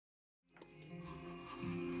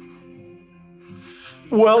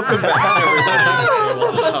Welcome back,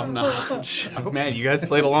 everybody. Tabletop Notch. Man, you guys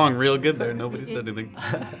played along real good there. Nobody said anything.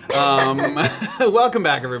 Welcome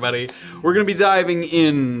back, everybody. We're going to be diving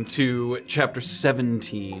into Chapter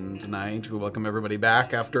 17 tonight. We welcome everybody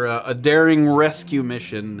back after a daring rescue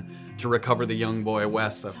mission to recover the young boy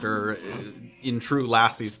Wes after, in true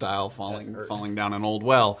Lassie style, falling down an old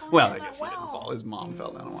well. Well, I guess he didn't fall. His mom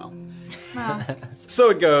fell down a well. So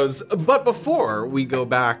it goes. But before we go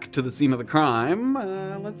back to the scene of the crime,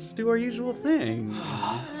 let's do our usual thing.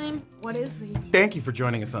 What is the... Thank you for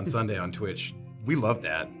joining us on Sunday on Twitch. We love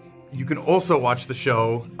that. You can also watch the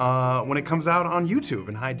show when it comes out on YouTube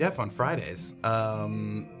in high def on Fridays.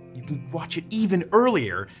 You can watch it even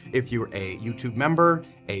earlier if you're a YouTube member,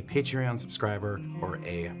 a Patreon subscriber, or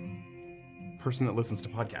a person that listens to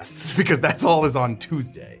podcasts, because that's all is on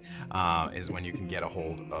Tuesday, is when you can get a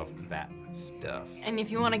hold of that stuff. And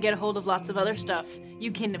if you want to get a hold of lots of other stuff,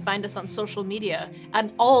 you can find us on social media,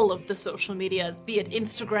 and all of the social medias, be it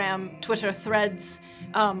Instagram, Twitter, Threads,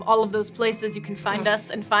 all of those places you can find us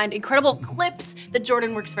and find incredible clips that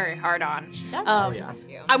Jordan works very hard on. She does.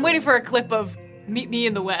 I'm waiting for a clip of Meet Me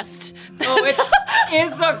in the West. Oh,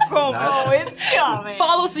 it's a promo. It's coming.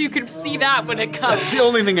 Follow so you can see that when it comes. That's the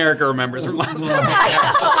only thing Erica remembers from last time.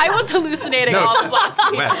 I was hallucinating all this last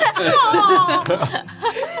week.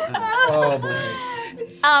 Oh, boy.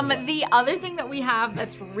 The other thing that we have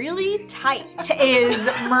that's really tight is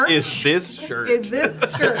merch. Is this shirt?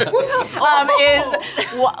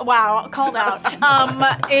 Wow, called out.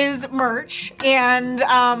 Is merch, and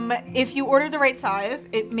if you order the right size,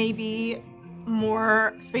 it may be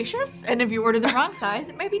more spacious, and if you order the wrong size,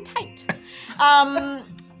 it may be tight. Wow,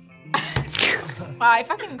 I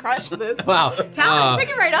fucking crushed this. Wow. Talent, pick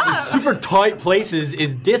it right up. Super tight places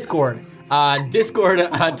is Discord. Discord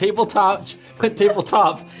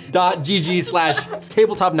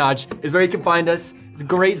tabletop.gg/tabletopnotch is where you can find us. It's a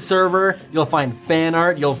great server. You'll find fan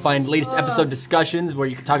art. You'll find latest episode discussions where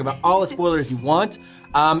you can talk about all the spoilers you want.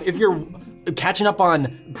 If you're catching up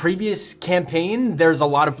on previous campaign, there's a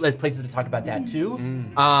lot of places to talk about that too.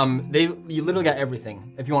 You literally got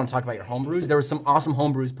everything. If you want to talk about your homebrews, there was some awesome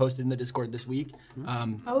homebrews posted in the Discord this week.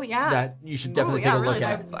 That you should definitely take a look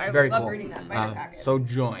at. I Very love cool. reading that fighter packet. So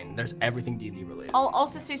join. There's everything D&D related. I'll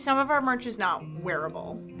also say some of our merch is not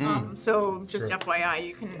wearable. So just FYI,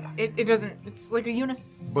 you can. It doesn't. It's like a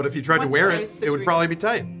unis. But if you tried to wear it, it would probably be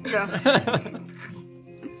tight. Yeah.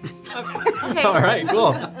 Okay. All right,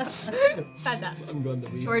 cool. Fantastic. I'm going to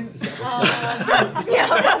leave. Jordan.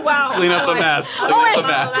 Yeah. Wow. Clean up the mess. Clean up the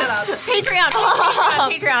mess.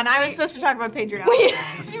 Patreon. I was supposed to talk about Patreon. We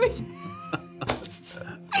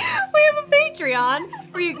have a Patreon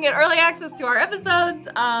where you can get early access to our episodes,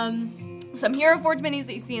 some Hero Forge minis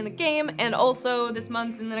that you see in the game, and also this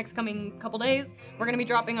month, in the next coming couple days, we're going to be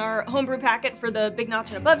dropping our homebrew packet for the Big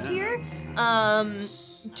Notch and Above tier.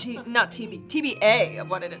 Not TBA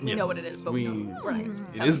of what it is. We know what it is, but we know. Right.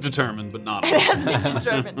 It is determined, but not. It has been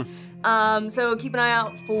determined. So keep an eye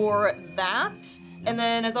out for that. And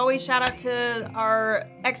then, as always, shout out to our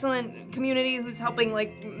excellent community who's helping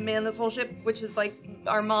man this whole ship, which is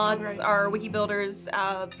our mods, our wiki builders,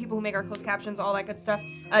 people who make our closed captions, all that good stuff.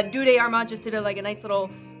 Dude Armad just did a nice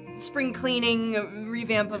little spring cleaning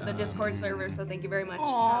revamp of the Discord server, so thank you very much for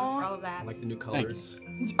all of that. I like the new colors.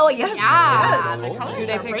 Oh yes, Yeah. yes. The colors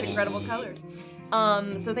Dude, are picked pretty. incredible colors.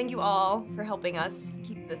 So thank you all for helping us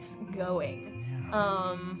keep this going.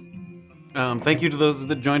 Thank you to those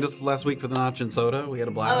that joined us last week for the Notch and Soda. We had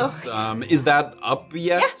a blast. Is that up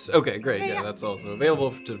yet? Yeah. Okay, great. Yeah, that's also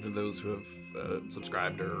available for those who have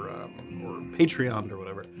subscribed or Patreoned or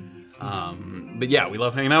whatever. But yeah, we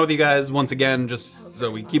love hanging out with you guys. Once again, just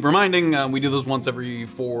so we keep reminding, we do those once every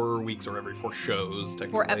 4 weeks or every 4 shows,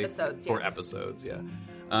 technically. 4 episodes, yeah. 4 episodes, yeah.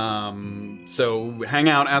 So hang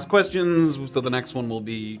out, ask questions. So the next one will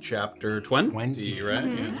be chapter 20, right?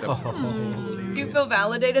 Mm-hmm. Yeah. Do you feel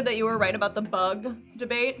validated that you were right about the bug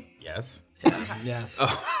debate? Yes. Yeah.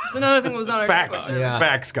 It's another thing that was on our Facts. Discord. Yeah.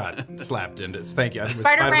 Facts got slapped into this. Thank you. I think it was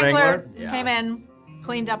Spider Wrangler Yeah. came in,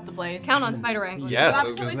 cleaned up the place. Count on Spider Wrangler. Yes, You I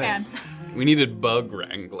was gonna absolutely say. can. We needed Bug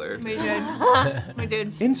Wrangler. We did. We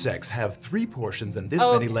did. Insects have 3 portions and this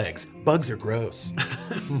many legs. Bugs are gross.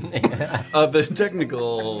 The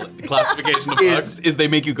technical classification of bugs is they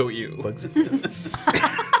make you go ew. Bugs are gross.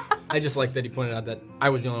 I just like that he pointed out that I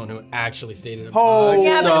was the only one who actually stated it. Oh,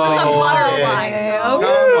 Yeah, but it was a butterfly, so.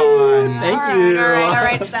 Come on. Thank you. All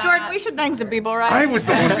right. Jordan, we should thank some people, right? I was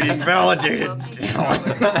the one being validated.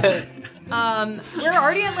 We're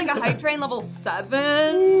already at like a hype train level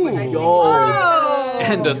 7. Which I think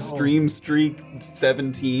And a stream streak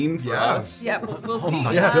 17 for us. Yeah, we'll see.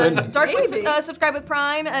 Yes. Dark subscribe with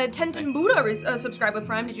Prime. Tenton Buddha subscribe with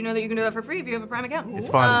Prime. Did you know that you can do that for free if you have a Prime account? It's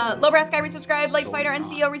fun. Lowbrass Guy resubscribed. Light Fighter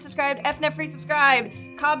NCO resubscribed. FNF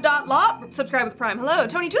resubscribed. Cobb.law subscribe with Prime. Hello.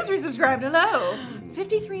 Tony Toots resubscribed. Hello.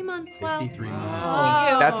 53 months. Wow. 53 months.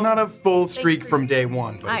 That's not a full streak from day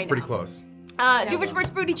one, but I it's pretty know. close.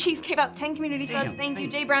 Doofenshmirtz Booty Cheeks gave out 10 community subs. Thank you.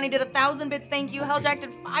 Jay Brownie did 1,000 bits. Thank you. Helljack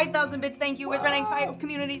did 5,000 bits. Thank you. Wiz running 5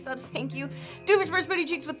 community subs. Thank you. Doofenshmirtz Booty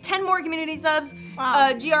Cheeks with 10 more community subs.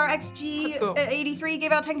 Wow. GRXG83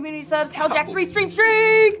 gave out 10 community subs. Helljack 3 stream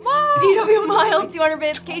streak. CW Mild 200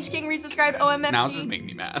 bits. Cage King resubscribed. OMFG. Now it's just making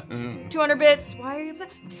me mad. 200 bits. Why are you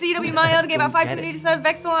upset? CW Mild gave out 5 community subs.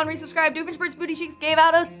 Vexelon resubscribed. Doofenshmirtz Booty Cheeks gave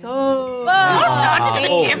out a sub.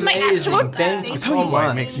 Amazing. Thank you I'll so tell you why it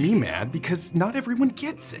much. makes me mad, because not everyone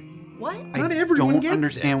gets it. What? Not everyone Don't gets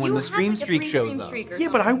understand it. when You the have, stream like, a streak free shows stream up. streak or Yeah,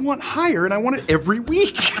 but I something. want higher, and I want it every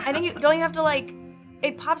week. I think don't you have to like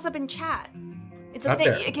it pops up in chat. It's a Not thing.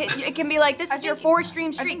 there. It can be like this is your 4 stream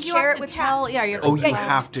I streak. think you Share have it to with tell. chat. Yeah, you have Oh, to you tell.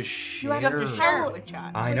 have to share. You have to share it with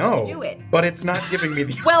chat. I know. do it. But it's not giving me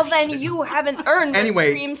the Well, then you haven't earned Anyway.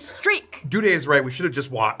 the stream streak. Dude is right. We should have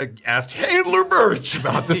just asked Handler Birch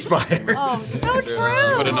about the spiders. Oh, so I would true.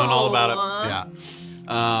 have known all about it. Yeah.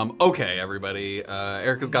 Okay, everybody.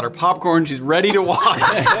 Erica's got her popcorn. She's ready to watch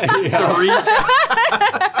the recap.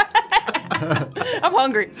 I'm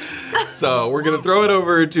hungry. So we're going to throw it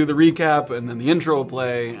over to the recap, and then the intro will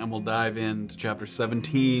play, and we'll dive into chapter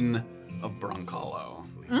 17 of Brunkhollow.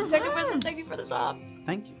 Second wisdom, thank you for the sub.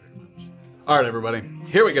 Thank you very much. All right, everybody.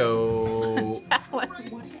 Here we go.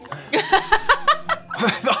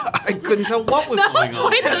 I couldn't tell what was That was going on.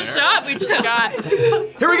 quite the there. shot we just got.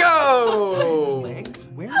 Here we go. Legs?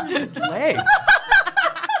 Where are his legs?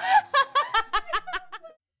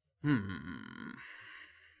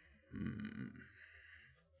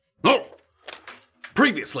 Oh!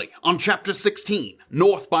 Previously, on Chapter 16,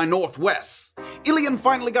 North by Northwest, Ilian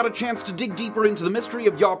finally got a chance to dig deeper into the mystery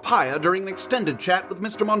of Yarpaya during an extended chat with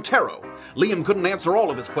Mr. Montero. Liam couldn't answer all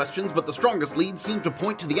of his questions, but the strongest leads seemed to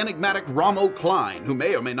point to the enigmatic Ramo Klein, who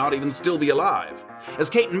may or may not even still be alive.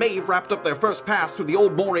 As Kate and Maeve wrapped up their first pass through the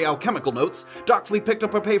old Maury alchemical notes, Doxley picked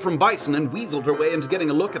up her pay from Bison and weaseled her way into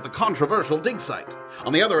getting a look at the controversial dig site.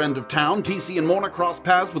 On the other end of town, TC and Morna crossed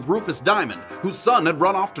paths with Rufus Diamond, whose son had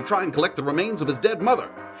run off to try and collect the remains of his dead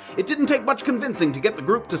mother. It didn't take much convincing to get the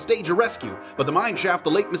group to stage a rescue, but the mine shaft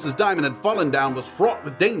the late Mrs. Diamond had fallen down was fraught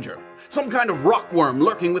with danger. Some kind of rockworm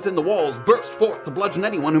lurking within the walls burst forth to bludgeon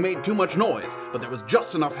anyone who made too much noise, but there was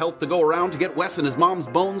just enough health to go around to get Wes and his mom's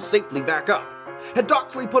bones safely back up. Had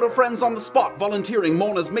Doxley put her friends on the spot volunteering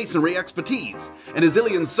Morna's masonry expertise, and is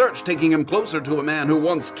Ilian's search taking him closer to a man who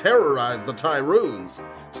once terrorized the Tyroons?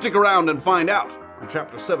 Stick around and find out on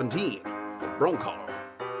Chapter 17 of Brunkhollow.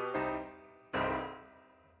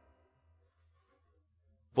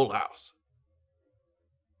 Full house.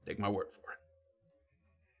 Take my word for it.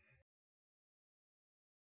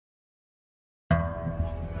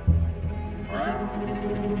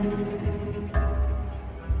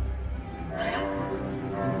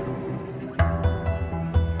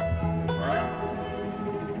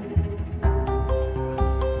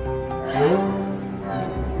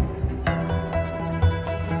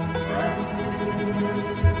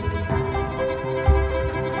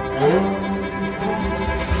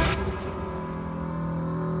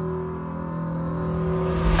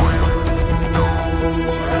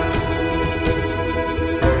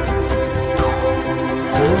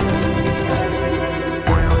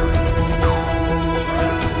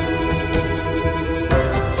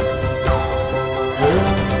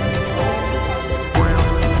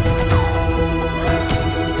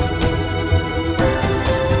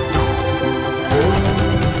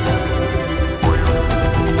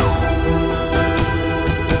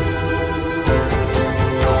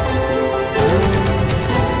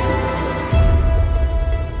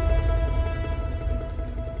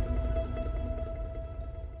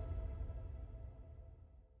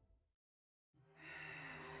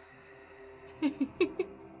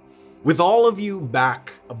 With all of you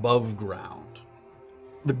back above ground,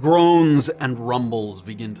 the groans and rumbles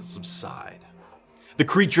begin to subside. The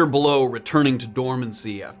creature below returning to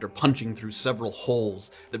dormancy after punching through several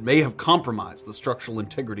holes that may have compromised the structural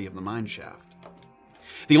integrity of the mine shaft.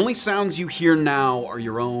 The only sounds you hear now are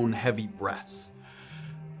your own heavy breaths,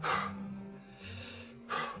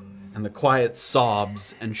 and the quiet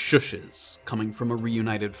sobs and shushes coming from a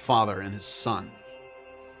reunited father and his son.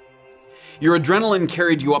 Your adrenaline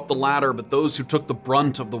carried you up the ladder, but those who took the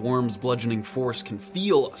brunt of the worm's bludgeoning force can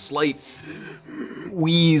feel a slight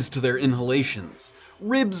wheeze to their inhalations.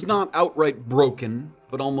 Ribs not outright broken,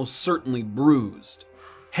 but almost certainly bruised.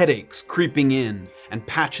 Headaches creeping in, and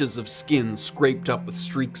patches of skin scraped up with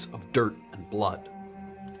streaks of dirt and blood.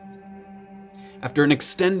 After an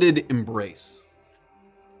extended embrace,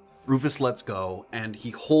 Rufus lets go, and he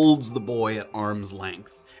holds the boy at arm's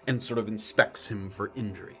length and sort of inspects him for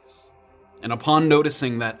injuries. And upon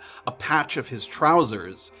noticing that a patch of his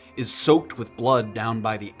trousers is soaked with blood down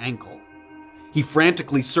by the ankle, he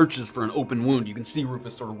frantically searches for an open wound. You can see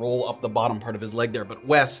Rufus sort of roll up the bottom part of his leg there, but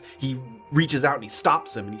Wes, he reaches out and he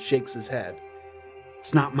stops him and he shakes his head.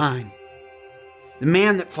 It's not mine. The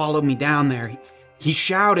man that followed me down there, he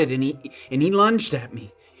shouted and he lunged at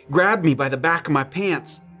me, grabbed me by the back of my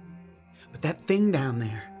pants. But that thing down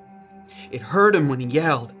there, it hurt him when he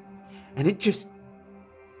yelled, and it just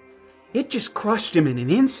crushed him in an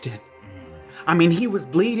instant. I mean, he was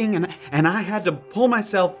bleeding, and I had to pull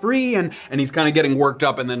myself free, and he's kind of getting worked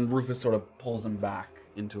up, and then Rufus sort of pulls him back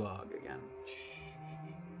into a hug again.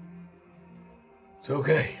 It's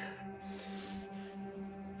okay.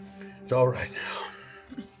 It's all right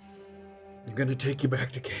now. I'm gonna take you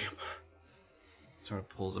back to camp. Sort of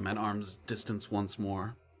pulls him at arm's distance once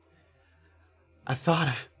more. I thought,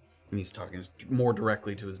 and he's talking more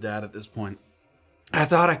directly to his dad at this point, I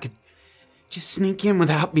thought I could just sneak in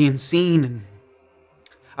without being seen, and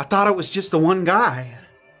I thought it was just the one guy.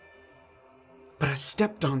 But I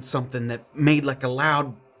stepped on something that made like a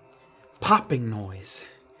loud popping noise.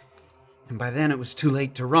 And by then it was too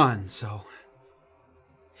late to run, so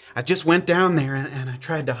I just went down there and I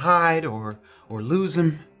tried to hide or lose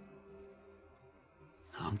him.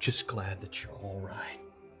 I'm just glad that you're all right.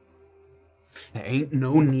 There ain't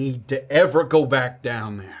no need to ever go back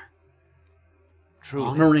down there. Truly.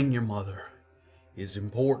 Honoring your mother is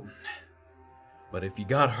important. But if you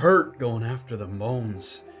got hurt going after the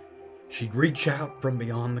bones, she'd reach out from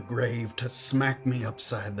beyond the grave to smack me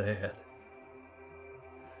upside the head.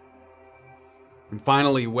 And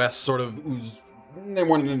finally, Wes sort of, they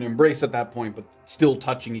weren't in an embrace at that point, but still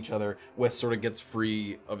touching each other, Wes sort of gets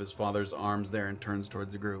free of his father's arms there and turns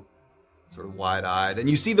towards the group, sort of wide-eyed. And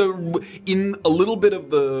you see in a little bit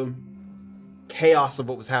of the chaos of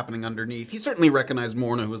what was happening underneath, he certainly recognized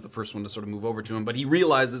Morna, who was the first one to sort of move over to him, but he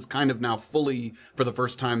realizes kind of now fully for the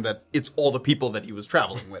first time that it's all the people that he was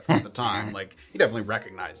traveling with at the time. Like, he definitely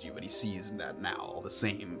recognized you, but he sees that now, all the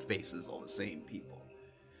same faces, all the same people.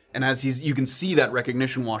 And as you can see that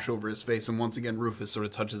recognition wash over his face, and once again Rufus sort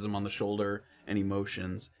of touches him on the shoulder and he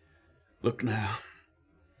motions. Look now,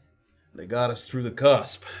 they got us through the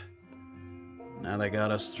cusp. Now they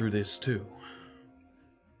got us through this too.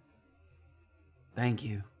 Thank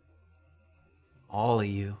you. All of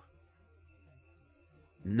you.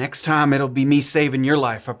 Next time it'll be me saving your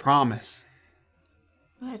life, I promise.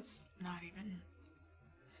 Let's not even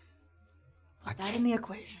put that in the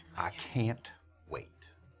equation. I can't wait.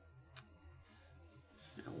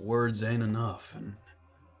 Words ain't enough, and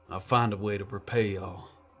I'll find a way to repay y'all.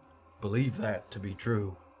 Believe that to be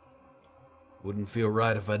true. Wouldn't feel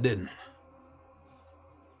right if I didn't.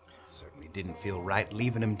 Certainly didn't feel right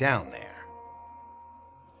leaving him down there.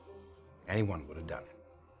 Anyone would have done it.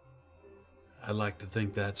 I'd like to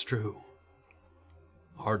think that's true.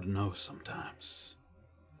 Hard to know sometimes.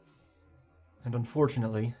 And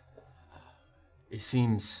unfortunately, it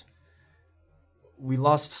seems we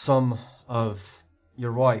lost some of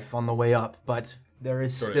your wife on the way up, but there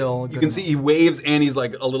is still... You can see he waves and he's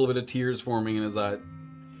like a little bit of tears forming in his eye.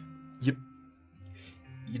 You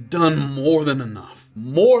done more than enough.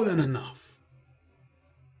 More than enough.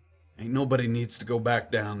 Ain't nobody needs to go back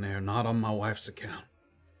down there, not on my wife's account.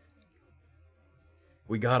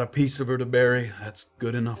 We got a piece of her to bury, that's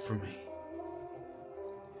good enough for me.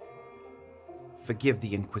 Forgive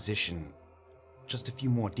the Inquisition. Just a few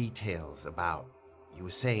more details about... You were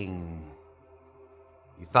saying...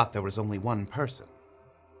 You thought there was only one person.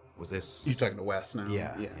 Was this... You're talking to Wes now?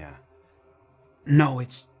 Yeah. No,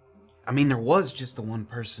 there was just the one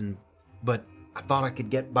person, but I thought I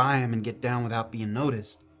could get by him and get down without being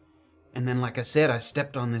noticed. And then, like I said, I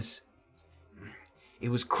stepped on this... It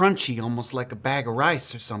was crunchy, almost like a bag of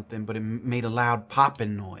rice or something, but it made a loud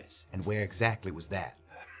popping noise. And where exactly was that?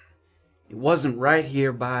 It wasn't right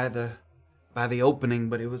here by the opening,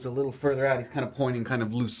 but it was a little further out. He's kind of pointing kind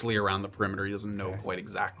of loosely around the perimeter. He doesn't know quite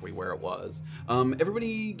exactly where it was.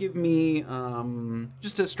 Everybody give me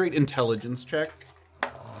just a straight intelligence check.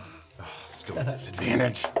 Still a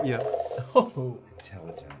disadvantage. Yeah.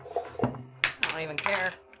 Intelligence. I don't even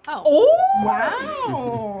care. Oh!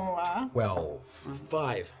 Wow! 12.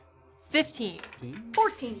 5. 15.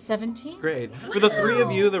 14. 17. Great. For the three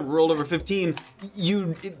of you that rolled over 15,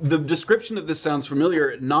 the description of this sounds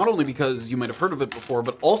familiar, not only because you might have heard of it before,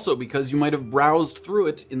 but also because you might have browsed through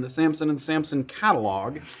it in the Samson and Samson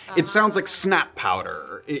catalog. It sounds like snap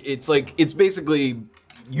powder. It's basically,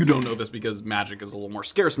 you don't know this because magic is a little more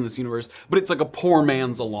scarce in this universe, but it's like a poor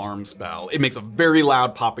man's alarm spell. It makes a very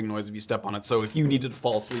loud popping noise if you step on it, so if you needed to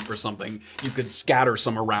fall asleep or something, you could scatter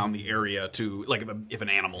some around the area to, like if an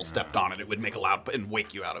animal stepped on it, it would make a loud and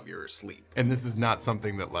wake you out of your sleep. And this is not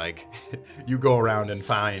something that, like, you go around and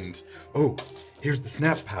find, oh, here's the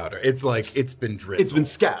snap powder. It's like, it's been drizzled. It's been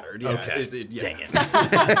scattered, yeah. Okay. Yeah. Dang it.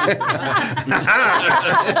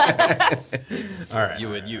 All right.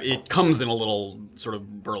 It comes in a little sort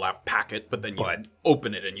of burlap packet, but then you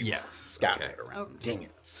open it and you scatter it around. Oh, dang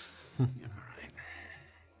it. All right.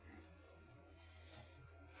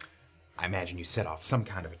 I imagine you set off some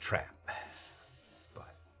kind of a trap.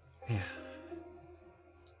 But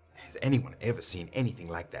has anyone ever seen anything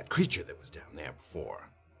like that creature that was down there before?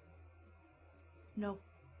 No.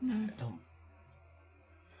 Don't.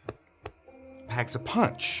 Packs a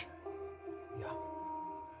punch.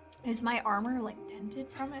 Is my armor like dented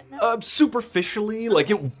from it now? Superficially,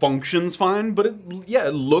 like it functions fine, but it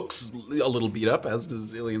looks a little beat up, as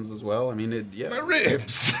does Ilian's as well. I mean, My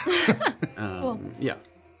ribs. Yeah.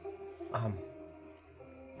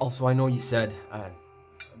 Also, I know you said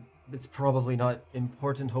it's probably not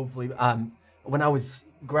important. Hopefully, when I was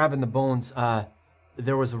grabbing the bones,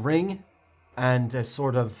 there was a ring and a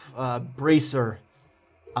sort of bracer.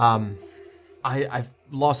 I've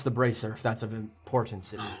lost the bracer. If that's of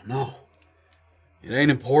importance. No. It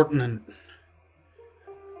ain't important, and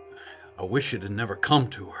I wish it had never come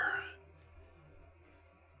to her.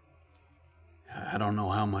 I don't know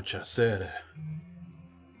how much I said.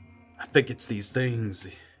 I think it's these things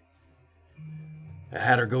that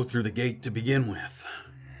had her go through the gate to begin with.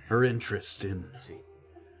 Her interest in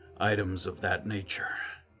items of that nature.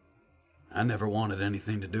 I never wanted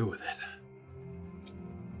anything to do with it.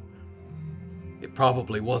 It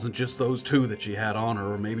probably wasn't just those two that she had on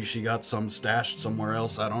her, or maybe she got some stashed somewhere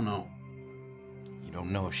else, I don't know. You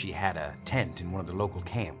don't know if she had a tent in one of the local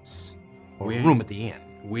camps, or We a ain't- room at the inn.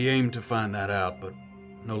 We aimed to find that out, but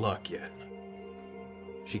no luck yet.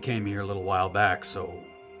 She came here a little while back, so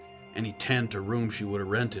any tent or room she would have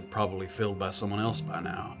rented probably filled by someone else by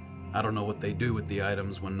now. I don't know what they do with the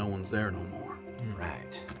items when no one's there no more.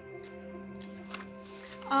 Right.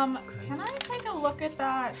 Can I take a look at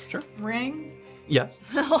that ring? Yes.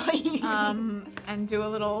 And do a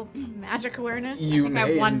little magic awareness? You I think I have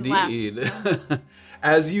may one indeed. left.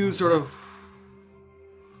 As you sort of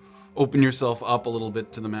open yourself up a little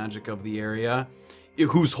bit to the magic of the area,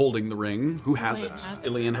 who's holding the ring? Who has Ilian it? has it.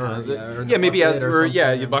 Ilian has it. or in the Maybe as bucket you or were,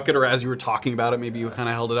 something. your bucket, or as you were talking about it, maybe you kind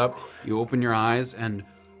of held it up. You open your eyes, and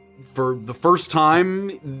for the first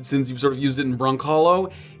time since you've sort of used it in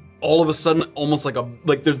Brunkhollow, all of a sudden, almost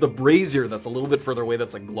like there's the brazier that's a little bit further away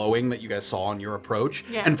that's like glowing that you guys saw on your approach.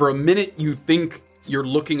 Yeah. And for a minute, you think you're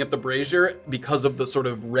looking at the brazier because of the sort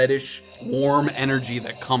of reddish, warm energy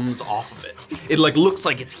that comes off of it. It like looks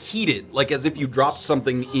like it's heated, like as if you dropped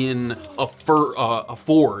something in a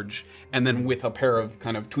forge, and then with a pair of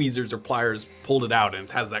kind of tweezers or pliers pulled it out, and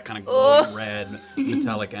it has that kind of glowing red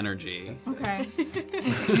metallic energy. Okay.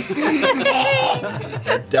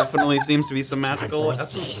 There definitely seems to be some magical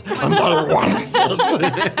essence.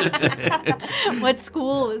 What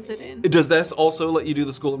school is it in? Does this also let you do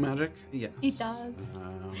the School of Magic? Yeah. It does.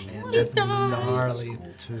 That's gnarly.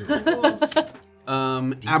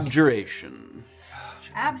 Abjuration.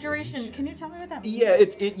 Abjuration. Can you tell me what that means? Yeah,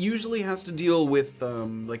 it usually has to deal with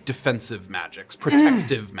like defensive magics,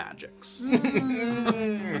 protective magics.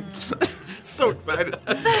 So excited.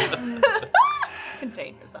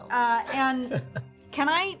 Contain yourself. And can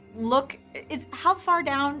I look? How far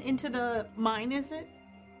down into the mine is it?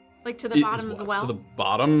 Like to the It bottom is of the what? well? To the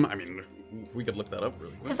bottom? I mean, we could look that up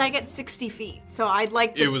really quick. Because I get 60 feet, so I'd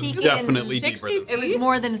like to It was peek definitely in. deeper than It was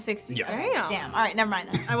more than 60. Yeah. Damn. All right, never mind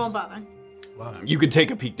then. I won't bother. You could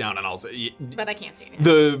take a peek down, and I'll say But I can't see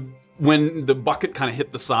anything. when the bucket kind of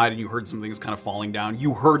hit the side and you heard some things kind of falling down,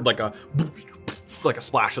 you heard like a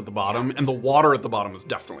splash at the bottom, and the water at the bottom was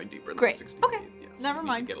definitely deeper than Great. 60 Okay. feet. Yeah, so Never you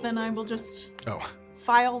mind. could get a Then little I ways will there. just Oh,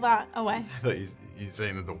 file that away. I thought he's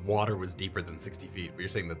saying that the water was deeper than 60 feet, but you're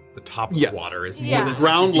saying that the top of Yes. the water is more Yeah. than 60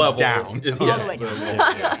 Ground feet level down. is- All yes, the way the-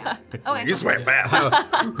 down. Okay. You swam fast.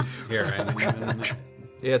 Here, and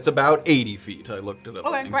yeah, it's about 80 feet. I looked it up.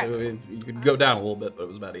 Okay, I think. right. So if you could go down a little bit, but it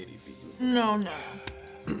was about 80 feet. No.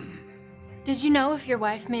 Did you know if your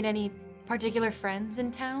wife made any particular friends in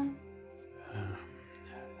town?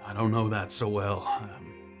 I don't know that so well.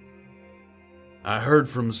 I heard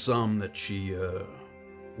from some that she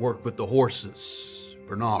worked with the horses,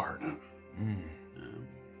 Bernard.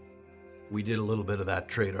 We did a little bit of that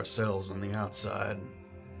trade ourselves on the outside.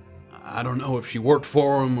 I don't know if she worked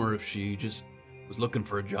for him or if she just was looking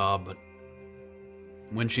for a job, but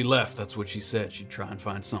when she left, that's what she said. She'd try and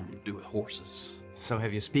find something to do with horses. So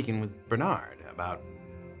have you speaking with Bernard about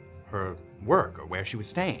her work or where she was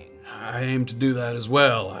staying? I aim to do that as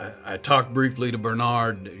well. I talked briefly to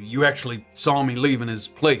Bernard. You actually saw me leaving his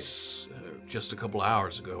place just a couple of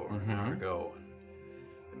hours ago, or an hour ago.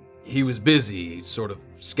 He was busy. He's sort of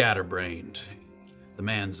scatterbrained. The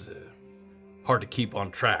man's hard to keep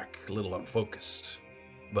on track, a little unfocused.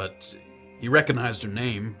 But he recognized her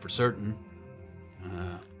name for certain.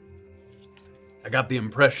 I got the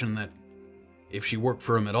impression that if she worked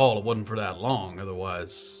for him at all, it wasn't for that long.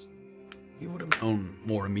 Otherwise, he would have known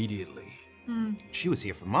more immediately. She was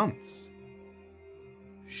here for months.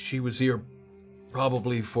 She was here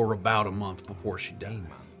probably for about a month before she died.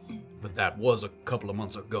 But that was a couple of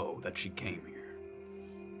months ago that she came here.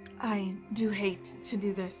 I do hate to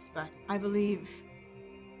do this, but I believe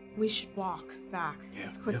we should walk back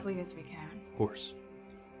as quickly as we can. Of course.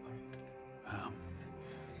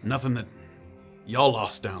 Nothing that y'all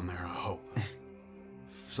lost down there, I hope.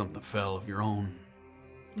 If something fell of your own.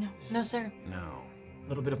 No, sir. No. A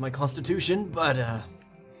little bit of my constitution, but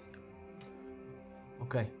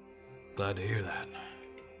okay. Glad to hear that.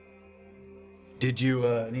 Did you,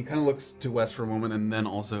 and he kind of looks to Wes for a moment, and then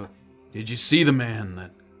also, did you see the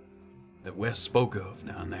man that Wes spoke of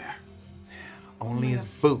down there? Only his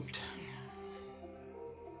boot.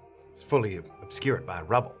 It's fully obscured by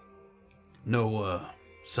rubble. No,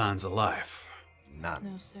 signs of life. None.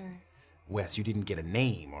 No, sir. Wes, you didn't get a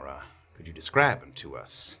name or could you describe him to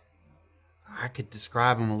us? I could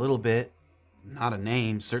describe him a little bit. Not a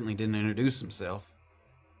name, certainly didn't introduce himself.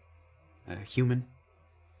 Human.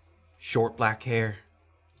 Short black hair.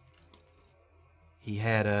 He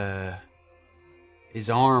had his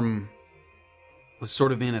arm was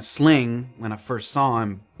sort of in a sling when I first saw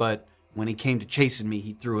him, but when he came to chasing me,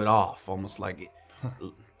 he threw it off, almost like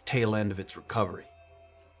tail end of its recovery.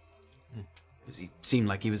 Because he seemed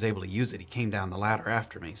like he was able to use it. He came down the ladder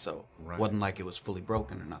after me, so it wasn't like it was fully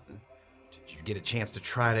broken or nothing. Did you get a chance to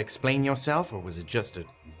try to explain yourself, or was it just a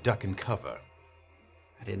duck and cover?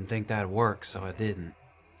 I didn't think that'd work, so I didn't.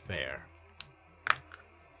 Fair.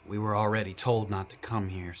 We were already told not to come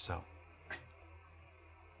here, so...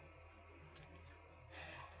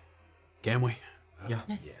 Can we? Yeah.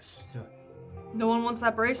 Yes. Sure. No one wants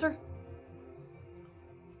that bracer?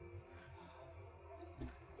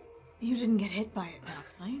 You didn't get hit by it,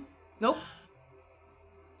 Doxley. Nope.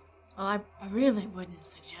 Well, I really wouldn't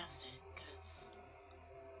suggest it, because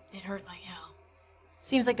it hurt like hell.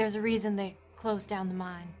 Seems like there's a reason they closed down the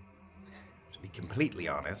mine. To be completely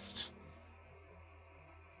honest,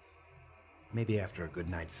 maybe after a good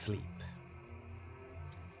night's sleep.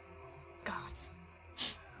 Gods.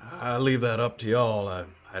 I leave that up to y'all.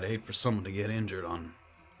 I'd hate for someone to get injured on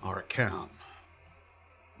our account.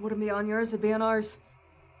 Wouldn't be on yours, it'd be on ours.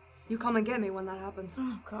 You come and get me when that happens.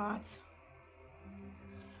 Oh, God.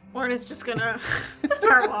 Lorna's just gonna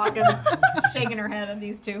start walking, shaking her head at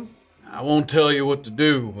these two. I won't tell you what to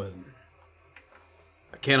do, but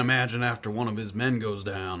I can't imagine after one of his men goes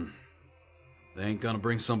down, they ain't gonna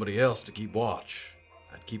bring somebody else to keep watch.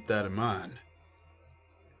 I'd keep that in mind.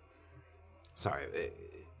 Sorry,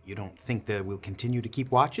 you don't think that we'll continue to keep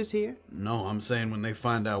watches here? No, I'm saying when they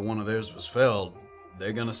find out one of theirs was felled,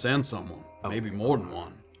 they're gonna send someone. Maybe more than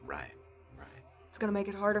one. Right. It's gonna make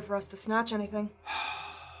it harder for us to snatch anything.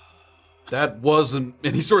 That wasn't,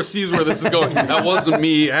 and he sort of sees where this is going. That wasn't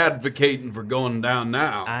me advocating for going down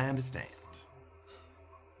now. I understand.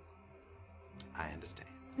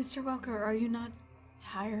 Mr. Welker, are you not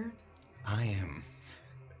tired? I am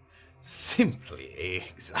simply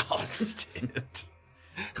exhausted.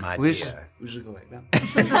 My dear. We should go back down.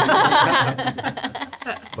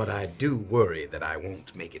 But I do worry that I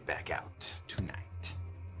won't make it back out tonight.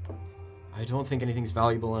 I don't think anything's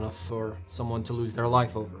valuable enough for someone to lose their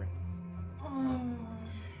life over it.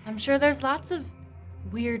 I'm sure there's lots of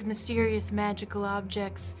weird, mysterious, magical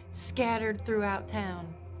objects scattered throughout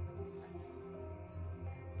town.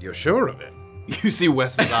 You're sure of it? You see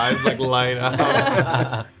Wes's eyes like light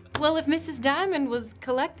up. Well, if Mrs. Diamond was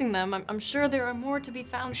collecting them, I'm sure there are more to be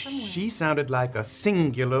found somewhere. She sounded like a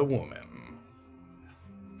singular woman.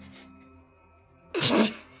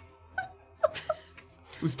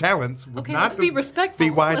 Whose talents would Okay, not let's be respectful. be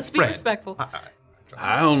widespread. Let's be respectful.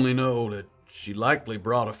 I only know that she likely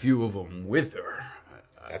brought a few of them with her.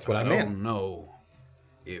 That's what I I meant. don't know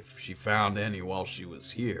if she found any while she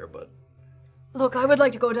was here, but Look, I would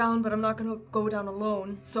like to go down, but I'm not gonna go down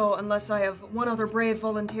alone. So unless I have one other brave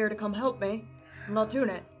volunteer to come help me, I'm not doing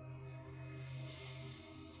it.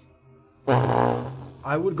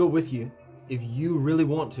 I would go with you if you really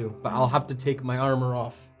want to, but I'll have to take my armor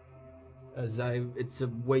off. It's a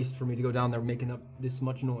waste for me to go down there making up this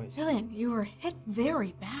much noise. Julian, you were hit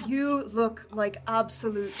very bad. You look like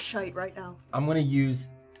absolute shite right now. I'm gonna use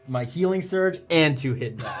my healing surge and 2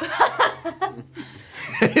 hit die.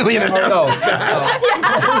 Alien announces that.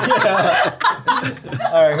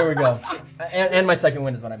 All right, here we go. And my second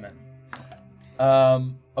wind is what I meant.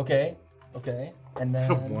 Okay, and then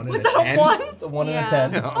Was that a 1? it's a 1 and a Yeah.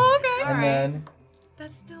 10. Oh, okay. And then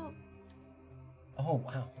That's still... oh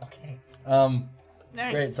wow, okay.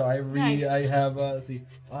 Nice. Great. So Nice. I have let's see,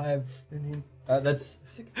 5, 15, that's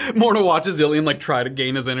 6. Morna watches Ilian like try to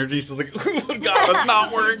gain his energy. She's like, oh my god, that's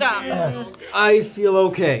not working. Stop. I feel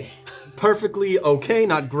okay. Perfectly okay,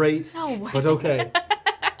 not great, No. but okay.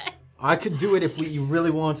 I could do it if you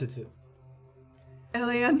really wanted to.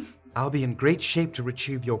 Ilian. I'll be in great shape to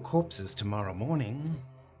retrieve your corpses tomorrow morning.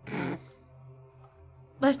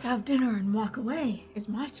 Let's have dinner and walk away, is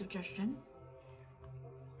my suggestion.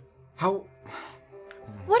 How,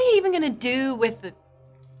 What are you even gonna do with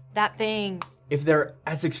that thing? if they're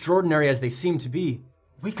as extraordinary as they seem to be,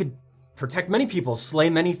 we could protect many people, slay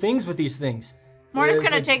many things with these things. Morna's There's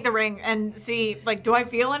gonna a- take the ring and see, like, do I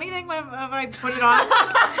feel anything if I put it on?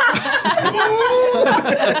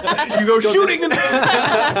 You go shooting and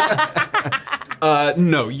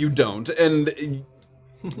no, you don't. And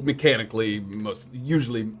mechanically,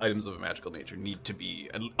 usually items of a magical nature need to be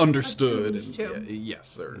understood. Attuned And, to. yes,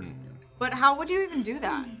 sir. But how would you even do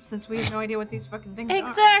that, since we have no idea what these fucking things are?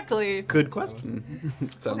 Exactly. Good question.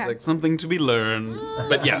 Sounds Okay. like something to be learned.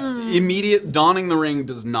 But yes, immediate donning the ring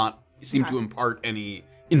does not seem to impart any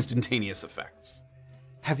instantaneous effects.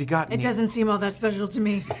 Have you got It any, doesn't seem all that special to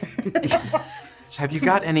me. Have you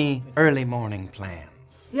got any early morning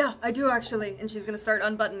plans? Yeah, I do actually. And she's gonna start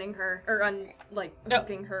unbuttoning her, or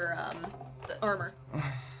hooking her armor.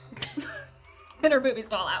 And her boobies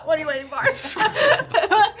fall out. What are you waiting for?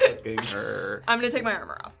 Fucking her. I'm gonna take my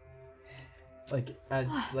armor off. Like as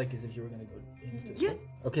if you were gonna go into Yeah.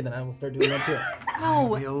 Okay, then I will start doing that too. No.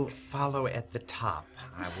 We'll follow at the top.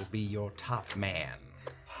 I will be your top man.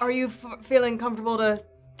 Are you feeling comfortable to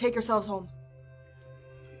take yourselves home?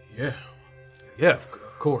 Yeah. Yeah, of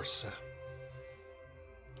course.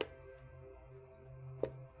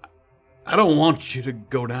 I don't want you to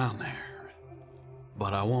go down there,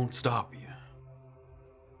 but I won't stop you.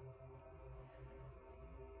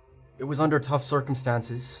 It was under tough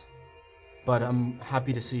circumstances, but I'm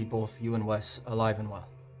happy to see both you and Wes alive and well.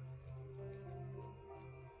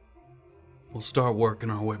 We'll start working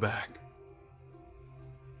our way back.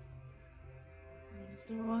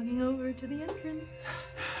 Start walking over to the entrance.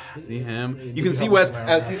 See him. You can see Wes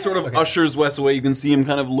as he sort of ushers Wes away. You can see him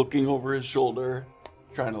kind of looking over his shoulder,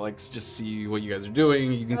 trying to like just see what you guys are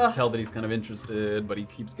doing. You can tell that he's kind of interested, but he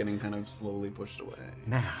keeps getting kind of slowly pushed away.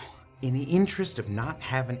 Now, in the interest of not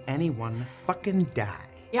having anyone fucking die,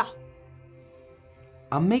 Yeah.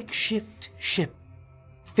 a makeshift ship,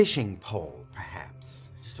 fishing pole,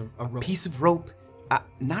 perhaps. Just a rope. Piece of rope.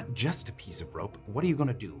 Not just a piece of rope. What are you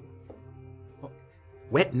gonna do?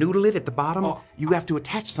 Wet noodle it at the bottom? Oh, You have to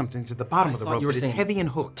attach something to the bottom I of the thought rope you were that is saying heavy and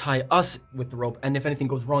hooked. Tie us with the rope, and if anything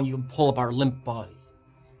goes wrong, you can pull up our limp bodies.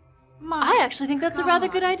 I actually think that's a rather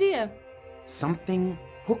good idea. Something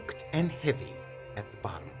hooked and heavy at the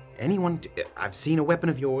bottom. Anyone? I've seen a weapon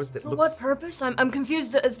of yours that For looks. what purpose? I'm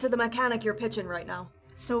confused as to the mechanic you're pitching right now.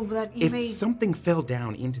 So that you If may... something fell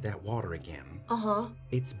down into that water again, Uh-huh.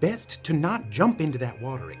 it's best to not jump into that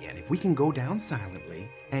water again. If we can go down silently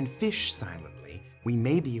and fish silently, we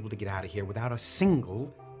may be able to get out of here without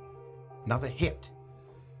another hit.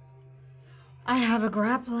 I have a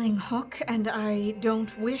grappling hook, and I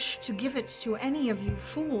don't wish to give it to any of you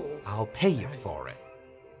fools. I'll pay you for it.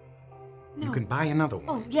 You No. can buy another one.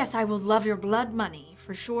 Oh, yes, I will love your blood money,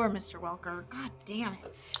 for sure, Mr. Welker. God damn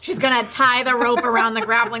it. She's gonna tie the rope around the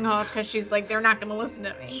grappling hook, because she's like, they're not gonna listen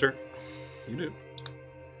to me. Sure. You do.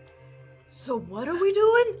 So what are we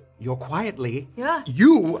doing? You're quietly. Yeah.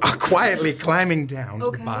 You are quietly climbing down to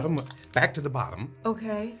Okay. the bottom, back to the bottom,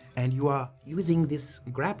 Okay. and you are using this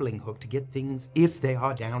grappling hook to get things if they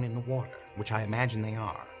are down in the water, which I imagine they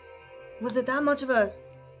are. Was it that much of a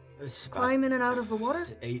It's climb in and out of the water?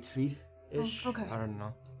 8 feet-ish. Oh, okay. I don't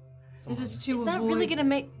know. It is to Is that avoid... really gonna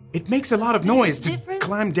make? It makes a lot of Make a noise to difference?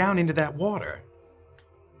 climb down into that water.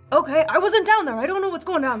 Okay, I wasn't down there. I don't know what's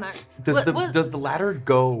going down there. Does What- does the ladder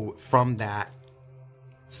go from that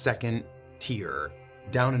second tier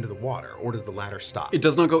down into the water, or does the ladder stop? It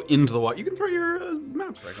does not go into the water. You can throw your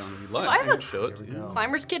maps back on if you'd like. I have can a show it to you.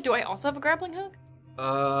 Climber's kit. Do I also have a grappling hook?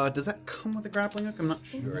 Does that come with a grappling hook? I'm not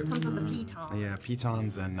sure. It just comes with the piton. Yeah,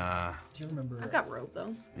 pitons and Do you remember I've got rope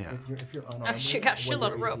though. yeah. if you're unarmed? I got a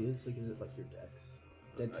shitload of what rope. your AC is? Like, is it like your dex?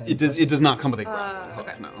 Dead 10 It does not come with a grappling hook.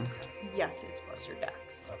 okay. No. Yes, it's plus your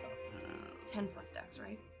dex. 10 plus dex,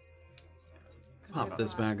 right? Pop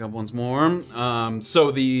this back up once more.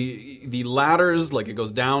 So the ladders, like it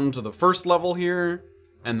goes down to the first level here,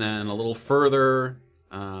 and then a little further,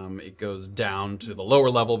 it goes down to the lower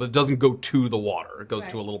level, but it doesn't go to the water. It goes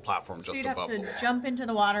to a Right. little platform So just you'd have above. to jump into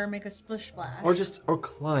the water, make a splish splash. Or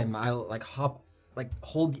climb. I'll like hop, like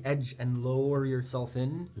hold the edge and lower yourself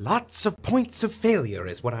in. Lots of points of failure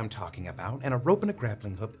is what I'm talking about, and a rope and a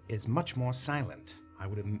grappling hook is much more silent.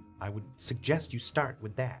 I would suggest you start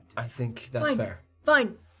with that. I think that's Fine. fair.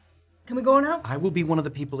 Fine. Can we go now? I will be one of the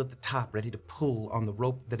people at the top ready to pull on the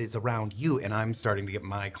rope that is around you, and I'm starting to get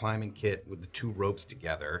my climbing kit with the two ropes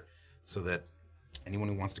together so that anyone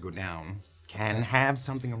who wants to go down can have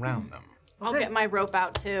something around them. I'll get my rope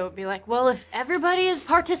out too. Be like, well, if everybody is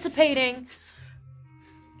participating,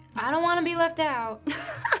 I don't want to be left out.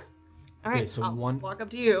 All right, Okay, so I'll one- walk up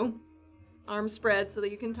to you, arms spread so that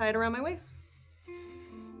you can tie it around my waist.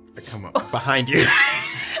 I come up behind you.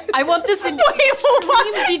 I want this in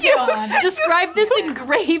extreme detail. Describe this in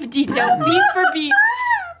grave detail, beat for beat.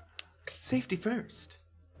 Safety first.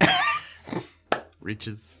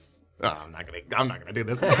 Reaches. Oh, I'm not gonna do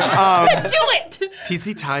this. Do it!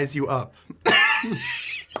 TC ties you up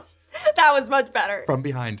That was much better. from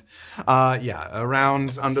behind. Yeah,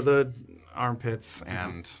 around under the armpits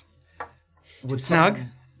and snug.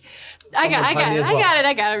 I got tie me it. as I well. got it.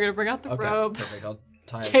 I'm gonna bring out the Okay, rope. perfect. I'll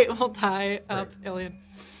tie Kate it. will tie up Ilian.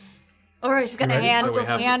 All right, she's gonna hand So we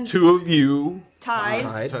have hand. two of you tie.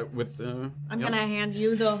 Tied. with the. I'm yep. gonna hand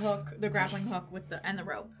you the hook, the grappling hook with the and the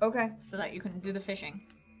rope, Okay. so that you can do the fishing.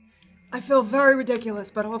 I feel very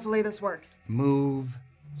ridiculous, but hopefully this works. Move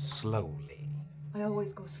slowly. I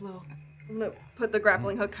always go slow. I'm gonna put the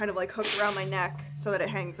grappling hook kind of like hooked around my neck so that it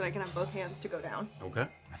hangs and I can have both hands to go down. Okay.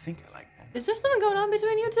 I think I like that. Is there something going on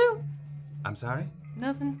between you two? I'm sorry?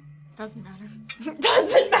 Nothing. Doesn't matter.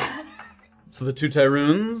 Doesn't matter. So the two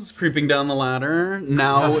Tyroons creeping down the ladder,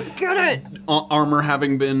 now Get it. armor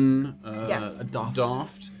having been Yes.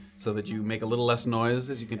 doffed, so that you make a little less noise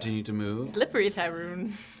as you continue to move. Slippery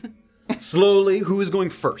Tyroon. Slowly, who is going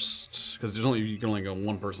first? Because you can only go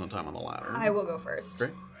one person at a time on the ladder. I will go first.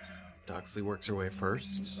 Great. Doxley works her way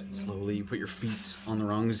first. Slowly, you put your feet on the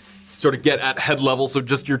rungs, sort of get at head level, so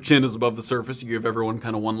just your chin is above the surface. You give everyone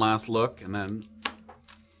kind of one last look, and then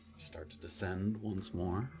start to descend once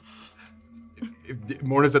more.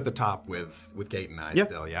 Morna's at the top with Kate and I Yep.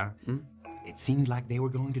 still, yeah? It seemed like they were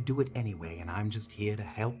going to do it anyway, and I'm just here to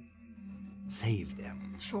help save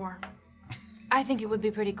them. Sure. I think it would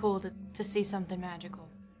be pretty cool to see something magical.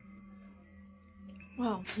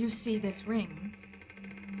 Well, you see this ring.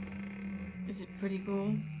 Is it pretty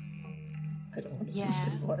cool? Yeah.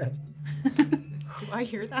 Do I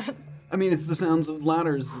hear that? I mean, it's the sounds of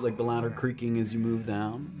ladders, like the ladder creaking as you move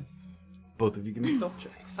down. Both of you give me stealth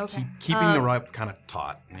checks. Okay. Keeping the rope kind of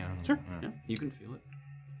taut, you know? Sure. Yeah, you can feel it.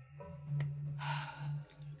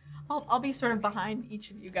 I'll be sort of behind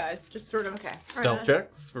each of you guys, just sort of Stealth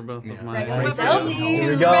checks for both of my. Regular Stealthy.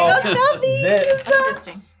 Here we go. Stealthy. Zip.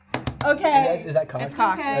 assisting. Okay. Is that cocked? It's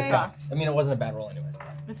cocked. That's It's cocked. I mean, it wasn't a bad roll anyways.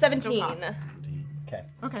 It's 17. still cocked. Okay.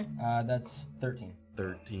 Okay. That's 13.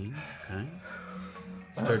 13. Okay.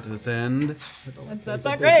 Start to descend. That's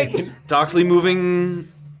not great. Doxley moving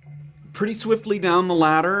pretty swiftly down the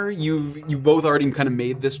ladder. You've both already kind of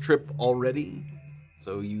made this trip already.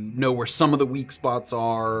 So you know where some of the weak spots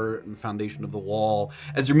are and the foundation of the wall.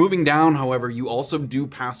 As you're moving down, however, you also do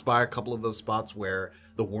pass by a couple of those spots where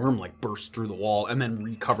the worm like burst through the wall and then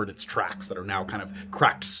recovered its tracks that are now kind of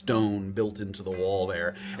cracked stone built into the wall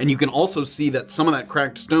there. And you can also see that some of that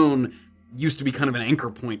cracked stone used to be kind of an anchor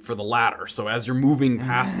point for the ladder. So as you're moving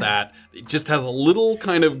past that, it just has a little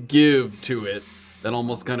kind of give to it that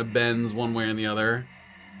almost kind of bends one way or the other.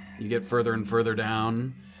 You get further and further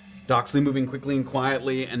down. Doxley moving quickly and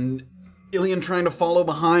quietly, and Ilian trying to follow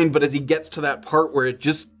behind, but as he gets to that part where it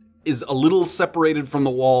just is a little separated from the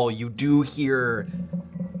wall, you do hear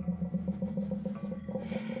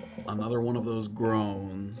another one of those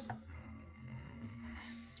groans.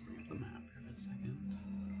 Let's bring up the map here for a second.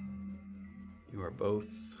 You are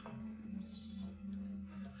both...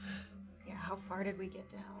 Yeah, how far did we get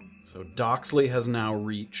down? So Doxley has now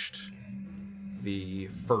reached the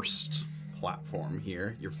first platform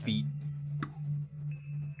here. Your feet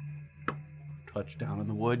touch down in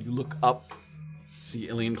the wood. You look up See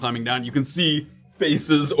Ilian climbing down. You can see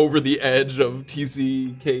faces over the edge of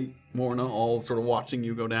TC, Kate, Morna, all sort of watching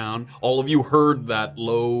you go down. All of you heard that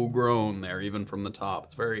low groan there, even from the top.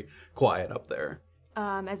 It's very quiet up there.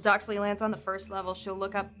 As Doxley lands on the first level, she'll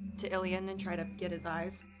look up to Ilian and try to get his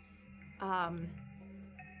eyes.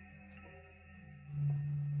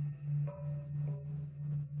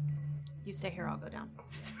 You stay here, I'll go down.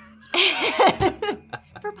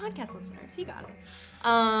 For podcast listeners, he got it.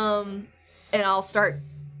 And I'll start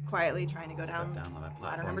quietly trying to go down on that ladder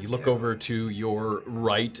platform. number You 2. look over to your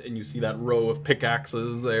right, and you see that row of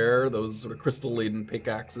pickaxes there, those sort of crystal-laden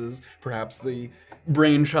pickaxes, perhaps the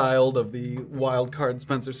brainchild of the wild card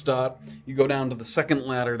Spencer Stott. You go down to the second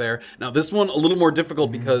ladder there. Now, this one a little more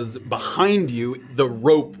difficult because behind you, the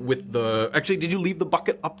rope with the... Actually, did you leave the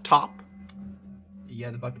bucket up top? Yeah,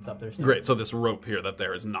 the bucket's up there still. Great, so this rope here that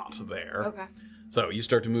there is not there. Okay. So you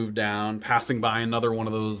start to move down, passing by another one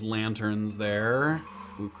of those lanterns there.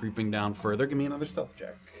 Ooh, creeping down further. Give me another stealth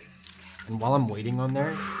check. And while I'm waiting on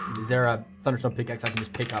there, is there a Thunderstone pickaxe I can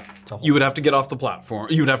just pick up the whole? You would have to get off the platform.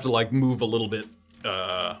 You would have to like move a little bit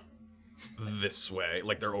this way,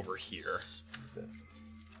 like they're over here.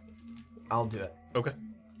 I'll do it. Okay.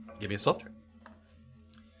 Give me a stealth check.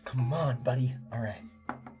 Come on, buddy. All right.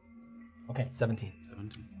 Okay, 17.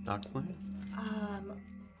 17. Doxley.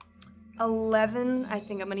 11. I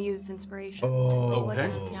think I'm gonna use inspiration. Oh,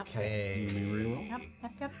 Okay. okay. Let me reroll.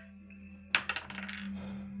 Yep.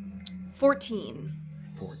 14.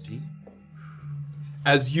 14.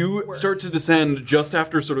 As you start to descend, just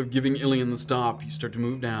after sort of giving Ilian the stop, you start to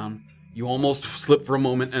move down. You almost slip for a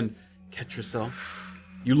moment and catch yourself.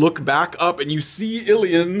 You look back up and you see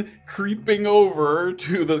Ilian creeping over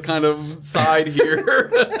to the kind of side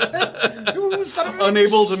here.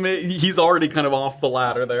 Unable to make... He's already kind of off the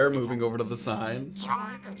ladder there, moving over to the side.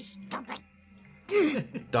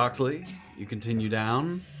 Doxley, you continue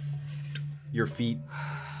down. Your feet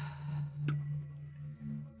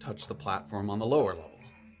touch the platform on the lower level.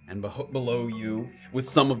 And below you, with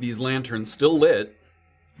some of these lanterns still lit,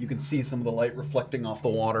 you can see some of the light reflecting off the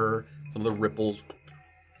water, some of the ripples.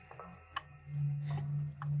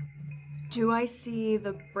 Do I see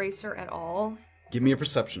the bracer at all? Give me a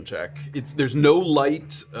perception check. There's no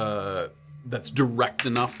light that's direct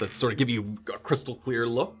enough that sort of give you a crystal clear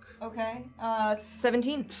look. Okay.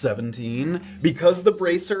 17. 17. Because the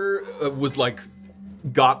bracer was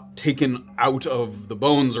got taken out of the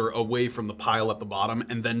bones or away from the pile at the bottom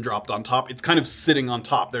and then dropped on top, it's kind of sitting on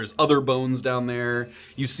top. There's other bones down there.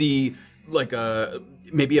 You see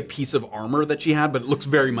maybe a piece of armor that she had, but it looks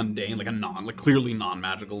very mundane, clearly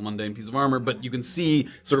non-magical mundane piece of armor, but you can see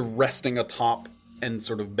sort of resting atop and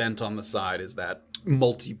sort of bent on the side is that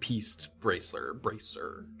multi-pieced bracer.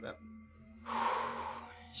 That...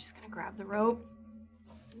 She's gonna grab the rope,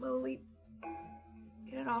 slowly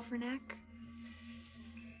get it off her neck.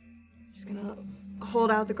 She's gonna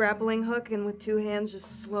hold out the grappling hook and with 2 hands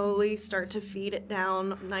just slowly start to feed it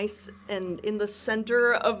down nice and in the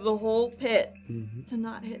center of the whole pit to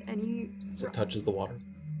not hit any... As it touches the water.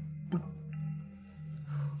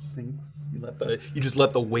 Sinks. You just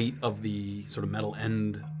let the weight of the sort of metal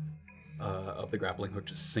end of the grappling hook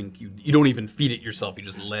just sink. You don't even feed it yourself, you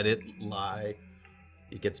just let it lie.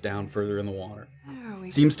 It gets down further in the water.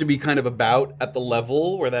 Seems to be kind of about at the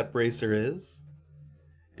level where that bracer is.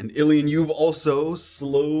 And Ilian, you've also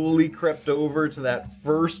slowly crept over to that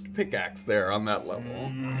first pickaxe there on that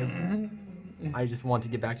level. I just want to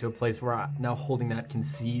get back to a place where now holding that can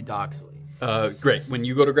see Doxley. Great. When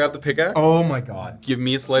you go to grab the pickaxe, Oh my god. give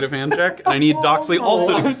me a sleight of hand check. And I need Doxley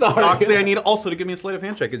also. I'm sorry. Doxley, I need also to give me a sleight of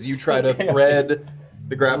hand check as you try to thread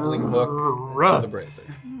the grappling hook to the bracer.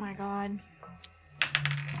 Oh my god.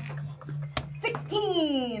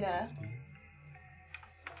 16!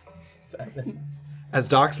 7. As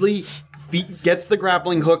Doxley gets the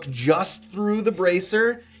grappling hook just through the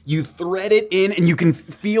bracer, you thread it in and you can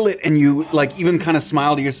feel it and you even kind of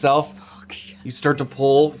smile to yourself. You start to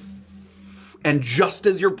pull, and just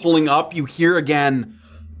as you're pulling up, you hear again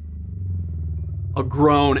a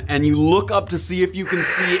groan, and you look up to see if you can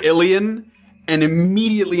see Ilian, and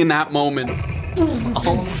immediately in that moment,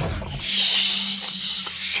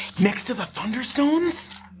 Next to the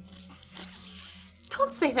Thunderstones?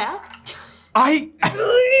 Don't say that. I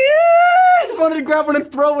just wanted to grab one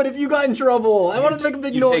and throw it if you got in trouble. I wanted to make a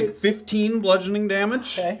big you noise. take 15 bludgeoning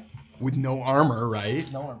damage. Okay. with no armor,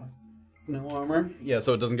 right? No armor. No armor? Yeah,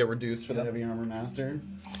 so it doesn't get reduced for the heavy armor master.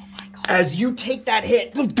 Oh my god. As you take that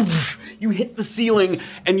hit, you hit the ceiling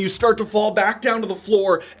and you start to fall back down to the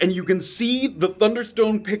floor, and you can see the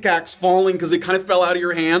Thunderstone pickaxe falling because it kind of fell out of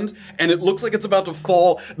your hand, and it looks like it's about to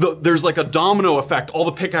fall. There's like a domino effect. All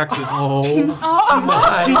the pickaxes.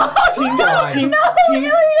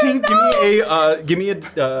 Give me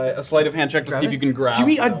a sleight of hand check to see if you can grab. Give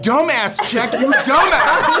me a dumbass check, you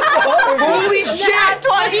dumbass! Holy shit!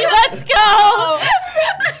 20, let's go!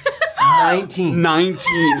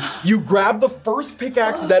 19. You grab the first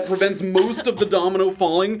pickaxe that prevents most of the domino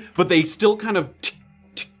falling, but they still kind of tick,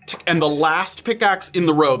 tick, tick. And the last pickaxe in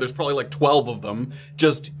the row, there's probably like 12 of them,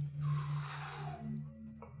 just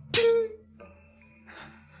ting.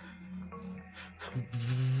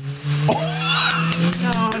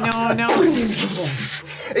 No.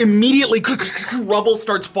 Immediately, rubble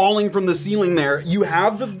starts falling from the ceiling there. You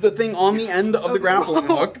have the thing on the end of the grappling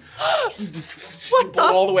hook. What the?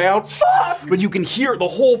 All the way out. But you can hear the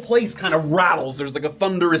whole place kind of rattles. There's like a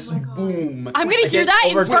thunderous boom. I'm gonna hear that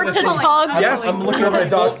and start to tug. Yes. I'm looking over at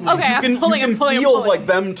Docs. Okay, I'm pulling. You can feel like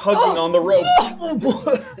them tugging on the rope.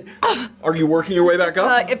 Are you working your way back up?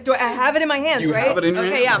 I have it in my hands, You right? have it in your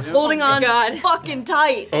Okay, hands? yeah, Yeah. holding on God. fucking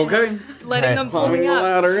tight. Okay. Letting them pull Climbing me the up.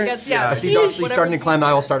 ladder. I guess, yeah. I see Docs starting to climb.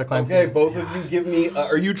 I will start to climb. Okay, too. both of you give me.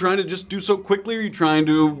 Are you trying to just do so quickly, or are you trying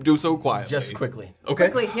to do so quietly? Just quickly. Okay.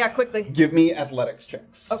 Quickly. Give me athletics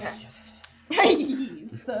checks. Okay.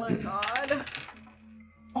 Oh my god.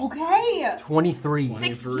 Okay. 23.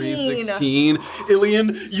 16.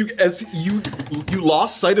 Ilian, you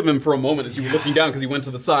lost sight of him for a moment as you were looking down because he went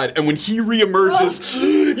to the side, and when he reemerges,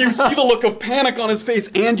 you see the look of panic on his face,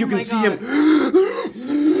 and you can see him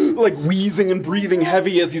like wheezing and breathing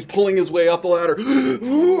heavy as he's pulling his way up the ladder,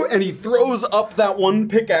 and he throws up that one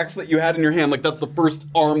pickaxe that you had in your hand, like that's the first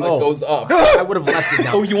arm that goes up. I would have left it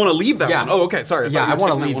down. Oh, you want to leave that Yeah. one? Oh, okay, sorry. Yeah, I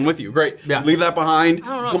want to leave that one with you. Great. Yeah. Leave that behind.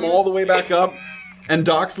 Come all the way back up. And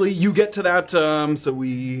Doxley, you get to that, so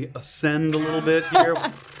we ascend a little bit here.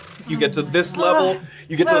 You get to this level.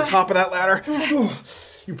 You get to the top of that ladder.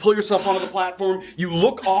 You pull yourself onto the platform. You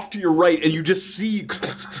look off to your right, and you just see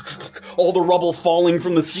all the rubble falling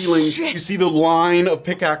from the ceiling. You see the line of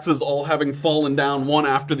pickaxes all having fallen down one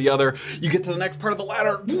after the other. You get to the next part of the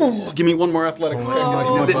ladder. Give me one more athletics check.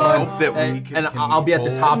 Does it help that we can I'll be at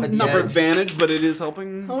the top at the Not for edge. advantage, but it is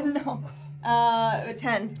helping. Oh no.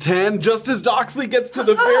 10. 10, just as Doxley gets to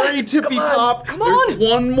the very tippy top. Come There's on.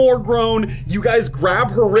 one more groan. You guys grab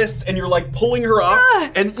her wrists and you're like pulling her up.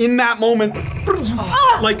 And in that moment,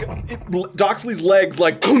 like Doxley's legs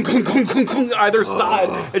like kung, kung, kung, kung, kung, either side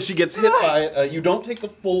as she gets hit by it. You don't take the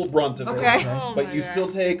full brunt of it. Okay. But you still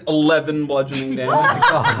take 11 bludgeoning damage.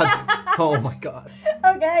 Oh my god.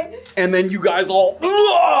 Okay. And then you guys all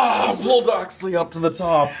pull Doxley up to the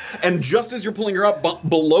top. And just as you're pulling her up,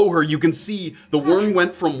 below her, you can see the worm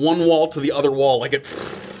went from one wall to the other wall. Like it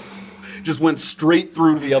just went straight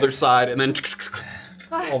through to the other side. And then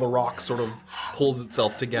all the rock sort of pulls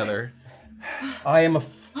itself together. I am a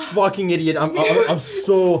fucking idiot. I'm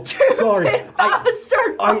so sorry. Faster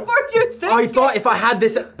before you think. I thought if I had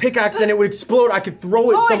this pickaxe and it would explode, I could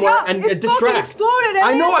throw it somewhere yeah, and it distract. fucking exploded,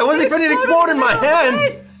 I know. I wasn't expecting it to explode in my hands.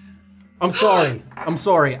 face. I'm sorry. I'm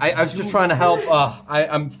sorry. I was just trying to help.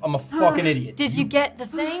 I'm a fucking idiot. Did you get the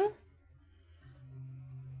thing?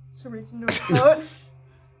 So reach into his coat.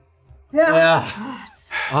 Yeah.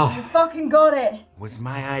 Yeah. Fucking got it. Was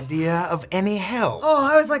my idea of any help?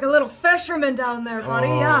 Oh, I was like a little fisherman down there, buddy.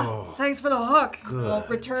 Yeah. Oh. Thanks for the hook. Good. I'll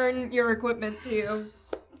return your equipment to you.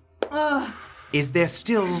 Is there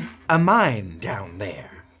still a mine down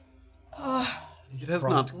there? It has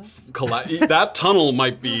not collapsed. That tunnel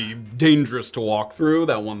might be dangerous to walk through.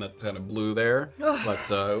 That one that's kind of blue there. But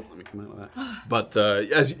let me come out of that. But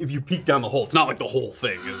if you peek down the hole, it's not like the whole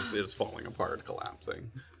thing is falling apart,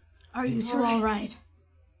 collapsing. Are you two all right?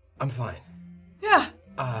 I'm fine. Yeah.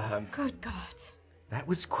 Good God. That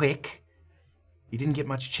was quick. You didn't get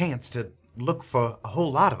much chance to look for a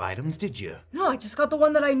whole lot of items, did you? No, I just got the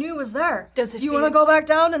one that I knew was there. Does it You feel- want to go back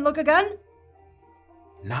down and look again?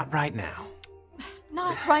 Not right now.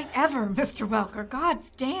 Not right ever, Mr. Welker.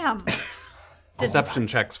 God's damn. Deception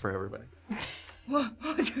checks for everybody.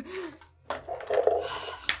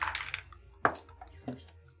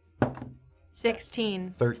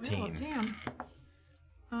 16. 13.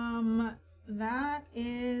 Damn. That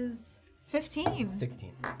is 15.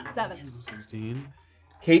 16. 7. 16.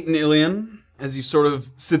 Kate and Ilian, as you sort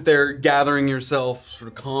of sit there gathering yourself, sort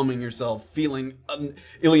of calming yourself, feeling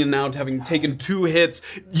Ilian now having taken 2 hits.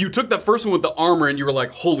 You took that first one with the armor and you were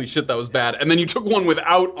like, holy shit, that was bad. And then you took one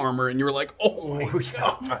without armor and you were like, oh my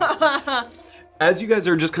God. As you guys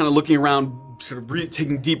are just kind of looking around, sort of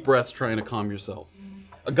taking deep breaths, trying to calm yourself,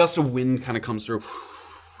 a gust of wind kind of comes through,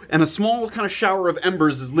 and a small kind of shower of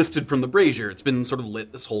embers is lifted from the brazier. It's been sort of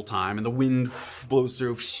lit this whole time, and the wind blows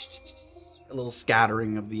through, a little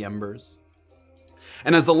scattering of the embers.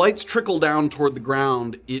 And as the lights trickle down toward the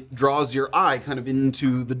ground, it draws your eye kind of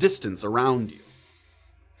into the distance around you,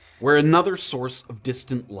 where another source of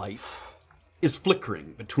distant light is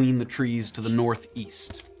flickering between the trees to the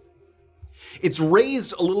northeast. It's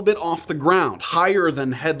raised a little bit off the ground, higher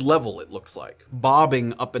than head level, it looks like,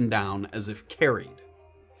 bobbing up and down as if carried.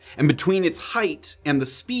 And between its height and the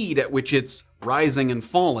speed at which it's rising and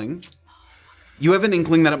falling, you have an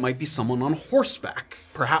inkling that it might be someone on horseback,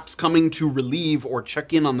 perhaps coming to relieve or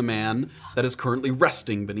check in on the man that is currently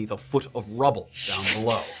resting beneath a foot of rubble down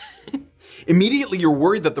below. Immediately, you're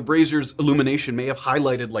worried that the brazier's illumination may have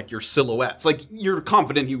highlighted, like, your silhouettes. Like, you're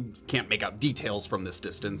confident you can't make out details from this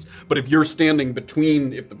distance, but if you're standing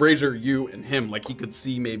between, if the brazier, you, and him, like, he could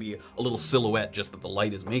see maybe a little silhouette just that the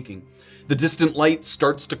light is making. The distant light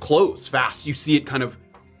starts to close fast. You see it kind of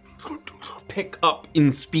pick up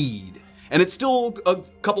in speed. And it's still a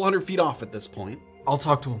couple hundred feet off at this point. I'll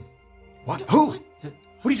talk to him. What? Who?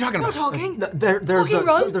 What are you talking No about? talking.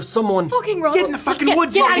 There's someone. Fucking run. Get in the fucking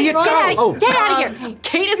woods, you Get out of idiot! here! Go! Get out of here!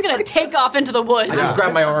 Kate is gonna take off into the woods. I just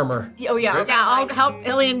grabbed my armor. Oh yeah. Yeah, I'll help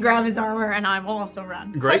Ilian grab his armor, and I will also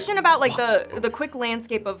run. Great. Question about like the quick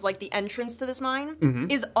landscape of like the entrance to this mine.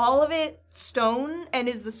 Is all of it stone, and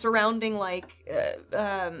is the surrounding like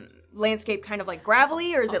landscape kind of like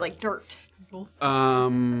gravelly, or is it like dirt?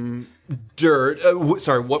 Dirt.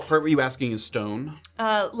 Sorry, what part were you asking is stone?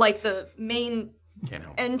 Like the main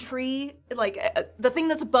entry, like the thing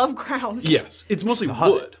that's above ground. Yes, it's mostly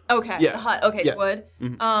wood. Okay. Yeah. The hut. Okay, Yeah. wood.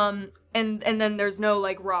 And then there's no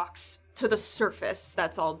like rocks to the surface.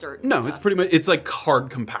 That's all dirt. No, it's pretty much, it's like hard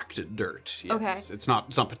compacted dirt. Yes. Okay. It's not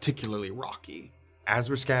particularly rocky.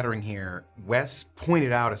 As we're scattering here, Wes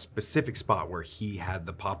pointed out a specific spot where he had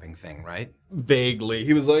the popping thing, right? Vaguely.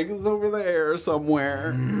 He was like, it's over there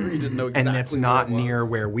somewhere. He didn't know exactly And that's where not it was. near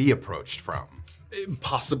where we approached from.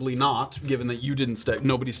 Possibly not, given that you didn't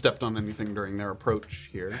nobody stepped on anything during their approach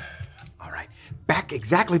here. All right. Back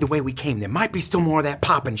exactly the way we came. There might be still more of that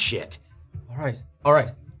popping shit. All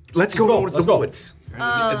right. Let's go towards the let's go. woods.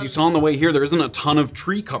 As you saw on the way here, there isn't a ton of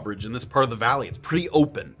tree coverage in this part of the valley. It's pretty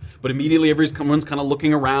open. But immediately everyone's kind of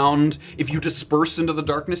looking around. If you disperse into the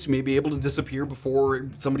darkness, you may be able to disappear before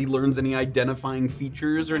somebody learns any identifying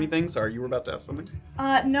features or anything. Sorry, you were about to ask something?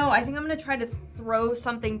 No, I think I'm gonna try to throw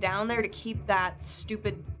something down there to keep that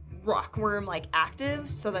stupid rockworm like active,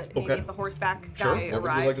 so that maybe Okay. if the horseback Sure. guy What would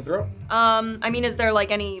arrives. you like to throw? I mean, is there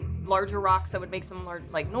like any larger rocks that would make some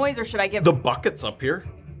like noise, or should I give? The bucket's up here.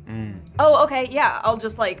 Oh, okay, yeah. I'll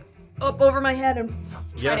just like up over my head and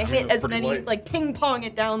try Yeah, to I mean, hit it's as pretty many, light. like ping pong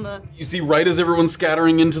it down the. You see, right as everyone's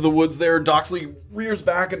scattering into the woods there, Doxley rears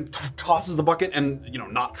back and tosses the bucket, and,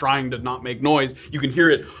 not trying to not make noise, you can hear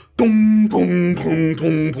it, boom, boom, boom,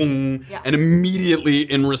 boom, boom, Yeah. and immediately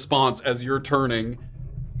in response, as you're turning,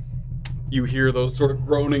 you hear those sort of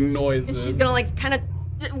groaning noises. And she's gonna like kind of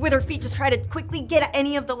with her feet just try to quickly get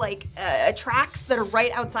any of the like tracks that are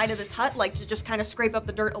right outside of this hut, like to just kind of scrape up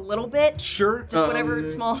the dirt a little bit. Sure. Just whatever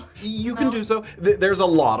small. You can do so. There's a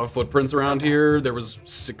lot of footprints around here. There was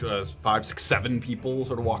 5, 6, 7 people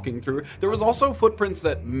sort of walking through. There was also footprints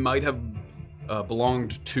that might have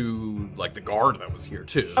belonged to like the guard that was here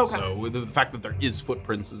too. Okay. So the fact that there is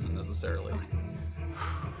footprints isn't necessarily.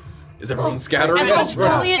 Is everyone scattering? As much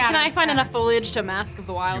foliage, can I find enough foliage to mask of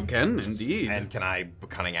the You wild? can indeed. And can I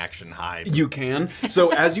cunning action hide? You can. So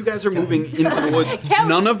as you guys are moving into the woods,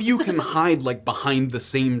 none of you can hide like behind the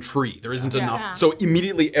same tree. There isn't enough. Yeah. So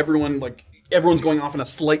immediately everyone's going off in a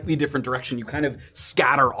slightly different direction. You kind of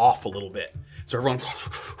scatter off a little bit. So everyone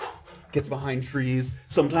gets behind trees.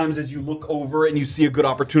 Sometimes as you look over and you see a good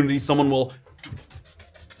opportunity, someone will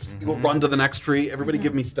run to the next tree. Everybody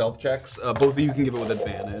give me stealth checks. Both of you can give it with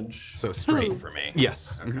advantage. So straight for me.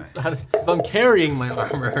 Yes. If I'm carrying my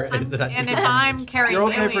armor, is it And if I'm carrying You're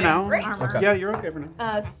okay for now. Ilian's armor, Yeah, you're okay for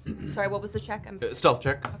now. Sorry, what was the check? Stealth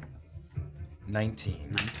check.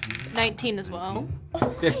 19. 19 as well.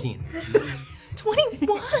 15?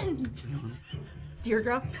 21.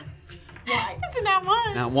 Teardrop. Why? It's a nat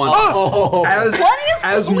one. Now one.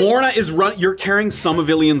 As Morna is you're carrying some of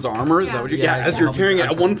Ilian's armor. Is that what you're? Yeah, as you're yeah. carrying it,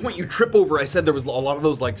 at one point you trip over. I said there was a lot of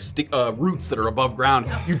those like roots that are above ground.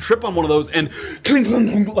 You trip on one of those and clink,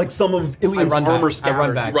 clink, clink, like some of Ilian's run back. armor I scatters.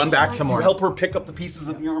 run back. You run back. Come You on. help her pick up the pieces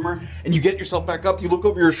of the armor, and you get yourself back up. You look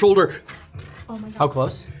over your shoulder. How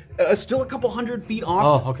close? Still a couple hundred feet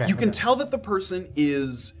off. Oh, okay, You can okay. tell that the person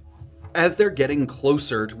is, as they're getting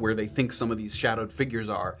closer to where they think some of these shadowed figures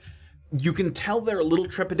are, you can tell they're a little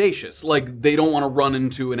trepidatious. Like, they don't want to run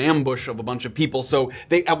into an ambush of a bunch of people. So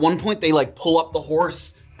they, at one point, they like pull up the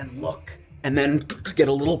horse and look, and then get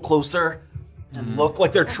a little closer and look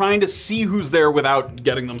like they're trying to see who's there without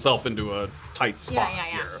getting themselves into a tight spot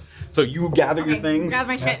here. So you gather your things. Grab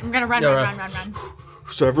my shit. I'm gonna run.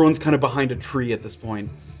 So everyone's kind of behind a tree at this point.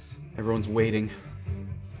 Everyone's waiting.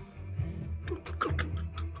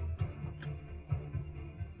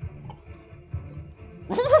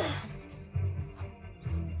 You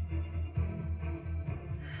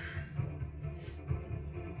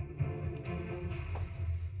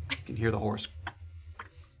can hear the horse.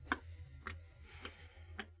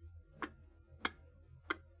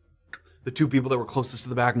 The two people that were closest to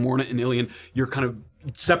the back, Morna and Ilian, you're kind of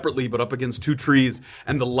separately but up against two trees,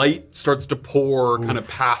 and the light starts to pour kind of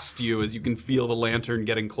past you as you can feel the lantern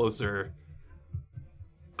getting closer.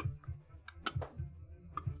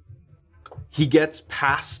 He gets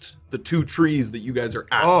past the two trees that you guys are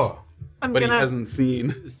at, but he hasn't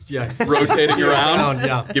seen. Rotating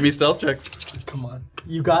around. Give me stealth checks. Come on.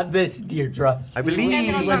 You got this, Deirdre. I believe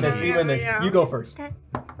We win this. We win this. Yeah. You go first. Okay.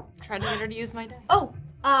 Try to get her to use my die. Oh,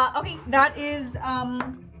 okay. That is,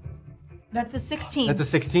 that's a 16. That's a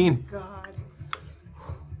 16. God.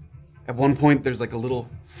 At one point, there's like a little,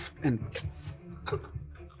 and he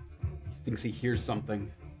thinks he hears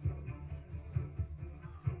something.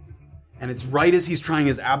 And it's right as he's trying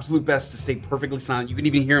his absolute best to stay perfectly silent. You can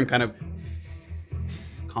even hear him kind of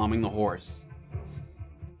calming the horse.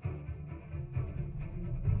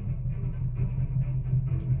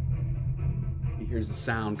 He hears a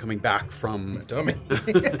sound coming back from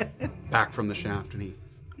back from the shaft, and he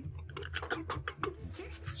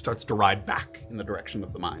starts to ride back in the direction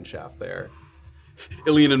of the mine shaft there.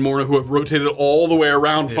 Ilian and Morna, who have rotated all the way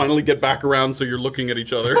around, finally get back around, so you're looking at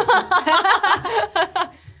each other.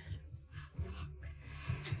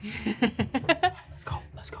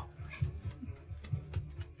 Let's go.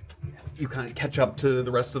 You kind of catch up to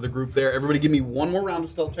the rest of the group there. Everybody give me one more round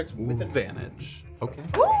of stealth checks with advantage. Okay.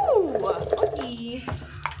 Ooh! Okay.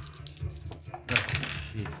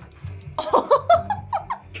 Jesus.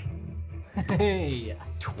 Hey.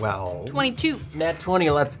 12. 22. Nat 20,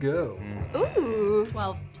 let's go. Ooh.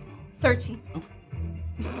 12. 13.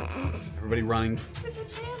 Everybody running.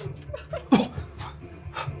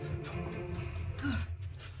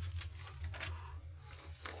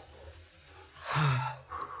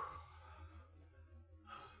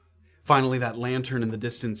 Finally, that lantern in the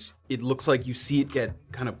distance, it looks like you see it get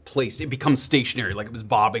kind of placed. It becomes stationary, like it was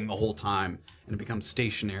bobbing the whole time, and it becomes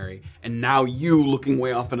stationary. And now you, looking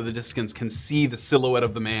way off into the distance, can see the silhouette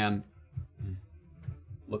of the man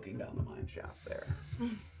looking down the mine shaft there.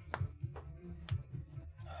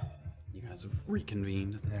 You guys have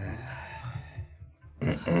reconvened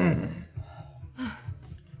at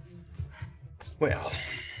this point. Well,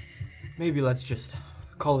 Maybe let's just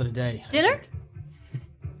call it a day. Dinner?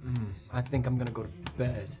 I think I'm gonna go to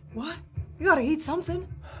bed. What? You gotta eat something.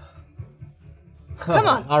 Come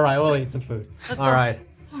on. All right, we'll eat some food. All right.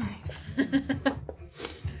 You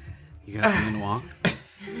guys begin to walk.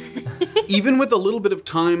 Even with a little bit of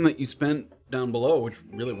time that you spent down below, which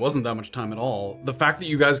really wasn't that much time at all, the fact that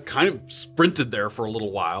you guys kind of sprinted there for a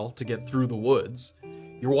little while to get through the woods,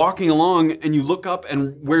 you're walking along and you look up,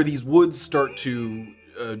 and where these woods start to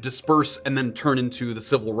disperse and then turn into the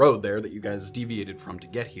civil road there that you guys deviated from to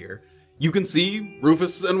get here, you can see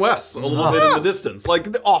Rufus and Wes a little bit in the distance. Like,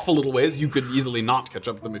 off a little ways. You could easily not catch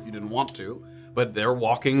up with them if you didn't want to. But they're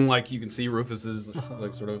walking, like, you can see Rufus's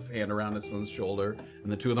like sort of hand around his son's shoulder,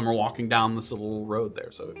 and the two of them are walking down the civil road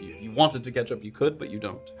there. So if you wanted to catch up, you could, but you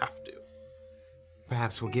don't have to.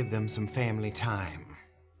 perhaps we'll give them some family time.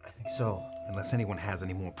 I think so. Unless anyone has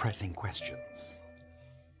any more pressing questions.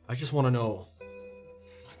 I just want to know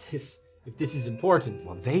if this is important.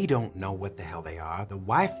 Well, they don't know what the hell they are. The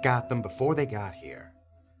wife got them before they got here.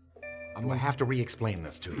 Do I have to re-explain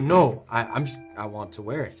this to you? No, I want to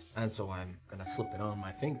wear it, and so I'm gonna slip it on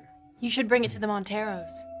my finger. You should bring it to the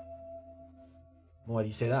Monteros. Why do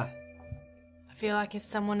you say that? I feel like if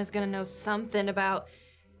someone is gonna know something about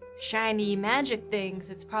shiny magic things,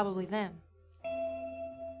 it's probably them.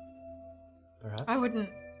 Perhaps. I wouldn't.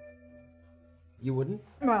 You wouldn't?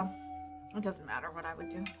 Well, it doesn't matter what I would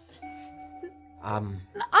do. I'm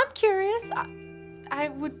curious. I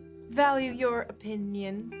would value your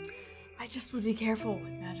opinion. I just would be careful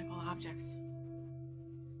with magical objects.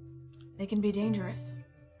 They can be dangerous,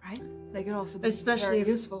 right? They could also be Especially very if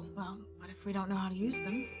useful. Well, what if we don't know how to use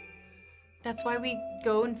them? That's why we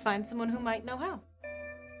go and find someone who might know how.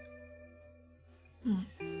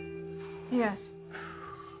 Yes.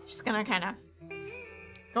 Just gonna kind of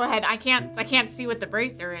Go ahead. I can't see what the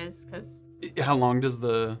bracer is because How long does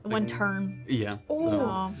the... one turn. Yeah.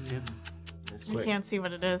 Oh, That's I quick. can't see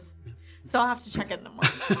what it is. So I'll have to check it in the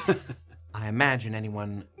morning. I imagine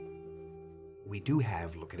anyone we do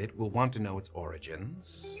have look at it will want to know its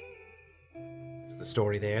origins. Is the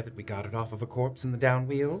story there that we got it off of a corpse in the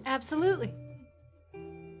downwheel? Absolutely.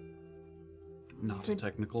 Not a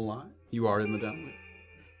technical lie. You are in the downwheel.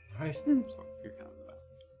 Right. So you're kind of in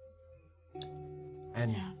the back.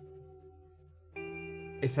 And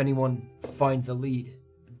if anyone finds a lead,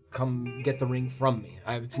 come get the ring from me.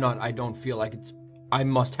 I don't feel like I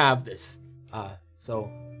must have this. So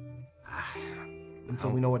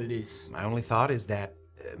until we know what it is. My only thought is that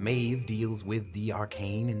Maeve deals with the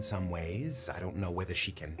arcane in some ways. I don't know whether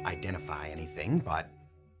she can identify anything, but...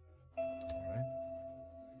 Alright.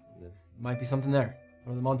 There might be something there.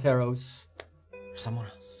 Or the Monteros. Or someone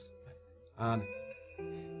else. That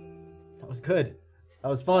was good. That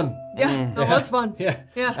was fun. Yeah, that was fun. Yeah.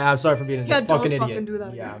 Yeah. I'm sorry for being a Yeah, fucking don't idiot. fucking do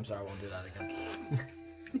that Yeah, again. I'm sorry, I won't do that again.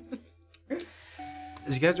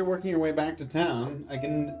 As you guys are working your way back to town, I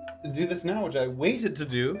can do this now, which I waited to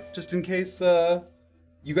do, just in case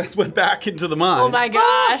you guys went back into the mine. Oh my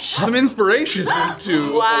gosh. Some inspiration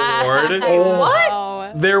to Wow.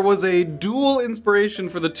 award. What? There was a dual inspiration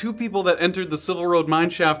for the two people that entered the Civil Road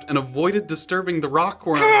mineshaft and avoided disturbing the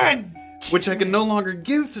rockworm. Which I can no longer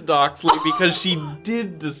give to Doxley because she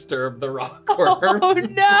did disturb the rockworm. Oh no.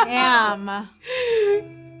 Damn.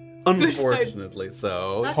 Unfortunately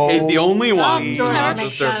so. Suck Kate's the only one Some who sort of not make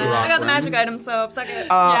disturbed the sure. rockworm. I got the magic item, so suck it.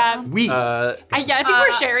 Yeah. We. Yeah, I think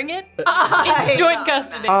we're sharing it. It's joint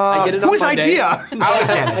custody. I get it on whose Monday. idea?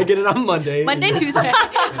 I get it on Monday. Monday, Tuesday.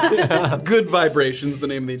 Good Vibrations, the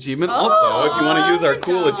name of the achievement. Also, if you want to use our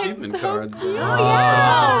cool achievement so cards. cute.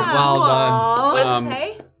 Well done. What does it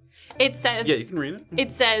say? It says. Yeah, you can read it.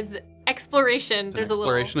 It says exploration. There's a little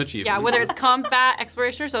exploration achievement. Yeah, whether it's combat,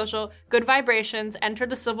 exploration, or social. Good vibrations. Enter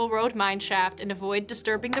the Civil Road mine shaft and avoid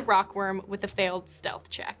disturbing the rockworm with a failed stealth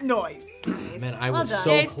check. Nice. Man, I Well was done. so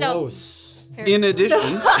Yay, stealth. close. In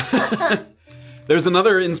addition, there's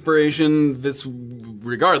another inspiration.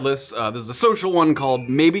 Regardless, there's a social one called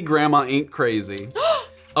Maybe Grandma Ain't Crazy.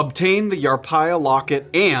 Obtain the Yarpaya locket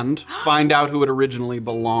and find out who it originally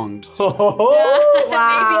belonged to.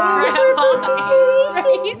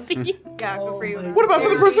 Crazy. Yeah, good for you. What about for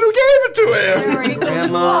the person who gave it to him?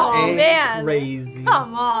 Grandma Oh, ain't man. crazy.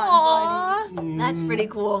 Come on, Aw. That's pretty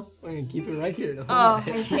cool. I'm gonna keep it right here. Oh, I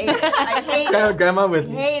hate it. I hate it. Grandma with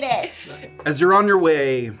me. Hate it. As you're on your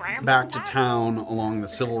way back to town along the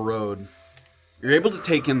Civil Road, you're able to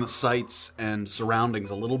take in the sights and surroundings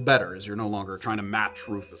a little better as you're no longer trying to match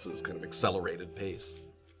Rufus's kind of accelerated pace.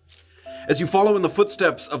 As you follow in the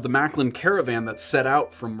footsteps of the Macklin caravan that set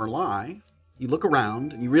out from Merlai, you look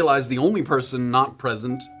around and you realize the only person not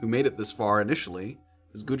present who made it this far initially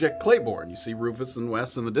is Gujek Claiborne. You see Rufus and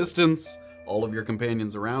Wes in the distance, all of your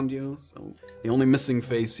companions around you, so the only missing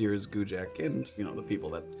face here is Gujek and, the people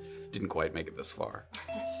that didn't quite make it this far.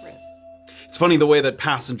 It's funny the way that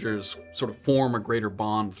passengers sort of form a greater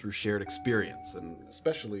bond through shared experience, and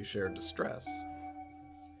especially shared distress.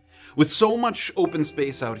 With so much open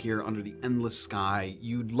space out here under the endless sky,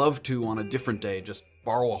 you'd love to, on a different day, just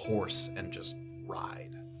borrow a horse and just ride.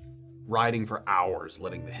 Riding for hours,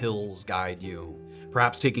 letting the hills guide you.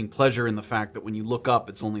 Perhaps taking pleasure in the fact that when you look up,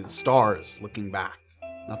 it's only the stars looking back.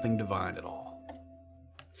 Nothing divine at all.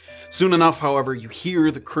 Soon enough, however, you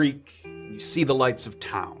hear the creak, and you see the lights of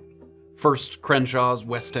town. First Crenshaw's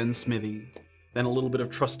West End smithy, then a little bit of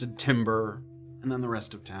trusted timber, and then the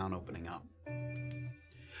rest of town opening up.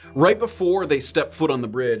 Right before they step foot on the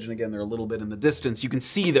bridge, and again they're a little bit in the distance, you can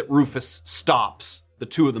see that Rufus stops, the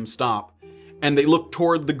two of them stop, and they look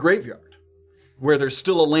toward the graveyard, where there's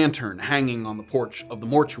still a lantern hanging on the porch of the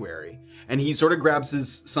mortuary, and he sort of grabs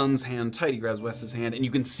his son's hand tight, he grabs Wes's hand, and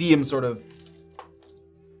you can see him sort of...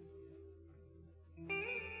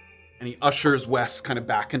 And he ushers Wes kind of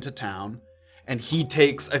back into town. And he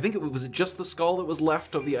takes, I think was it just the skull that was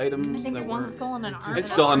left of the items that were... One skull and an arm.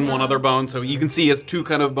 It's still on one other bone, so you can see he has two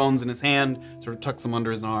kind of bones in his hand, sort of tucks them under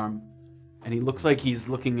his arm. And he looks like he's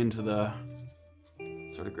looking into the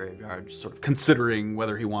sort of graveyard, sort of considering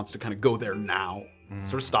whether he wants to kind of go there now.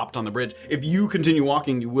 Sort of stopped on the bridge. If you continue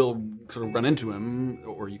walking, you will sort of run into him,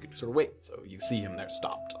 or you could sort of wait. So you see him there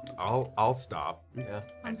stopped. I'll stop Yeah.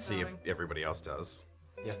 and see if everybody else does.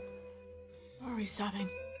 Yeah. Why are we stopping?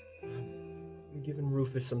 I'm giving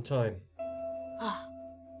Rufus some time.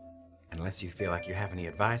 Unless you feel like you have any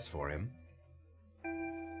advice for him.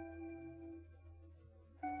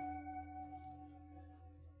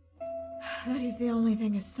 That he's the only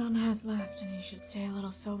thing his son has left, and he should stay a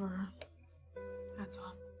little soberer. That's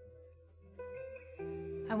all.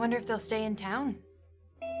 I wonder if they'll stay in town.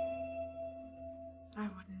 I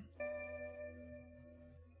wouldn't.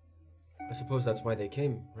 I suppose that's why they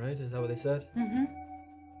came, right? Is that what they said? Mm-hmm.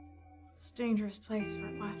 It's a dangerous place for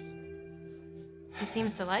Wes. He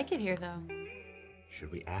seems to like it here, though.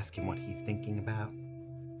 Should we ask him what he's thinking about?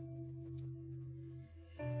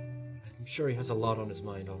 I'm sure he has a lot on his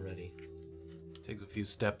mind already. Takes a few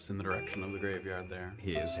steps in the direction of the graveyard there.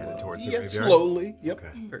 He is headed towards the Yeah, graveyard. slowly. Yep,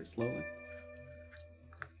 Okay. very slowly.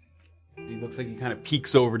 He looks like he kind of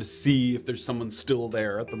peeks over to see if there's someone still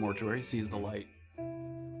there at the mortuary. He sees the light.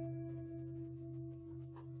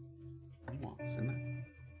 He walks in there.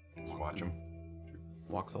 Let's watch him.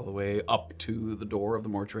 Walks all the way up to the door of the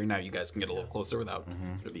mortuary. Now you guys can get a little closer without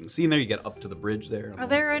sort of being seen there. You get up to the bridge there. Are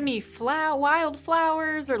there any wild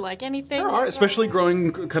flowers or like anything? There are, especially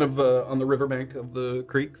growing kind of on the riverbank of the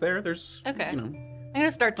creek there. There's, Okay. you know, I'm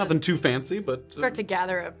gonna start nothing too fancy, but... to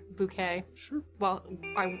gather a bouquet Sure. while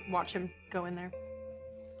I watch him go in there.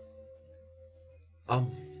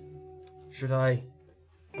 Should I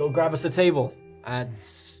go grab us a table at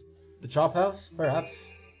the chop house, perhaps?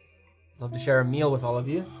 Love to share a meal with all of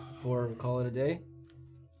you before we call it a day.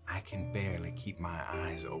 I can barely keep my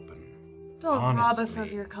eyes open. Don't rob us of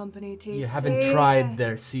Honestly. your company, Tasty. You haven't tried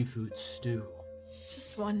their seafood stew.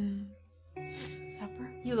 Just one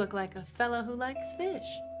supper. You look like a fellow who likes fish.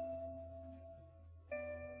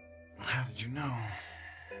 How did you know?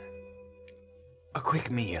 A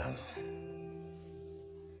quick meal.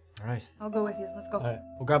 All right. I'll go with you. Let's go. All right.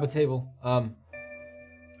 We'll grab a table.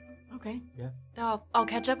 Okay, I'll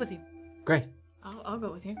catch up with you. Great. I'll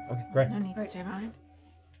go with you. Okay, great. No need to stay behind.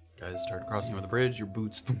 Guys start crossing over the bridge. Your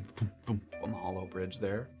boots thump, thump, thump, on the hollow bridge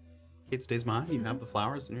there. Kate stays behind. You have the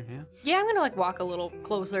flowers in your hand. Yeah, I'm gonna like walk a little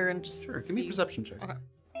closer and just Sure, give me a see. perception check. Okay.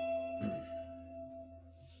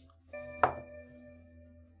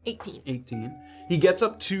 18. 18. He gets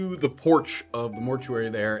up to the porch of the mortuary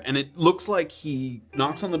there, and it looks like he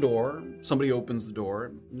knocks on the door. Somebody opens the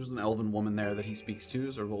door. There's an elven woman there that he speaks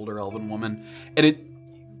to, sort of older elven woman. And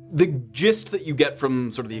the gist that you get from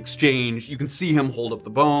sort of the exchange, you can see him hold up the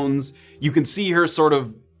bones. You can see her sort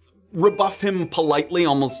of rebuff him politely,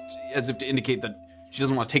 almost as if to indicate that she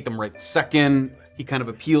doesn't want to take them right this second. He kind of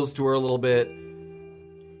appeals to her a little bit.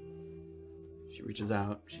 She reaches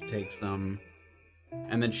out, she takes them.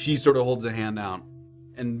 And then she sort of holds a hand out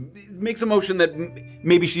and makes a motion that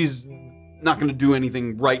maybe she's not going to do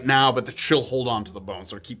anything right now, but that she'll hold on to the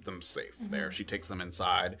bones or keep them safe there. She takes them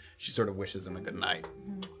inside. She sort of wishes him a good night,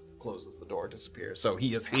 closes the door, disappears. So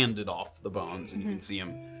he has handed off the bones, and you can see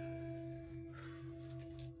him.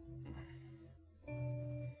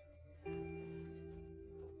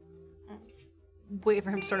 Wait for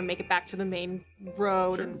him to sort of make it back to the main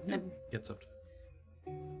road and Gets up.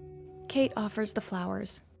 Kate offers the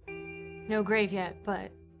flowers. no grave yet,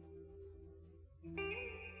 but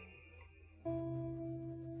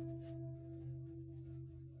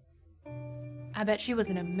I bet she was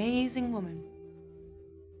an amazing woman.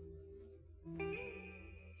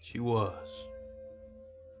 She was.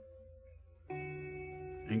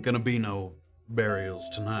 Ain't gonna be no burials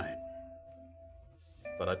tonight.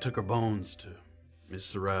 But I took her bones to Miss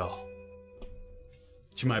Sorrel.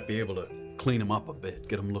 She might be able to clean them up a bit,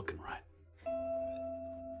 get them looking right.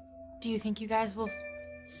 Do you think you guys will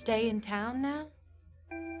stay in town now?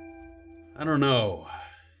 I don't know.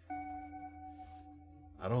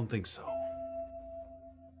 I don't think so.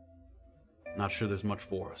 Not sure there's much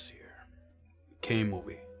for us here.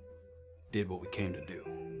 We did what we came to do.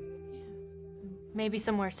 Maybe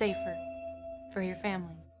somewhere safer for your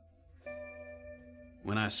family.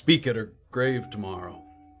 When I speak at her grave tomorrow,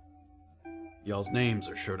 y'all's names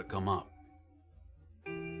are sure to come up.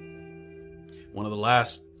 One of the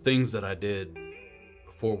last things that I did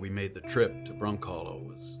before we made the trip to Brunkhollow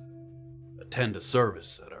was attend a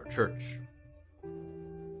service at our church.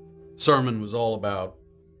 Sermon was all about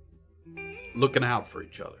looking out for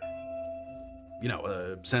each other. You know,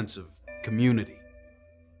 a sense of community.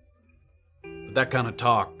 But that kind of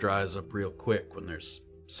talk dries up real quick when there's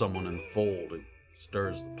someone in the fold who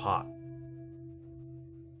stirs the pot.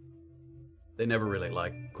 They never really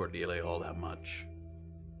liked Cordelia all that much.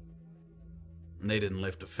 And they didn't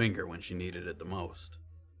lift a finger when she needed it the most.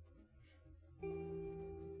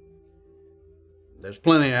 There's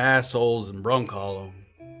plenty of assholes in Brunkhollow,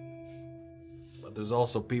 but there's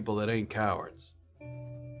also people that ain't cowards.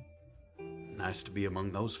 Nice to be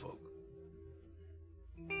among those folk.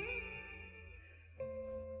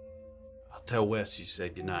 I'll tell Wes you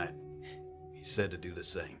said goodnight. He said to do the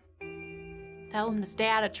same. Tell him to stay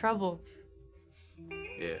out of trouble.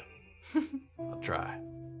 Yeah, I'll try.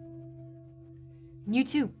 You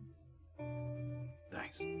too. Thanks.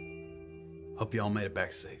 Thanks. Hope y'all made it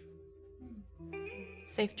back safe.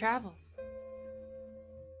 Safe travels.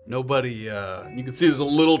 Nobody, you can see there's a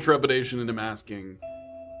little trepidation in him asking.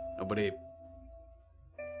 Nobody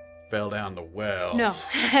fell down the well. No,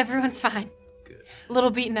 everyone's fine. Good. A little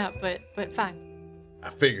beaten up, but fine. I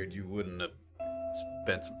figured you wouldn't have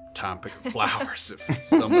spent some time picking flowers if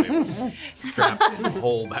somebody was trapped in a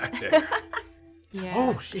hole back there. Yeah.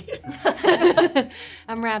 Oh, shit.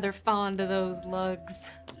 I'm rather fond of those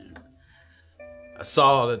lugs. I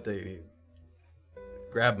saw that they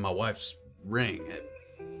grabbed my wife's ring.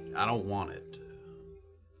 I don't want it.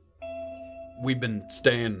 We've been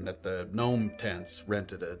staying at the gnome tents,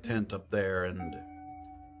 rented a tent up there, and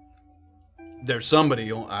there's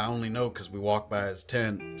somebody I only know because we walked by his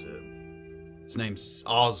tent. His name's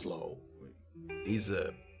Oslo. He's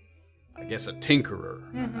I guess a tinkerer.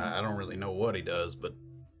 I don't really know what he does, but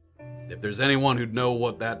if there's anyone who'd know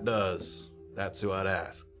what that does, that's who I'd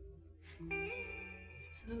ask.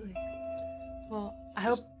 Absolutely. Well, I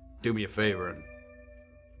hope... Do me a favor and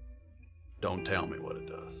don't tell me what it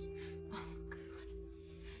does.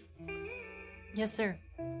 Yes, sir.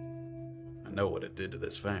 I know what it did to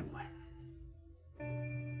this family.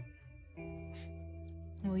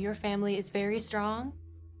 Well, your family is very strong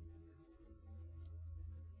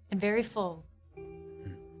and very full.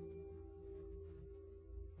 And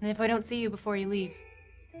if I don't see you before you leave,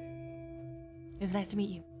 it was nice to meet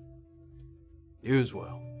you. You as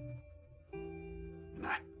well. Good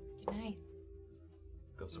night. Good night.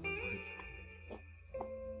 Goes over the bridge.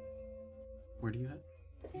 Where do you head?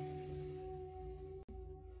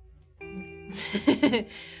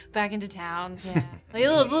 Back into town, yeah. Like a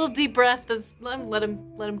little deep breath. Let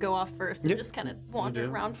him go off first and Yep. just kind of wander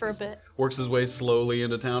around for a bit. Works his way slowly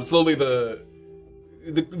into town. Slowly, the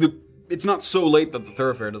it's not so late that the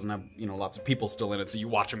thoroughfare doesn't have lots of people still in it. So you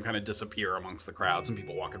watch him kind of disappear amongst the crowd. Some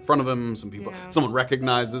people walk in front of him. Someone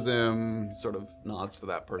recognizes him. He sort of nods to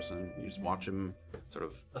that person. You just watch him sort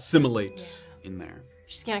of assimilate in there.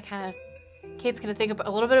 She's gonna Kate's gonna think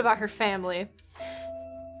a little bit about her family.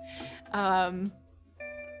 And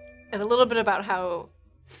a little bit about how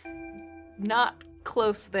not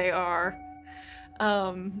close they are.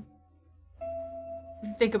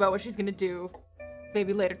 Think about what she's gonna do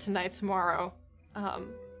maybe later tonight, tomorrow,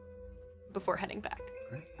 before heading back.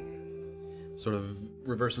 Sort of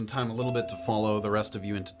reversing time a little bit to follow the rest of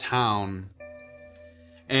you into town.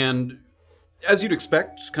 And as you'd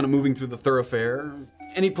expect, kind of moving through the thoroughfare,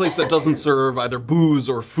 any place that doesn't serve either booze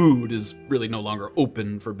or food is really no longer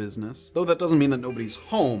open for business, though that doesn't mean that nobody's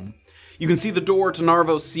home. You can see the door to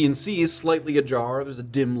Narvos C&C is slightly ajar. There's a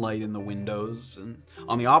dim light in the windows. And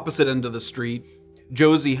on the opposite end of the street,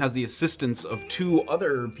 Josie has the assistance of two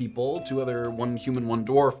other people, one human, one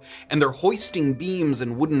dwarf, and they're hoisting beams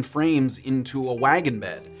and wooden frames into a wagon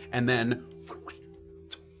bed, and then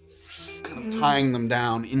kind of tying them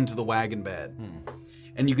down into the wagon bed.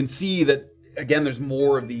 And you can see that, again, there's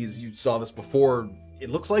more of these. You saw this before. It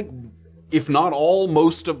looks like, if not all,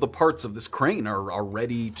 most of the parts of this crane are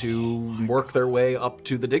ready to work their way up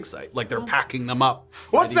to the dig site. Like they're packing them up.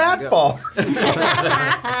 What's ready to that go.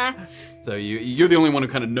 for? So you're the only one who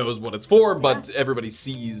kind of knows what it's for, but everybody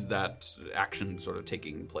sees that action sort of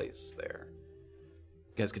taking place there.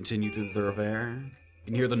 You guys continue through the thoroughfare. You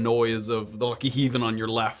can hear the noise of the Lucky Heathen on your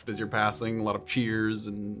left as you're passing. A lot of cheers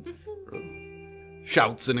and sort of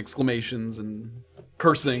shouts and exclamations and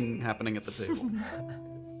cursing happening at the table.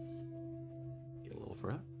 Get a little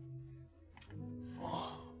further.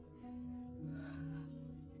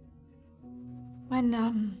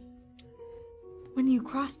 When you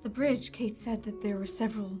crossed the bridge, Kate said that there were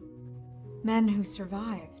several men who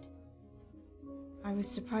survived. I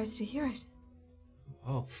was surprised to hear it.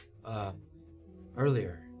 Oh,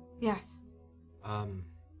 earlier. Yes.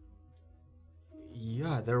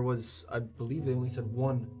 Yeah, there was, I believe they only said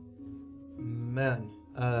one man.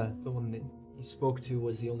 The one that he spoke to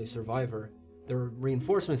was the only survivor. There were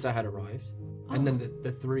reinforcements that had arrived, and then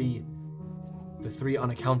the three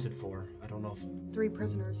unaccounted for. I don't know if... 3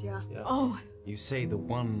 prisoners, yeah. Oh, You say the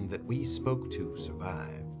one that we spoke to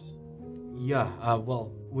survived. Yeah,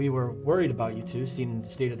 well, we were worried about you two, seeing the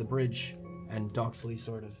state of the bridge, and Doxley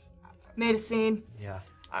sort of... Made a scene. Yeah.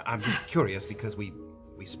 I'm just curious because we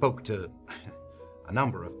spoke to a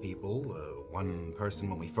number of people. One person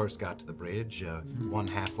when we first got to the bridge, one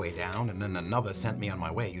halfway down, and then another sent me on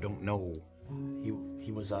my way. You don't know.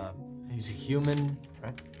 He was a human,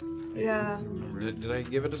 right? Yeah. Did I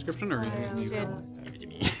give a description, or you did. Give it to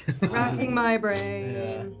me. Racking my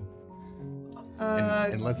brain.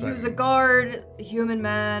 Unless He I- was a guard, a human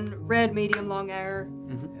man, red, medium, long hair.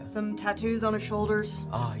 Some tattoos on his shoulders.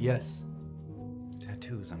 Ah, yes.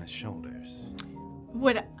 tattoos on his shoulders.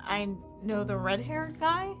 Would I know the red-haired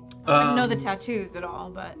guy? I wouldn't know the tattoos at all,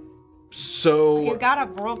 but So you got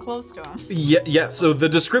up real close to him. yeah. So the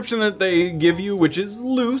description that they give you, which is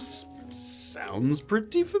loose, sounds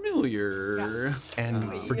pretty familiar.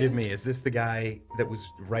 And forgive me, is this the guy that was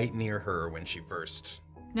right near her when she first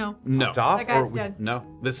No. No, hopped off? That guy's was- dead. no.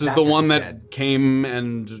 This is That the guy one was that dead. came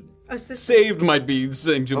and Assist- saved. Might be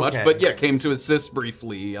saying too much, Okay. but yeah, came to assist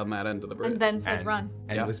briefly on that end of the bridge. And then said And, run.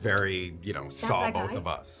 and Yeah. was very, saw that both guy? of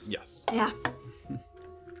us. Yes. Yeah.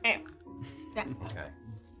 Yeah. Okay.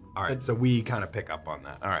 All right, so we kind of pick up on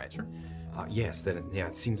that. All right. Sure. Yes,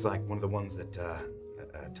 it seems like one of the ones that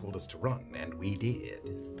told us to run, and we did.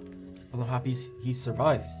 Well, I'm happy he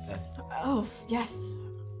survived. Oh, yes.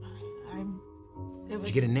 Did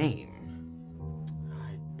you get a name?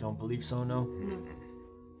 I don't believe so, no.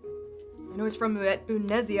 I know he's from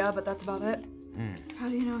Unesia, but that's about it. How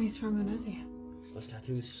do you know he's from Unesia? Those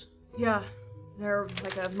tattoos. Yeah, they're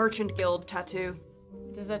like a merchant guild tattoo.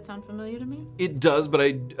 Does that sound familiar to me? It does, but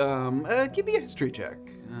I give me a history check.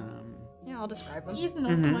 Yeah, I'll describe them. He's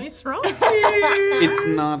not my strong It's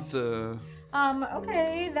not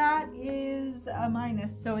Okay, that is a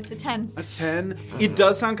minus, so it's a 10. a 10. It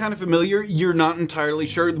does sound kind of familiar. You're not entirely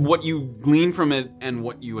sure. What you glean from it and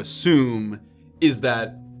what you assume is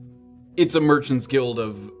that it's a merchant's guild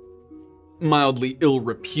of mildly ill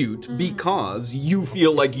repute because you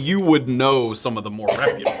feel like you would know some of the more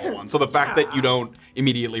reputable ones. So the fact that you don't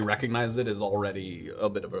immediately recognize it is already a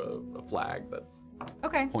bit of a flag that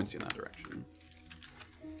Okay. points you in that direction.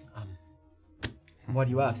 Why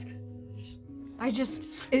do you ask?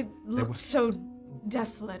 It looked so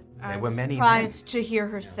desolate. I were was many surprised to hear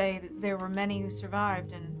her say that there were many who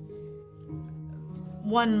survived, and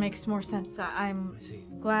one makes more sense. I'm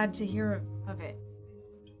glad to hear of it.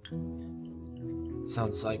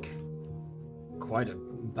 Sounds like quite a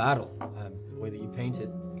battle, the way that you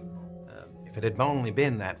painted. If it had only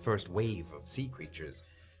been that first wave of sea creatures,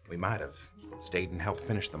 we might have stayed and helped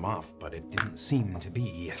finish them off, but it didn't seem to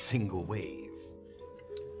be a single wave.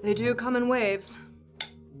 They do come in waves.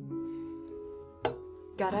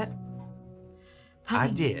 Got it? I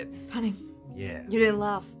did, Punning. yes. You didn't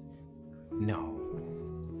laugh. No.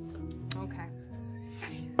 Okay.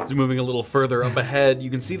 So moving a little further up ahead, you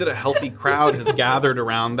can see that a healthy crowd has gathered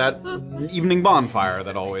around that evening bonfire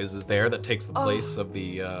that always is there, that takes the place of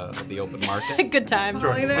the open market. Good times.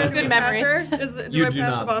 Polly there? Do Good we pass memories. her? Do You I do pass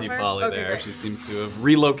not the see bonfire? Polly Okay, there. great. She seems to have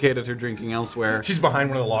relocated her drinking elsewhere. She's behind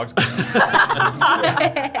one of the logs.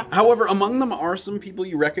 However, among them are some people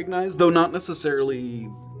you recognize, though not necessarily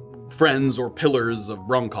friends or pillars of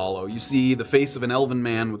Brunkhollow. You see the face of an elven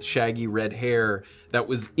man with shaggy red hair that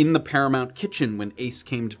was in the Paramount kitchen when Ace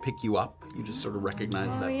came to pick you up. You just sort of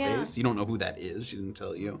recognize that face. You don't know who that is. She didn't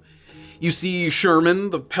tell you. You see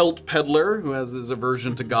Sherman, the pelt peddler, who has his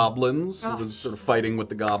aversion to goblins, who was sort of fighting with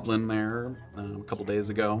the goblin there a couple days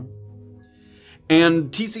ago.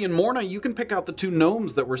 And TC and Morna, you can pick out the two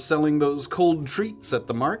gnomes that were selling those cold treats at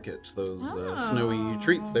the market. Those snowy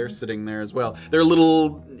treats, they're sitting there as well. They're a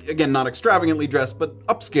little, again, not extravagantly dressed, but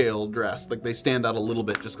upscale dressed. Like they stand out a little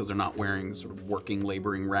bit just because they're not wearing sort of working,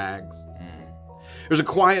 laboring rags. There's a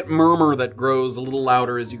quiet murmur that grows a little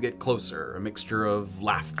louder as you get closer, a mixture of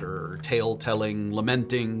laughter, tale-telling,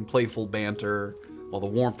 lamenting, playful banter, while the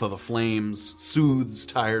warmth of the flames soothes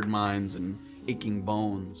tired minds and aching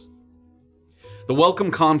bones. The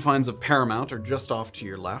welcome confines of Paramount are just off to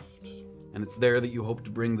your left, and it's there that you hope to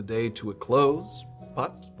bring the day to a close.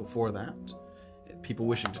 But before that, people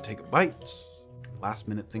wishing to take a bite,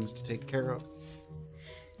 last-minute things to take care of.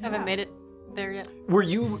 Haven't made it there yet. Were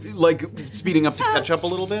you, like, speeding up to catch up a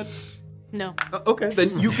little bit? No. Okay,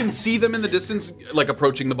 then you can see them in the distance, like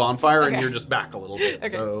approaching the bonfire, and Okay. you're just back a little bit. Okay.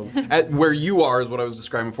 So, at where you are is what I was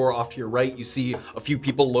describing before. Off to your right, you see a few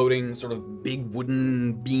people loading sort of big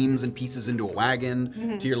wooden beams and pieces into a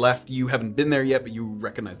wagon. To your left, you haven't been there yet, but you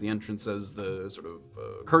recognize the entrance as the sort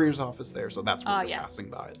of courier's office there. So that's where you're yeah. passing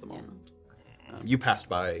by at the moment. You passed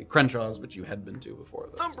by Crenshaw's, which you had been to before.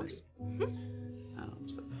 This.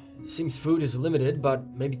 So. Seems food is limited, but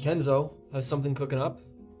maybe Kenzo has something cooking up.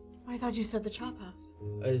 I thought you said the chop house.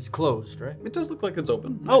 It's closed, right? It does look like it's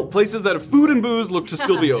open. Oh. Places that have food and booze look to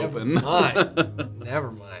still be open.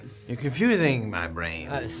 Never mind. You're confusing my brain.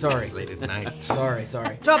 Sorry. It's late at night. Sorry.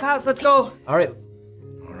 Drop house, let's go. All right,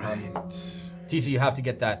 All right. TC, you have to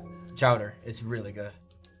get that chowder. It's really good.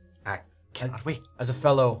 I cannot wait. As a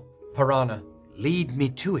fellow piranha. Lead me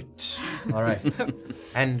to it. All right.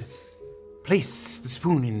 And place the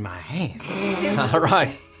spoon in my hand. All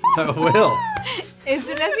right. I will. Is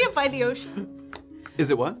Unesia by the ocean? Is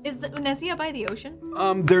it what? Is the Unesia by the ocean?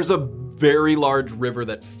 There's a very large river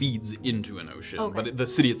that feeds into an ocean, Okay. but the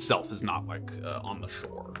city itself is not like on the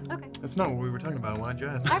shore. Okay. That's not what we were talking about. Why'd you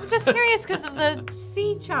ask? I'm just curious because of the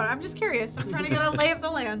sea chowder. I'm just curious. I'm trying to get a lay of the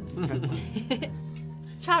land.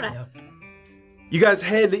 Chowder. You guys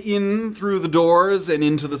head in through the doors and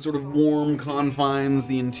into the sort of warm confines,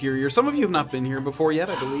 the interior. Some of you have not been here before yet,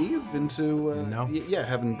 I believe. Into No.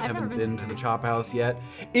 haven't never been been. to the Chop House yet.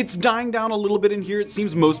 It's dying down a little bit in here. It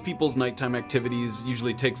seems most people's nighttime activities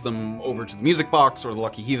usually takes them over to the music box or the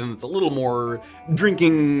Lucky Heathen. It's a little more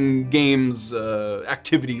drinking, games,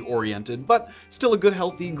 activity oriented, but still a good,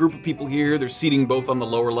 healthy group of people here. There's seating both on the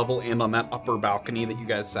lower level and on that upper balcony that you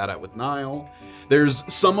guys sat at with Niall. There's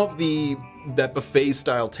some of that buffet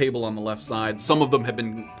style table on the left side. Some of them have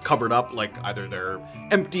been covered up, like either they're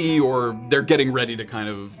empty or they're getting ready to kind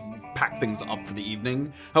of pack things up for the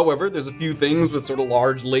evening. However, there's a few things with sort of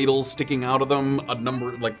large ladles sticking out of them, a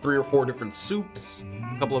number, like 3 or 4 different soups,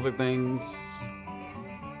 a couple other things.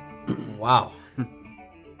 Wow.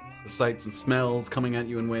 The sights and smells coming at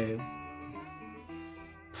you in waves.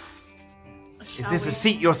 Is this a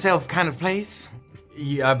seat yourself kind of place?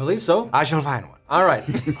 Yeah, I believe so. I shall find one. All right.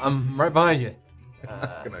 I'm right behind you. I'm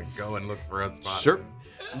gonna go and look for a spot. Sure.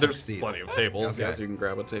 There's seats. plenty of tables, Okay. yes, you can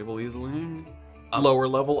grab a table easily. Lower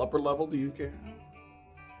level, upper level, do you care?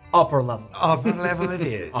 Upper level. Upper level it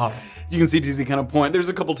is. All right. You can see TZ kind of point. There's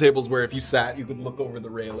a couple tables where if you sat, you could look over the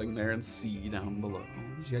railing there and see down below.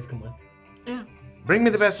 You guys come with. Yeah. Bring me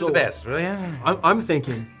the best of So- the best, will ya? I'm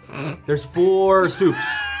thinking there's 4 soups.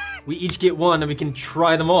 We each get one and we can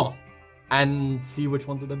try them all and see which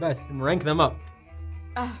ones are the best and rank them up.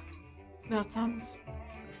 That sounds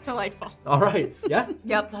delightful. All right. Yeah?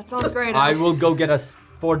 Yep, that sounds great. I will go get us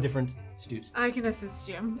 4 different stews. I can assist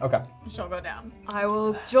you. Okay. She'll go down. I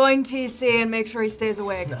will join TC and make sure he stays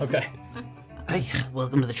awake. Okay. Hey,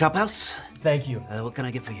 welcome to the Chop House. Thank you. What can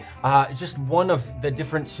I get for you? Just one of the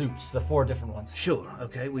different soups, the 4 different ones. Sure,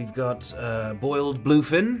 okay. We've got boiled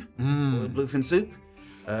bluefin, boiled bluefin soup.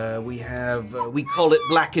 We have, we call it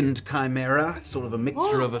blackened chimera. It's sort of a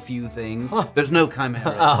mixture of a few things. There's no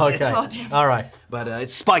chimera, Oh, okay. All right. but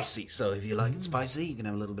it's spicy. So if you like it spicy, you can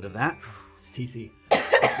have a little bit of that. It's TC.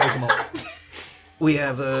 Wake him up. We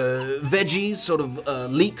have veggies, sort of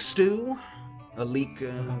leek stew, a leek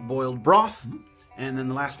boiled broth, and then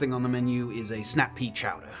the last thing on the menu is a snap pea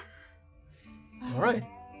chowder. All right.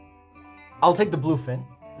 I'll take the bluefin.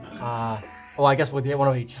 Well, I guess we'll get one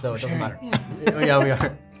of each, so it doesn't matter. Yeah, we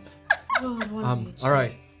are. All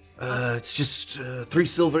right. It's just 3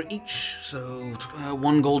 silver each, so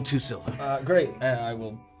 1 gold, 2 silver. Great. I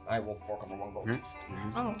will fork over 1 gold.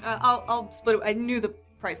 I'll split it. I knew the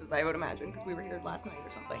prices, I would imagine, because we were here last night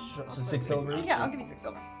or something. So 6 silver each? Yeah, I'll give you 6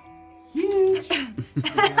 silver.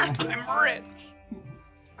 I'm rich.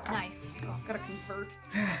 Nice. Oh, gotta convert.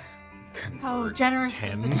 How generous of the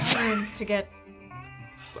tens. Terrans to get.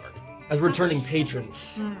 As returning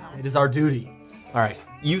patrons, it is our duty. All right.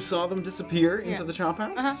 You saw them disappear into the Chop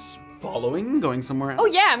House? Following, going somewhere else? Oh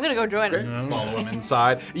yeah, I'm gonna go join him. Follow him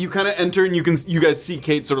inside. You kind of enter and you guys see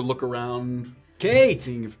Kate sort of look around. Kate!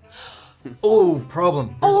 Seeing if, Oh, problem.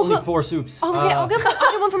 There's Oh, only look. 4 soups. Oh yeah, I'll get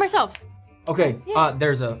one for myself. Okay,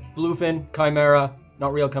 there's a bluefin, chimera,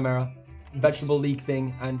 not real chimera, vegetable leek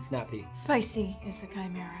thing, and snap pea. Spicy is the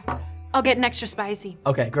chimera. I'll get an extra spicy.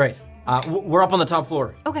 Okay, great. We're up on the top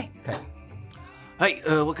floor. Okay, Okay. Hey,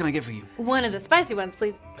 what can I get for you? one of the spicy ones,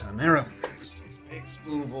 please. Chimera. big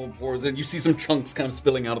spoonful pours in. You see some chunks kind of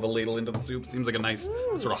spilling out of the ladle into the soup. It seems like a nice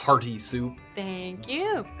sort of hearty soup. Thank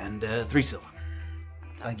you. And 3 silver.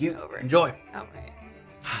 Thank you. over. Enjoy. All right.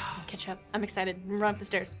 Catch up. I'm excited. Run up the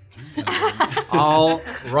stairs. All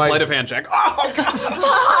right. Sleight of hand check. Oh,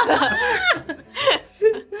 God.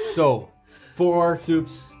 So, 4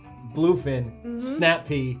 soups, bluefin, snap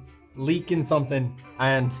pea, leek and something,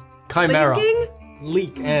 and chimera. Leaking?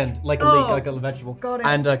 Leek and like a Oh, leek, like a vegetable. got it.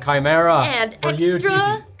 And a chimera And for you, extra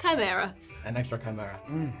TC. chimera. An extra chimera.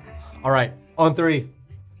 All right, on 3.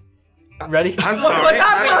 Ready? I'm sorry.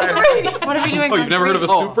 What are we doing? Oh, you've never heard of a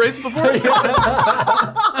soup race before?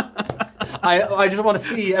 I just want to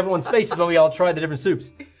see everyone's faces when we all try the different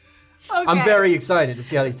soups. I'm very excited to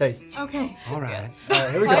see how these taste. Okay. All right. All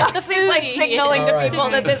right, here we go. This is like signaling to Alright. people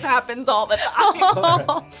that this happens all the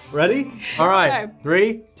time. Ready? All right. Okay.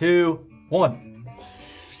 3, 2, 1.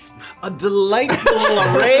 A delightful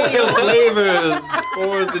array of flavors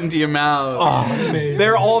pours into your mouth. Oh,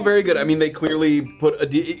 They're all very good. I mean, they clearly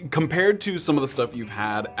put compared to some of the stuff you've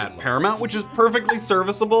had at Paramount, which is perfectly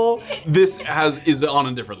serviceable. This is on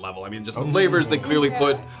a different level. I mean, just the flavors they clearly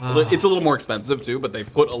put. It's a little more expensive too, but they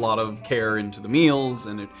put a lot of care into the meals,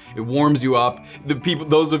 and it warms you up. The people,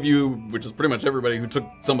 those of you, which is pretty much everybody who took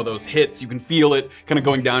some of those hits, you can feel it kind of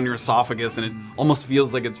going down your esophagus, and it almost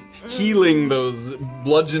feels like it's healing those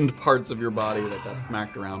bludgeoned parts of your body that got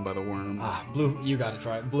smacked around by the worm. Blue, you gotta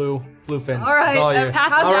try it. Bluefin. All right, It's all you.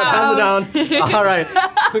 pass All right, down. pass it down. All right,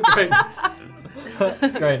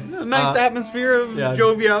 great. A nice atmosphere of yeah.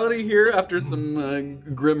 joviality here after some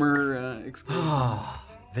grimmer excursions.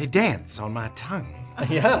 They dance on my tongue.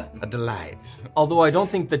 Yeah. A delight. Although I don't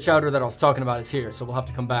think the chowder that I was talking about is here, so we'll have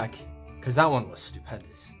to come back because that one was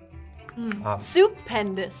stupendous.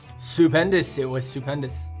 Stupendous. Stupendous. It was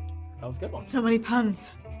stupendous. That was a good one. So many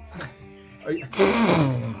puns. Are you-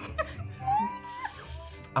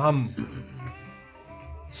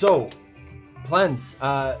 So, plans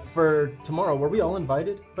for tomorrow. Were we all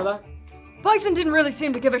invited for that? Bison didn't really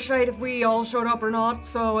seem to give a shite if we all showed up or not,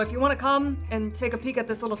 so if you want to come and take a peek at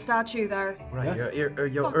this little statue there. Right,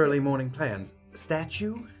 your early morning plans.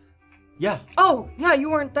 Statue? Yeah. Oh, yeah, you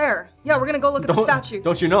weren't there. Yeah, we're gonna go look at the statue.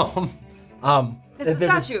 Don't you know? It's the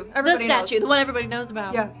statue. The Everybody statue, knows. the one everybody knows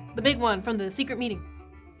about. Yeah. The big one from the secret meeting.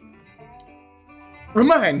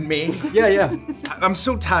 Remind me. Yeah. I'm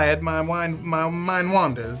so tired, my mind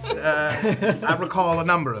wanders. I recall a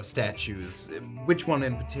number of statues. Which one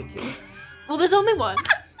in particular? Well, there's only one.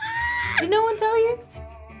 Did no one tell you?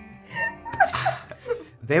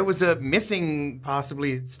 There was a missing,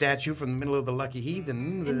 possibly, statue from the middle of the Lucky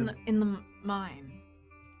Heathen. In the mine.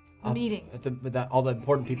 Meeting. With that, all the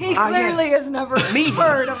important people. He clearly yes. has never Meeting.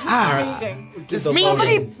 heard of this meeting. This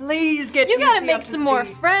Somebody please get You gotta TC make up to some more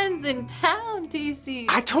speed. friends in town, TC.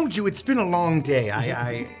 I told you it's been a long day.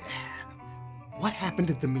 What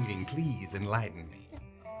happened at the meeting? Please enlighten me.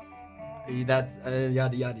 That's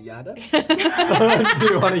yada yada yada. Do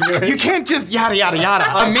you want to hear it? You can't just yada yada yada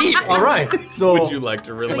a meeting. All right. So Would you like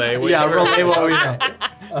to relay? What yeah, you relay what we know.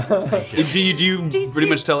 Do you pretty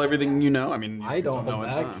much tell everything you know? I mean, I don't know know a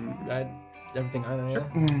back. ton. Everything I know. Sure.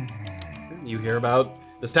 Yeah. You hear about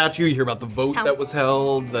the statue. You hear about the vote Count. that was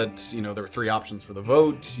held. That there were 3 options for the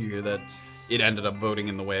vote. You hear that it ended up voting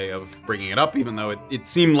in the way of bringing it up, even though it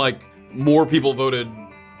seemed like more people voted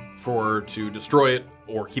to destroy it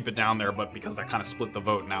or keep it down there. But because that kind of split the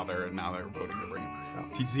vote, now they're voting to bring it back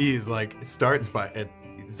up. TC is like, it starts by,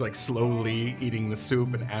 it's like slowly eating the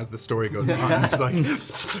soup, and as the story goes on, it's like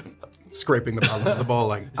scraping the bottom of the bowl,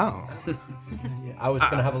 like, oh. Yeah, I was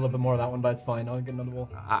gonna have a little bit more of that one, but it's fine. I'll get another bowl.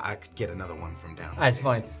 I could get another one from downstairs. That's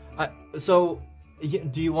fine. So,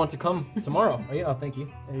 do you want to come tomorrow? Oh, yeah. Oh, thank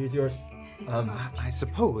you. Here's yours. I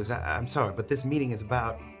suppose. I'm sorry, but this meeting is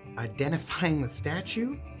about identifying the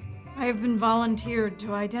statue? I have been volunteered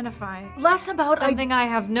to identify Less about something I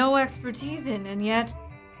have no expertise in, and yet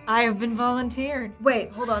I have been volunteered. Wait,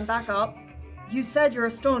 hold on, back up. You said you're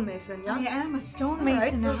a stonemason, yeah? I am a stonemason.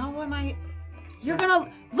 Alright, so- How am I? You're gonna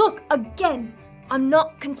look again. I'm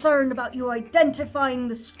not concerned about you identifying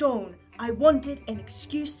the stone. I wanted an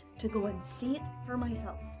excuse to go and see it for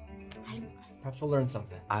myself. Perhaps we'll learn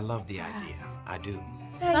something. I love the idea. I do.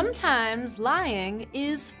 Sometimes lying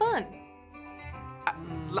is fun.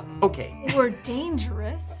 Okay. Or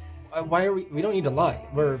dangerous. Why are we? We don't need to lie.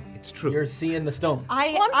 It's true. You're seeing the stone.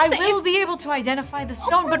 I Well, I'm just saying, will be able to identify the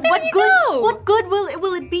stone, but there what you good? go. What good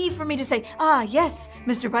will it be for me to say? Ah, yes,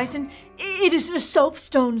 Mr. Bison, it is a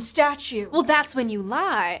soapstone statue. Well, that's when you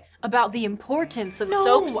lie about the importance of No, I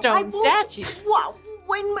soapstone won't- statues. Wow.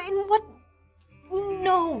 In what?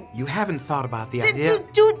 No. You haven't thought about the Does idea?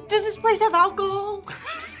 this place have alcohol?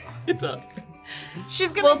 It does. She's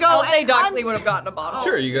gonna Well, go. I'll say and Doxley would have gotten a bottle.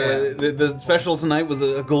 Sure, you got the special tonight was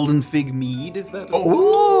a golden fig mead. If that.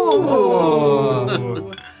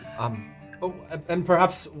 And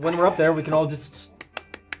perhaps when we're up there, we can all just.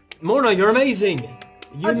 Mona, you're amazing.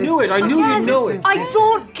 You knew it. I knew you'd know it. I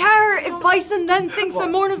don't care if Bison then thinks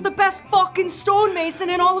that Morna's the best fucking stonemason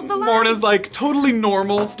in all of the land. Morna's like totally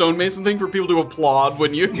normal stonemason thing for people to applaud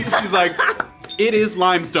when you. She's like, it is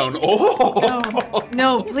limestone. Oh.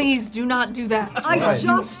 No, please do not do that. I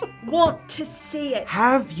just want to see it.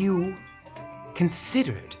 Have you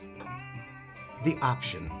considered the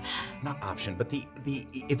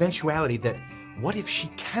eventuality that what if she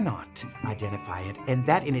cannot identify it, and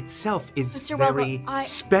that in itself is Mr. very Welcome,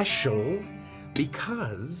 special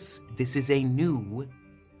because this is a new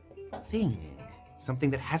thing, something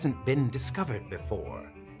that hasn't been discovered before.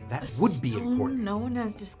 That would be important. No one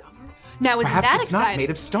has discovered. Now, isn't Perhaps that it's exciting? not made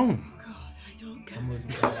of stone. I'm losing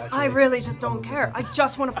count, actually. I really just don't care. I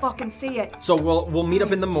just want to fucking see it. So we'll meet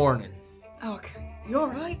up in the morning. Okay. You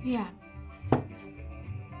alright? Yeah.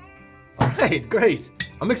 All right, great.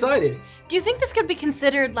 I'm excited. Do you think this could be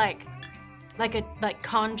considered like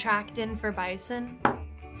contracting for bison?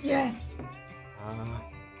 Yes.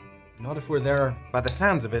 Not if we're there. By the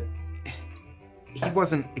sounds of it, he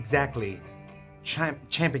wasn't exactly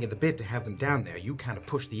champing at the bit to have them down there. You kind of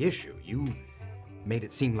pushed the issue. You made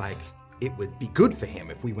it seem like it would be good for him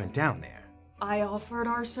if we went down there. I offered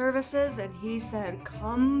our services and he said,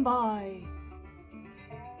 come by.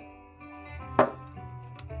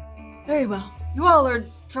 Very well. You all are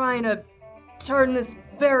trying to turn this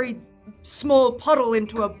very small puddle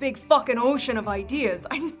into a big fucking ocean of ideas.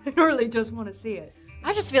 I literally just want to see it.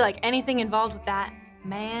 I just feel like anything involved with that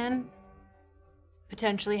man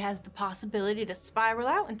potentially has the possibility to spiral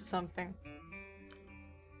out into something.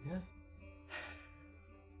 Yeah.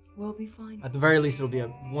 We'll be fine. At the very least, it'll be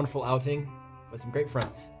a wonderful outing with some great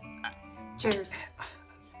friends. Cheers.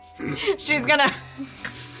 She's gonna.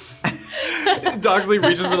 Doxley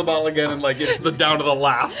reaches for the bottle again and it's the down to the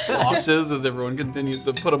last sloshes as everyone continues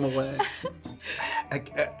to put them away.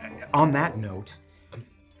 On that note,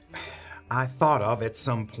 I thought of at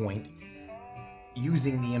some point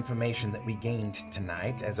using the information that we gained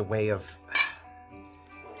tonight as a way of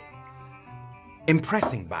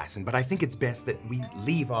impressing Bison, but I think it's best that we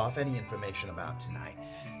leave off any information about tonight.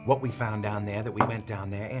 What we found down there, that we went down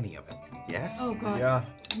there, any of it. Yes? Oh God. Yeah.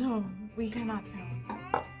 No, we cannot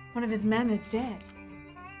tell. One of his men is dead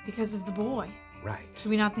because of the boy. Right. Do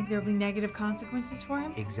we not think there will be negative consequences for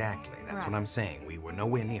him? Exactly. That's what Right. I'm saying. We were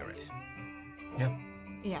nowhere near it. Yeah.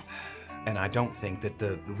 Yes. And I don't think that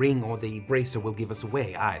the ring or the bracer will give us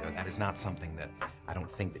away either. That is not something that I don't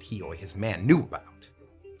think that he or his man knew about.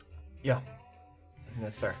 Yeah. I think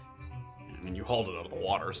that's fair. I mean, you hauled it out of the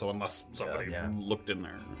water, so unless somebody Yeah. looked in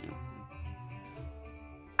there.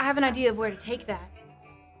 I have an idea of where to take that,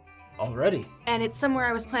 Already. and it's somewhere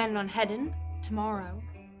I was planning on heading tomorrow.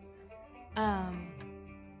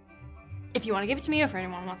 If you want to give it to me, or if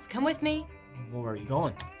anyone wants to come with me, Well, where are you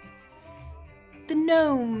going? the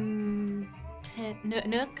gnome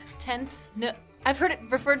nook tents. No, I've heard it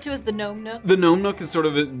referred to as the gnome nook. The gnome nook is sort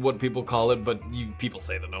of what people call it, but people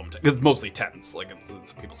say the gnome because it's mostly tents.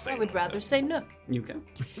 It's people say. I would rather say nook. You can.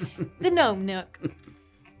 The gnome nook.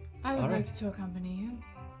 I would All right. like to accompany you.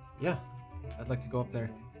 Yeah. I'd like to go up there.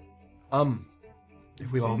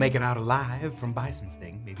 If we all make it out alive from Bison's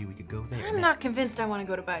thing, maybe we could go there. I'm not next. convinced I want to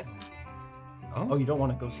go to Bison's. Oh, you don't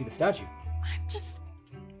want to go see the statue?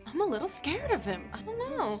 I'm a little scared of him. I don't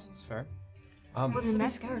know. That's fair. What's to be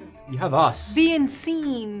scared of? You have us. Being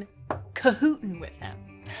seen cahooting with him.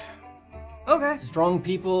 Okay. Strong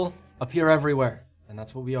people appear everywhere, and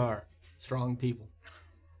that's what we are. Strong people.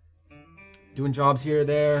 Doing jobs here or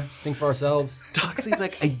there, think for ourselves. Doxley's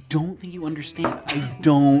like, I don't think you understand. I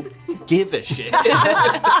don't give a shit.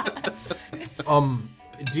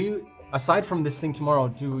 Do you, aside from this thing tomorrow,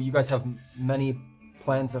 do you guys have many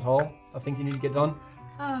plans at all of things you need to get done?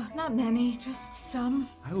 Not many, just some.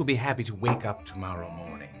 I will be happy to wake up tomorrow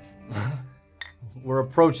morning. We're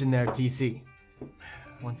approaching there, TC.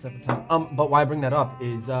 One step at a time. But why I bring that up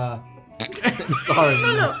is, sorry.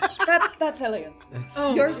 No, that's Elliot's.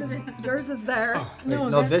 Oh, Yours is there.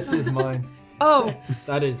 No, this is mine. Oh,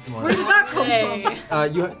 That is mine. where did that come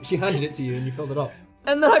from? She handed it to you and you filled it up.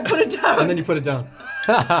 And then I put it down. And then you put it down.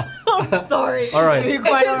 I'm sorry. All right. You're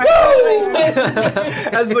quite alright.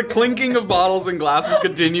 As the clinking of bottles and glasses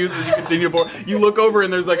continues, as you continue to pour, you look over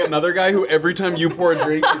and there's another guy who every time you pour a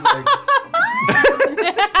drink, he's like,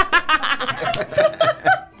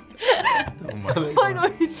 Why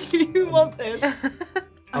don't you want this?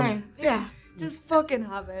 Okay, yeah. Just fucking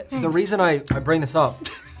have it. The reason I bring this up,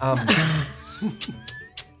 I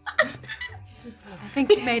think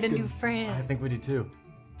we made a new I friend. think we do too.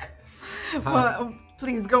 Well,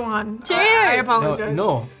 please go on. Cheers! I No, apologize.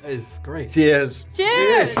 no, it's great. Cheers.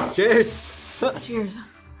 Cheers! Cheers! Cheers.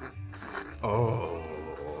 Oh.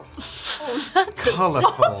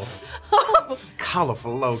 Colorful.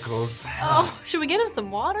 Colorful locals. Oh, should we get him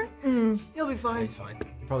some water? You'll be fine. It's fine.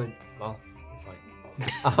 Probably, well, it's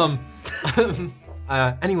fine.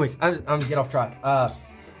 Anyways, I'm gonna get off track.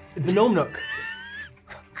 The Gnome Nook.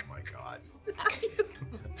 Oh my god.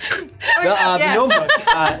 The Gnome Nook.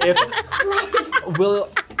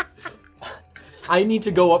 I need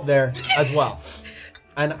to go up there as well.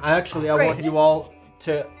 And I want you all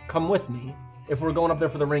to come with me. If we're going up there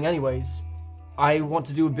for the ring anyways, I want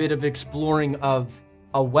to do a bit of exploring of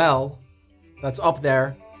a well that's up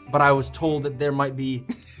there, but I was told that there might be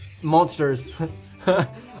monsters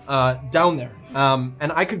down there.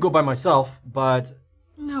 And I could go by myself, but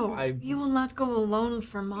No, you will not go alone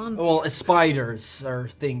for monsters. well, spiders or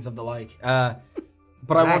things of the like.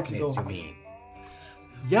 But I want to go. Magnets, you mean?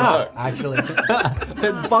 Yeah, actually,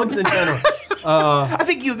 bugs in general. I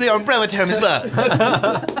think the umbrella term is bug.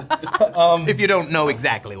 If you don't know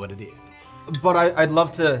exactly what it is. But I'd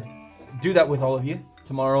love to do that with all of you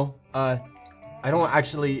tomorrow. I don't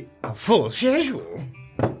actually. A full schedule.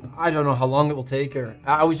 I don't know how long it will take, or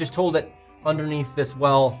I was just told that underneath this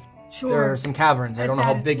well there are some caverns. I don't know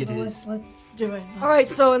how big it is. Let's do it. All right,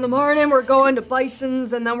 so in the morning we're going to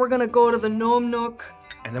Bison's, and then we're gonna go to the Gnome Nook,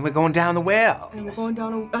 And then we're going down the well. and we're going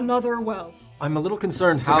down another well. I'm a little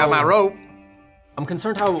concerned Still how got my rope. I'm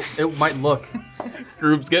concerned how it might look.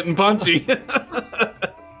 Group's getting punchy.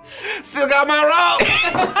 Still got my rope.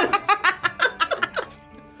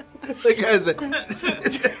 The guy's like,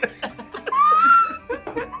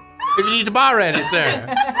 if you need to borrow any, sir.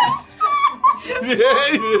 In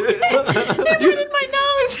my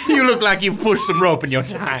nose. You look like you've pushed some rope in your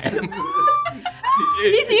time.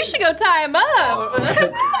 You should go tie him up.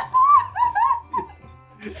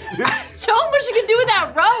 Show him what you can do with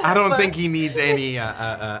that rope. I don't think he needs any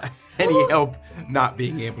help not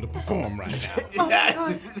being able to perform right now.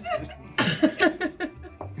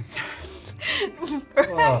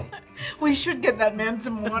 We should get that man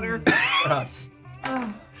some water. Perhaps.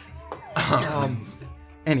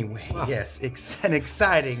 Anyway, yes, an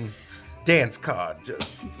exciting dance card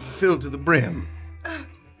just filled to the brim.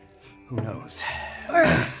 Who knows?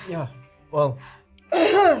 Yeah. Well,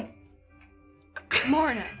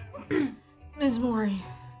 Morna, Ms. Mori.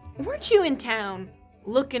 weren't you in town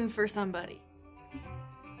looking for somebody?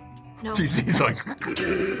 No, He's like,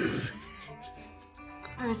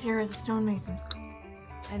 I was here as a stonemason.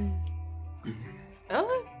 And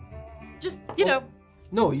Oh, just, you know.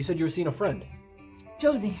 no, you said you were seeing a friend.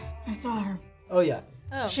 Josie, I saw her. Oh yeah.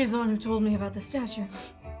 Oh. She's the one who told me about the statue.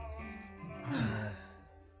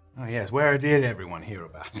 oh yes, where did everyone hear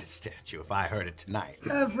about this statue if I heard it tonight?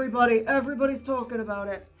 Everybody's talking about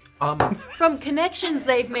it. From connections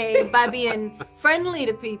they've made by being friendly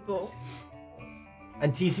to people.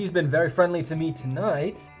 And TC's been very friendly to me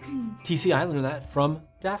tonight. TC, I learned that from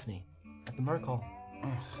Daphne at the Merc Hall.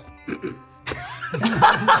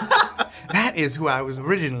 That is who I was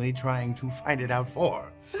originally trying to find it out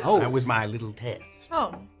for. Oh. That was my little test.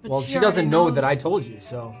 Oh, but Well, she doesn't know that I told you,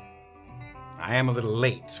 so. I am a little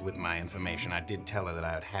late with my information. I did tell her that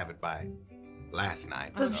I would have it by last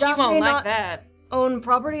night. Does She Daphne won't like not that. own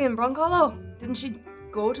property in Brunkhollow? Didn't she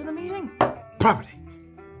go to the meeting? Property.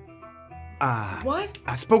 What?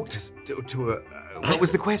 I spoke to her. What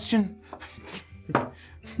was the question?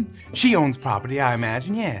 She owns property, I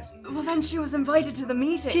imagine. Yes. Well, then she was invited to the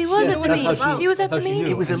meeting. She was Yes, at the that's how meeting. she- She was at that's the how she meeting.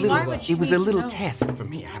 knew. It was a Why little. would she It was a need to little know? test for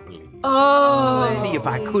me, I believe. Oh. To see if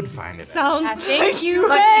I could find it. Sounds I think you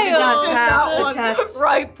But you did not failed. pass the one. test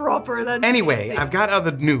right proper then. Anyway, I've got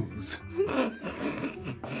other news.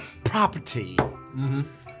 Property. Mm-hmm.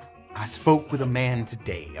 I spoke with a man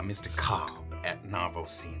today, a Mr. Cobb at Narvo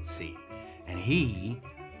CNC, and he,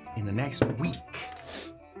 in the next week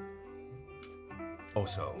or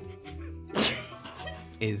so,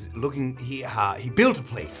 is looking. He built a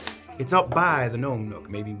place. It's up by the Gnome Nook.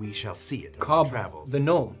 Maybe we shall see it. Cobb, travels. the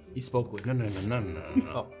gnome you spoke with. No.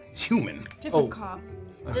 Oh. It's human. different Oh. Cobb.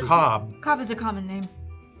 Cobb Cobb is a common name.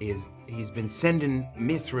 he's been sending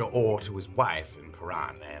mithril ore to his wife in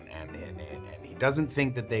Paran, and he doesn't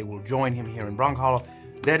think that they will join him here in Brunkhollow.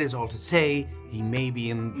 That is all to say, he may be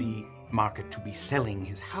in the market to be selling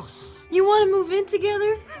his house. You want to move in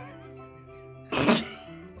together?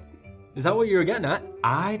 Is that what you were getting at?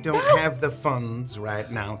 I don't have the funds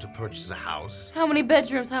right now to purchase a house. How many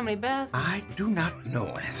bedrooms? How many bathrooms? I do not know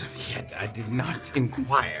as of yet. I did not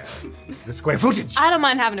inquire the square footage. I don't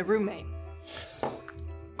mind having a roommate.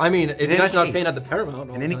 I mean, it'd be In nice any not paying at case- the Paramount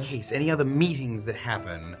all In the any time. case, any other meetings that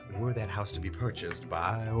happen, were that house to be purchased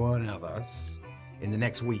by one of us, in the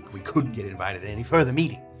next week, we could get invited to any further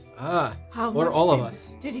meetings. Ah, How what are much all of did-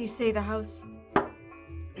 us? Did he say the house?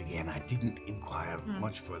 Again, I didn't inquire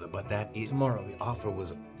much further, but that is Tomorrow. The offer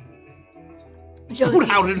was put Josie,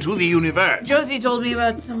 out into the universe. Josie told me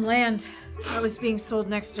about some land that was being sold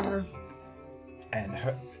next to her. And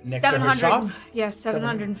her next to her 700. shop? Yes,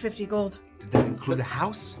 750 gold. Did that include a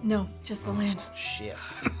house? No, just the land. Shit.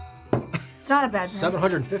 It's not a bad price.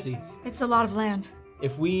 750. It's a lot of land.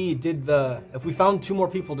 If we found 2 more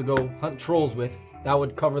people to go hunt trolls with, that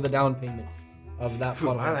would cover the down payment of that We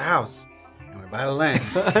funnel. buy the house. And we buy the land.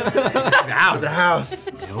 The house. The house.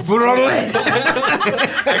 Don't put it on the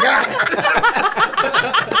land.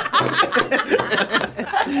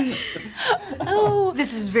 Oh,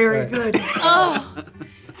 This is very good. oh.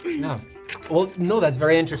 Yeah. Well, no, that's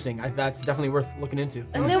very interesting. That's definitely worth looking into.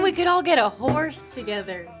 And then we could all get a horse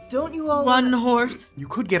together. Don't you all One horse. You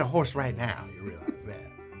could get a horse right now. You realize that?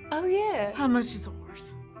 Oh, yeah. How much is a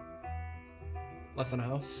horse? Less than a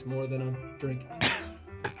house, more than a drink.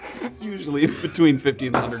 Usually between 50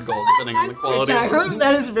 and 100 gold, depending on the quality.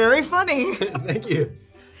 That is very funny. Thank you.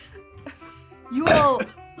 You all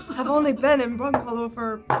have only been in Brunkhollow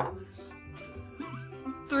for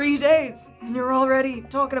 3 days, and you're already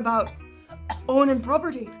talking about owning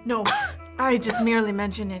property. No, I just merely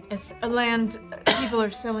mention it as a land people are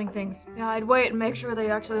selling things. Yeah, I'd wait and make sure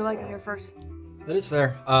they actually like it here first. That is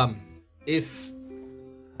fair. If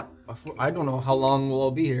I don't know how long we'll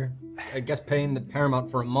all be here. I guess paying the Paramount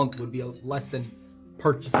for a month would be less than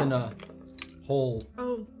purchasing a whole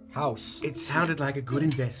house. It sounded like a good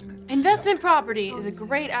investment. Investment property is a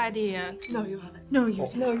great idea. No, you haven't. No, you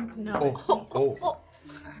don't. No. I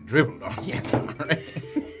dribbled on you. Sorry.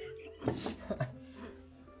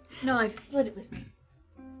 No, I've split it with me.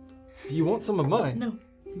 Do you want some of mine? No.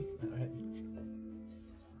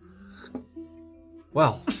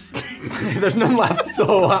 Well, there's none left,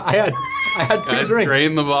 so I had 2 Guys, drinks.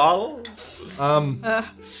 drain the bottle.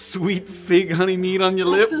 Sweet fig honey meat on your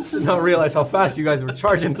lips. Did not realize how fast you guys were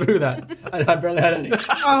charging through that. I barely had any.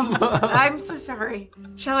 Oh, I'm so sorry.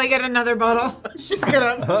 Shall I get another bottle? She's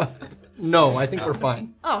gonna. No, I think we're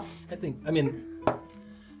fine. Oh, I mean,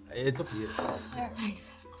 it's up to you.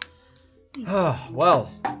 thanks. Well,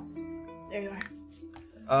 There you are.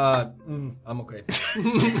 I'm okay.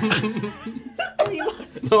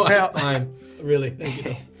 No, I'm fine. Really, thank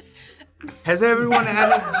you. Has everyone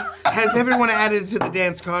added to the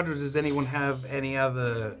dance card, or does anyone have any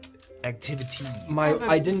other activity?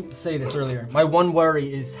 I didn't say this earlier. My one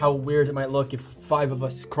worry is how weird it might look if 5 of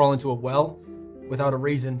us crawl into a well without a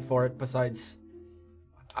reason for it besides...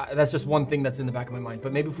 that's just one thing that's in the back of my mind.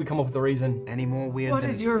 But maybe if we come up with a reason... Any more weird What than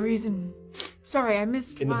is your reason? Sorry, I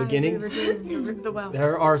missed In the why beginning? we were doing the well.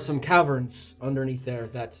 There are some caverns underneath there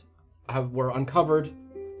that were uncovered,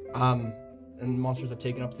 and monsters have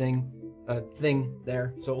taken up a thing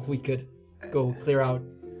there, so we could go clear out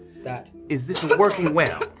that. Is this a working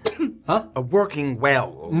well? Huh? A working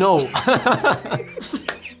well? No.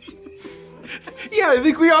 Yeah, I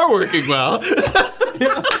think we are working well.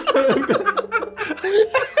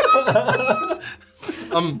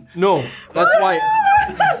 No. That's why.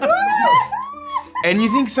 And you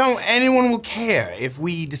think anyone will care if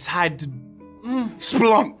we decide to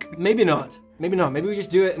splunk? Maybe not. Maybe not. Maybe we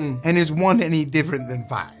just do it and. And is 1 any different than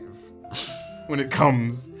 5 when it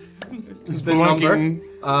comes to The number. splunking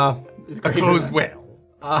It's a greater closed than- well?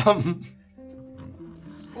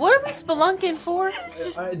 What are we spelunking for?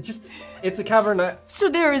 Just. It's a cavern. So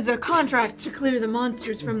there is a contract to clear the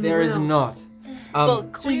monsters from There the is well. not.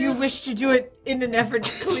 Well, So you wish to do it in an effort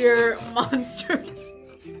to clear monsters?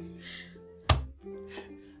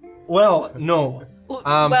 Well, no.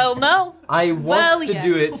 well, no. I want Well, to yes.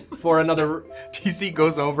 do it for another. TC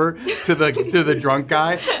goes over to the drunk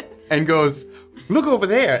guy and goes, "Look over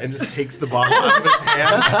there," and just takes the bottle out of his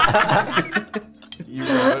hand. You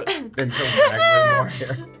wrote it. And comes back with more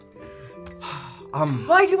here.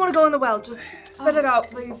 Why do you want to go in the well? Just spit it out,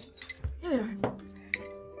 please.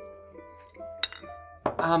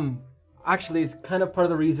 Actually, it's kind of part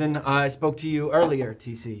of the reason I spoke to you earlier,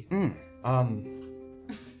 TC.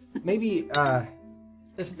 Maybe,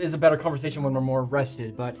 this is a better conversation when we're more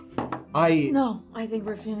rested, but No, I think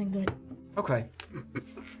we're feeling good. Okay.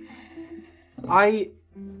 I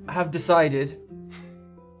have decided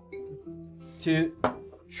to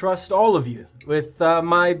trust all of you with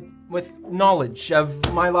with knowledge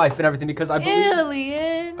of my life and everything because I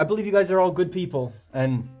believe you guys are all good people.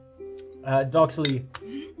 And Doxley,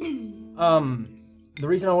 the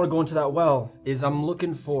reason I want to go into that well is I'm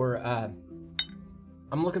looking for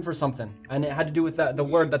something, and it had to do with the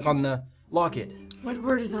word that's on the locket. What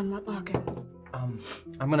word is on what locket?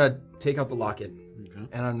 I'm gonna take out the locket,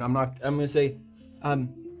 and I'm gonna say,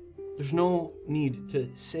 there's no need to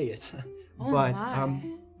say it, but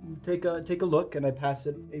take a look, and I pass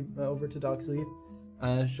it over to Doxley,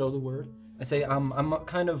 show the word. I say, I'm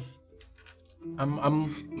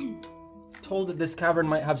told that this cavern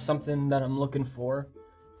might have something that I'm looking for.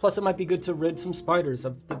 Plus, it might be good to rid some spiders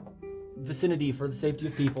of the vicinity for the safety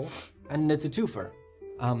of people, and it's a twofer.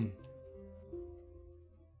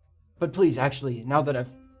 But please, actually, now that I've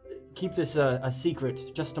keep this a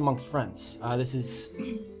secret, just amongst friends. This is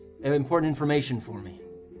important information for me.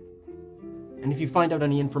 And if you find out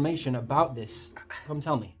any information about this, come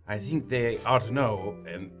tell me. I think they ought to know,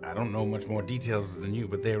 and I don't know much more details than you,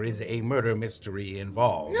 but there is a murder mystery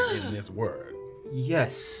involved in this word.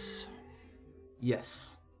 Yes. Yes.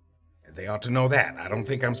 They ought to know that. I don't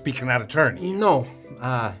think I'm speaking out of turn. No.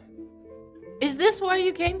 Is this why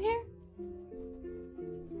you came here?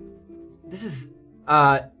 This is,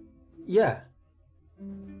 yeah.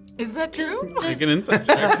 Is that true? Make an insight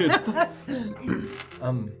check.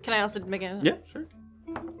 Can I also make a Yeah, sure.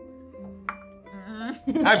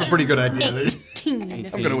 I have a pretty good idea. that- 18?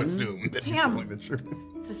 I'm going to assume that he's Damn. telling the truth.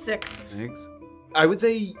 It's a 6. Thanks. I would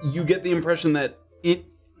say you get the impression that it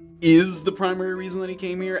is the primary reason that he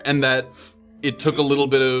came here, and that it took a little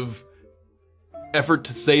bit of effort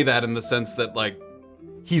to say that, in the sense that, like,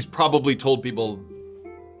 he's probably told people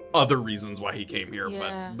other reasons why he came here,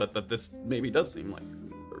 Yeah. but that this maybe does seem like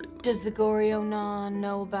the reason. Does the Goryonon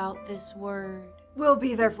know about this word? We'll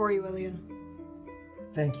be there for you, Ilian.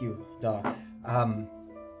 Thank you, Doc.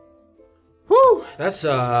 Whew, that's,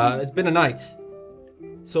 it's been a night.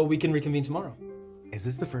 So we can reconvene tomorrow. Is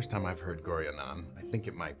this the first time I've heard Goryonon? I think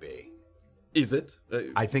it might be. Is it?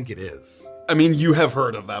 I think it is. I mean, you have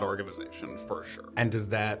heard of that organization, for sure. And does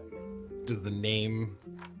the name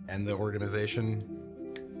and the organization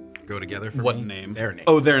go together for What me? name? Their name.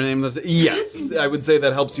 Oh, their name. Yes, I would say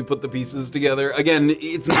that helps you put the pieces together. Again,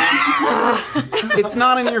 it's not. It's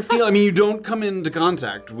not in your field. I mean, you don't come into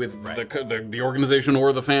contact with the organization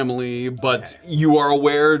or the family, but you are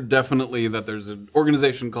aware definitely that there's an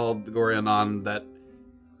organization called the Goryonon that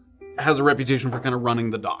has a reputation for kind of running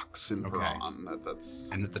the docks in Peron. That's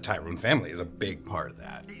And that the Tyrone family is a big part of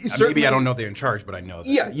that. Certainly. Maybe I don't know they're in charge, but I know that.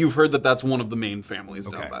 yeah. You've heard that that's one of the main families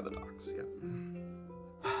down Okay. by the docks.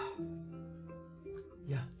 Yeah.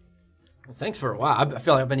 Yeah. Well, thanks for a while. I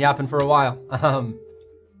feel like I've been yapping for a while.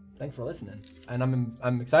 Thanks for listening. And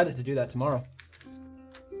I'm excited to do that tomorrow.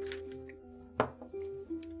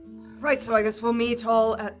 Right, so I guess we'll meet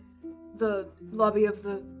all at the lobby of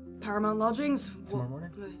the Paramount Lodgings. Tomorrow morning?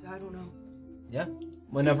 I don't know. Yeah.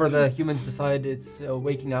 Whenever the humans decide it's a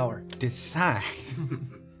waking hour. Decide.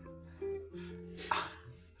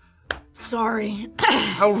 Sorry.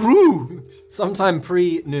 How rude! Sometime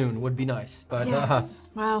pre-noon would be nice. But, Yes.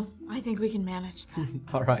 Well, I think we can manage that.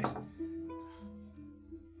 all right.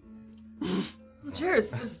 Well,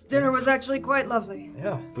 cheers. This dinner was actually quite lovely.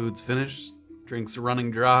 Yeah. Food's finished, drinks are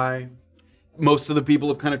running dry. Most of the people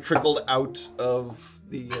have kind of trickled out of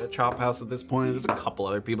the chop house at this point. There's a couple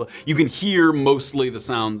other people. You can hear mostly the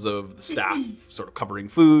sounds of the staff sort of covering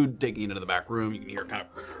food, taking it into the back room. You can hear kind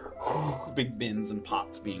of big bins and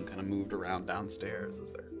pots being kind of moved around downstairs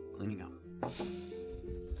as they're cleaning up.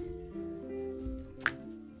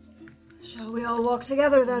 Shall we all walk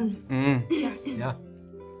together then? Yes. Yeah.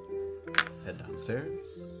 Head downstairs.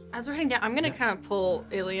 As we're heading down, I'm gonna kind of pull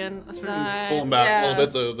Ilian aside. Pull them back a Yeah. little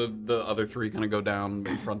bit so the other three kind of go down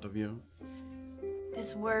in front of you.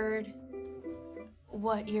 This word,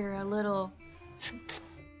 what your little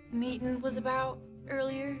meeting was about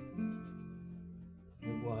earlier,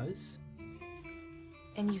 It was.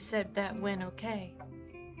 and you said that went okay.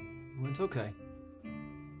 It went okay.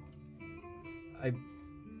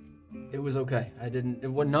 It was okay.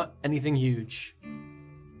 It was not anything huge.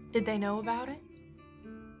 Did they know about it?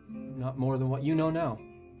 Not more than what you know now.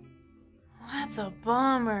 Well, that's a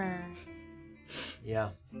bummer. Yeah.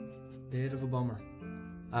 Bit of a bummer.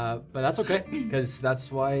 But that's okay, because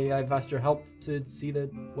that's why I've asked your help to see the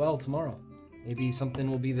well tomorrow. Maybe something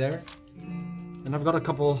will be there. And I've got a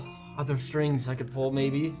couple other strings I could pull,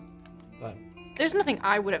 maybe. But There's nothing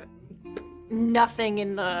I would have. Nothing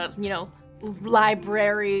in the,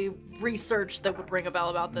 library research that would ring a bell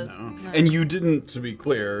about this. No. And you didn't, to be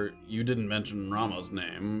clear, you didn't mention Rama's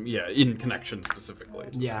name. Yeah, in connection specifically.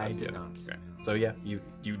 To Yeah, that. I did not. Okay. So yeah, you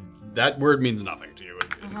that word means nothing to you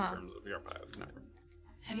in terms of your path. Never.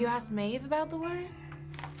 Have you asked Maeve about the word?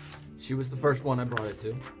 she was the first one I brought it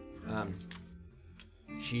to.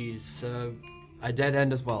 She's a dead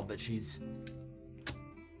end as well, but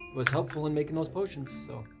was helpful in making those potions,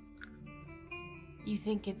 so. You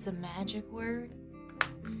think it's a magic word?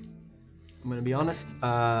 I'm gonna be honest,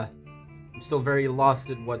 I'm still very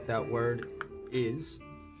lost at what that word is.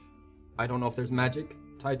 I don't know if there's magic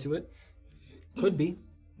tied to it. Could be,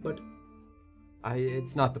 but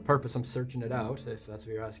it's not the purpose. I'm searching it out, if that's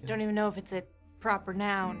what you're asking. Don't even know if it's a proper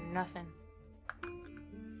noun or nothing.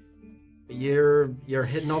 You're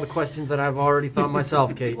hitting all the questions that I've already thought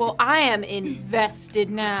myself, Kate. Well, I am invested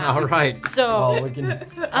now. All right. So, well, we can.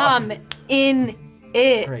 in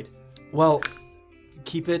it. Great. Well,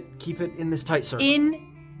 keep it in this tight circle. In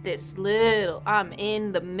this little, I'm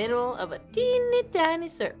in the middle of a teeny tiny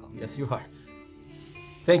circle. Yes, you are.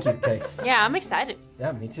 Thank you, Kate. Yeah, I'm excited.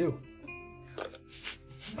 Yeah, me too. All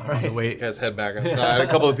On the right. way, You guys head back outside. A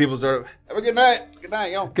couple of people start, have a good night. Good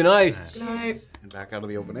night, y'all. Good night. And back out of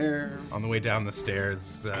the open air. on the way down the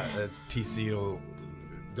stairs, TC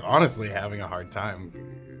honestly having a hard time,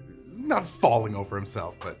 not falling over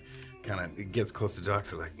himself, but kind of gets close to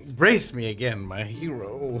Dox, like, brace me again, my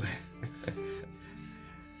hero.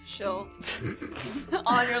 She'll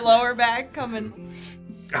on your lower back, coming.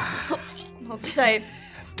 Hold tight.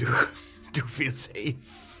 Do feel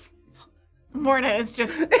safe. Morna is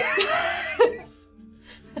just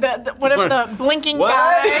the blinking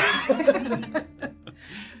guy.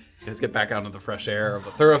 You guys get back out into the fresh air of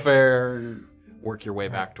the thoroughfare, work your way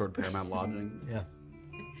back toward Paramount Lodging. Yeah.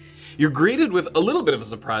 You're greeted with a little bit of a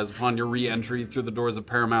surprise upon your re-entry through the doors of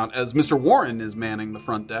Paramount as Mr. Warren is manning the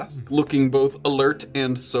front desk, looking both alert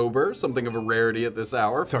and sober, something of a rarity at this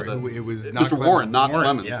hour. Sorry, it was not Mr. Warren, Clemens, not Warren,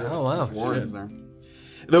 Clemens. yeah. Oh, wow. Mr. Warren is there.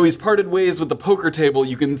 Though he's parted ways with the poker table,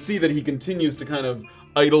 you can see that he continues to kind of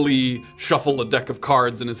idly shuffle a deck of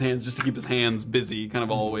cards in his hands just to keep his hands busy, kind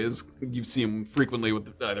of always. You see him frequently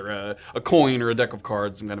with either a coin or a deck of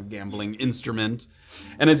cards, some kind of gambling instrument.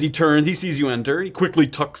 And as he turns, he sees you enter. He quickly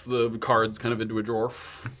tucks the cards kind of into a drawer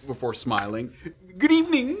before smiling. Good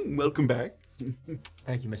evening. Welcome back.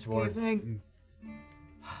 Thank you, Mr. Warren.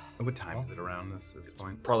 What time is it around this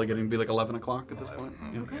point? Probably getting to be like 11 o'clock at this point. Oh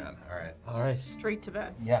my god, alright. All right. Straight to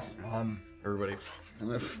bed. Yeah. Everybody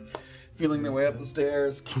kind of feeling their way up the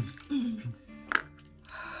stairs.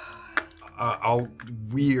 Oh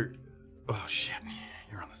shit,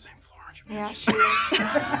 you're on the same floor, aren't you? Yeah, she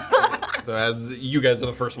is. So as you guys are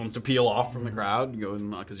the first ones to peel off from the crowd, you go in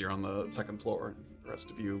because you're on the second floor. The rest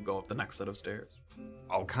of you go up the next set of stairs.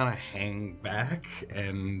 I'll kind of hang back,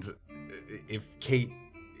 and if Kate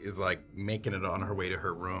is like making it on her way to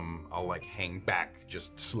her room, I'll like hang back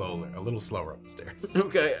just slowly, a little slower up the stairs.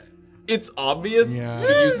 Okay. It's obvious. Yeah.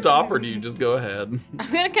 Do you stop or do you just go ahead?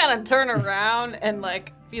 I'm gonna kind of turn around and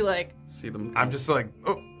like be like, See them. I'm just like,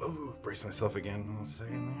 brace myself again. I'll say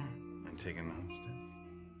in there. I'm taking a step.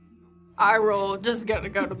 I roll, just gonna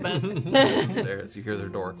go to bed. Upstairs. You hear their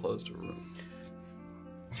door close to a room.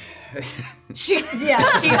 She's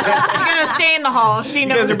gonna stay in the hall. She You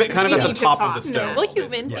knows. guys are kind of we at the need to top of talk. the stairs. Normal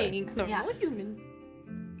human Yeah. beings. Normal human.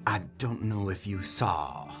 I don't know if you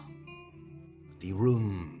saw. The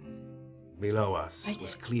room below us I did.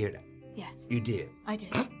 was cleared. Yes, You did. I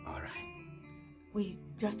did. All right. We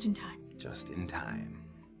just in time. Just in time.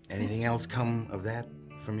 Anything else come of that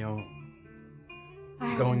from your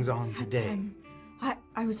I goings haven't on had today? time.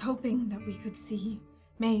 I was hoping that we could see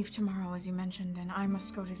Maeve tomorrow, as you mentioned, and I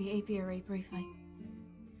must go to the apiary briefly.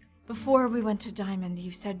 Before we went to Diamond,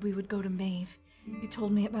 you said we would go to Maeve. You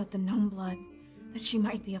told me about the gnome blood, that she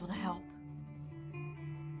might be able to help.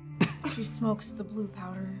 She smokes the blue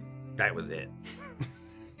powder. That was it.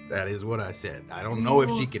 That is what I said. I don't know if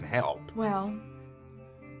she can help, Well,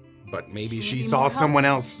 but maybe She she would be saw more someone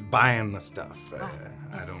else buying the stuff. I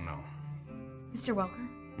yes. don't know. Mr. Welker,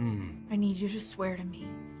 I need you to swear to me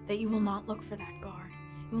that you will not look for that guard.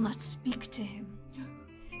 You will not speak to him.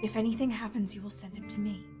 If anything happens, you will send him to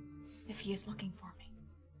me, if he is looking for me.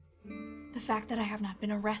 The fact that I have not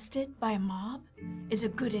been arrested by a mob is a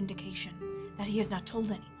good indication that he has not told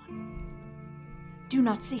anyone. Do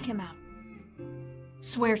not seek him out.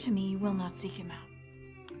 Swear to me you will not seek him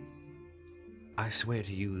out. I swear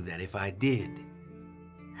to you that if I did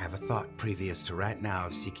have a thought previous to right now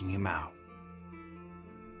of seeking him out,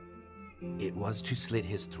 it was to slit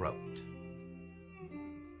his throat.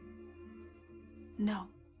 No.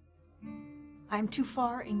 I am too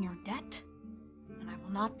far in your debt, and I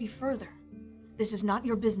will not be further. This is not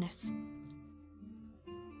your business.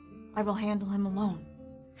 I will handle him alone.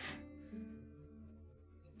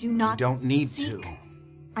 Do not You don't need seek. to.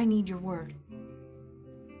 I need your word.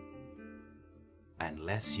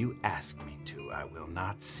 Unless you ask me to, I will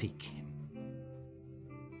not seek him.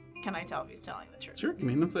 Can I tell if he's telling the truth? Sure, give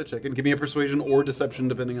me an insight check. And give me a persuasion or deception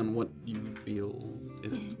depending on what you feel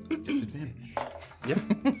is disadvantage. Yes.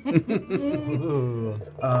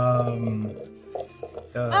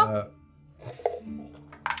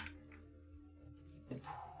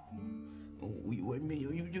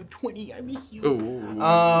 You do 20, I miss you.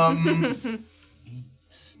 Ooh.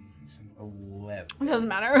 11. It doesn't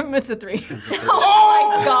matter. It's a 3.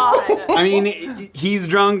 Oh my god. I mean, he's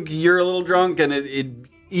drunk, you're a little drunk, and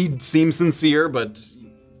he seems sincere, but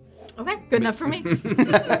Okay. Good enough for me.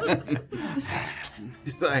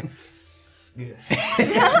 he's like,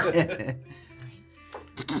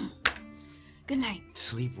 Good night.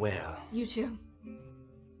 Sleep well. You too.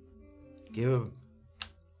 Give a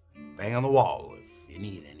bang on the wall if you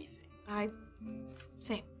need anything. I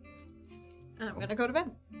Same. And I'm gonna go to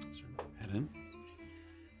bed. Head in.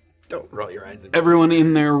 Don't roll your eyes at me. Everyone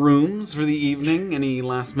in their rooms for the evening. Any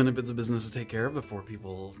last minute bits of business to take care of before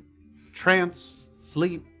people trance,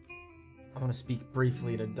 sleep? I want to speak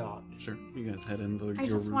briefly to Doc. Sure. You guys head into I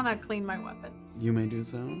your just room. want to clean my weapons. You may do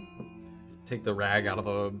so. Take the rag out of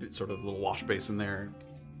the sort of little wash basin there.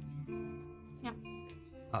 Yep.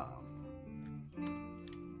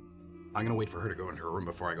 I'm gonna wait for her to go into her room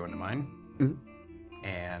before I go into mine. Mm-hmm.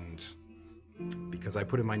 And because I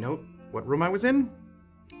put in my note what room I was in,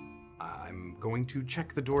 I'm going to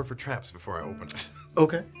check the door for traps before I open it.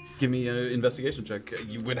 Okay. Give me an investigation check.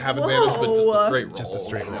 You would have advantage, but just a straight roll. Just a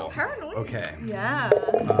straight roll. Paranoid. Okay. Yeah.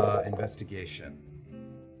 Investigation.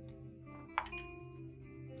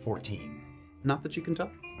 14. Not that you can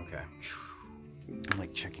tell. Okay. I'm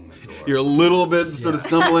like checking the door. You're a little bit sort of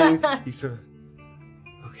stumbling. You sort of.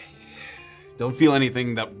 Okay. Don't feel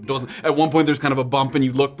anything that doesn't. At one point, there's kind of a bump, and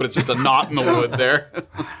you look, but it's just a knot in the wood there.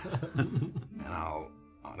 And I'll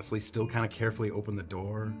honestly still kind of carefully open the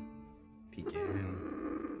door, peek in.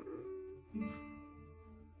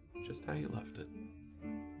 Just how you left it.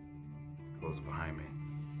 Close it behind me.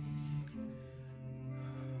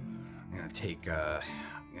 I'm gonna take a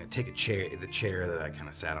chair, the chair that I kind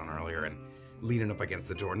of sat on earlier, and lean it up against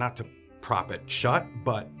the door, not to prop it shut,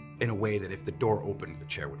 but in a way that if the door opened, the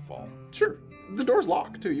chair would fall. Sure. The door's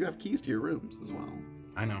locked, too. You have keys to your rooms as well.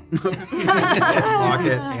 I know. Lock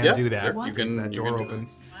it and do that. Sure. You can. That door do that.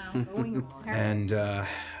 opens. Wow, going on. And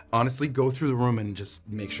honestly, go through the room and just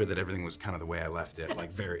make sure that everything was kind of the way I left it.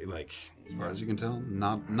 Like very, like. As far as you can tell,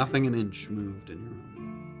 nothing an inch moved in your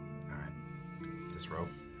room. All right. This rope.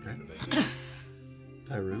 Okay.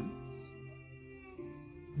 Tyrone.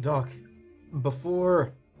 Doc,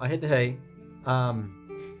 before I hit the hay, I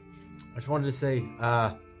just wanted to say,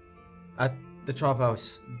 at the chop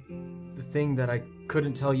house, the thing that I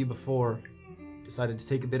couldn't tell you before decided to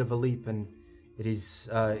take a bit of a leap, and it is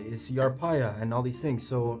Yarpaya and all these things.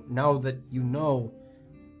 So now that you know,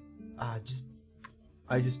 I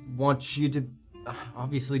just want you to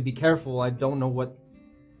obviously be careful. I don't know what,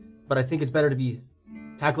 but I think it's better to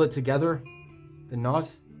tackle it together than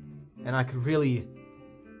not. And I could really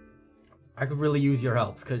use your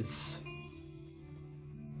help, because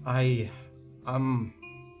I'm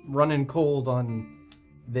running cold on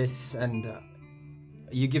this, and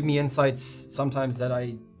you give me insights sometimes that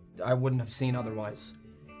I wouldn't have seen otherwise.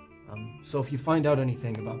 So if you find out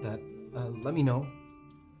anything about that, let me know.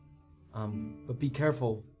 But be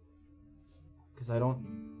careful, because I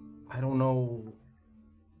don't know.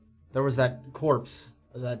 There was that corpse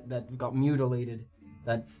that got mutilated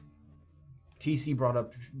that TC brought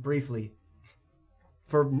up briefly,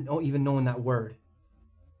 for even knowing that word.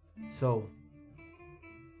 So.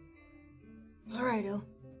 All right, Il.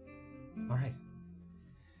 All right.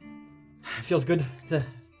 It feels good to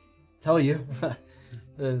tell you. I've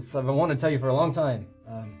been wanting to tell you for a long time.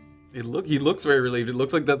 He looks very relieved. It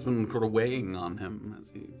looks like that's been sort of weighing on him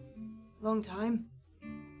as he. Long time.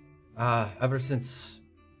 Ever since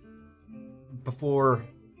before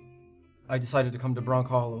I decided to come to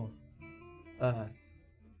Brunkhollow,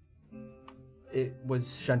 it was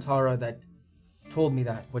Shantara that told me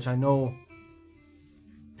that, which I know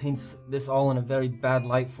paints this all in a very bad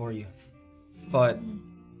light for you. But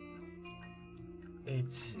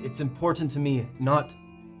it's important to me. Not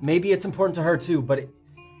maybe it's important to her too, but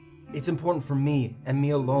it's important for me and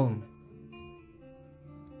me alone.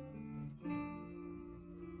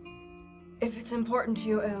 If it's important to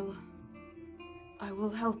you, Il, I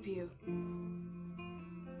will help you.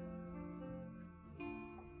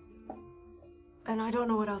 And I don't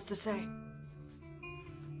know what else to say.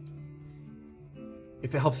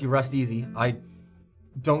 If it helps you rest easy, I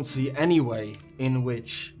don't see any way in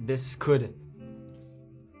which this could...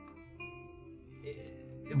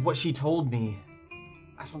 What she told me,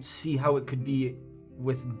 I don't see how it could be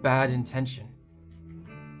with bad intention.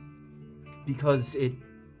 Because it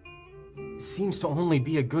seems to only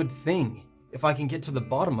be a good thing if I can get to the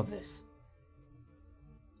bottom of this.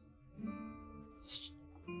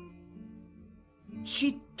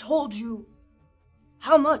 She told you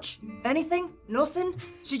how much? Anything? Nothing?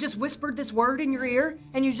 She just whispered this word in your ear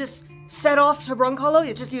and you just set off to Brunkhollow?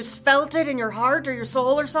 You just felt it in your heart or your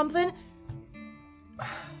soul or something?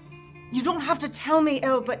 You don't have to tell me,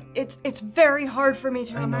 Il, but it's very hard for me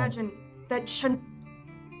to imagine that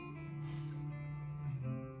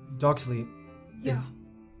Doxley, Yeah.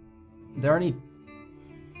 is there any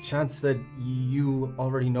chance that you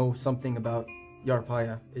already know something about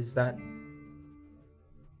Yarpaya? Is that...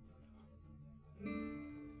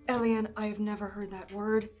 Elian, I have never heard that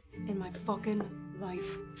word in my fucking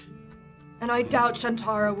life. And I doubt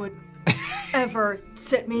Shantara would ever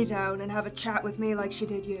sit me down and have a chat with me like she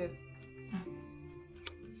did you.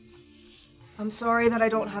 I'm sorry that I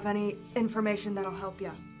don't have any information that'll help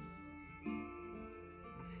you.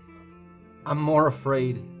 I'm more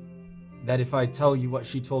afraid that if I tell you what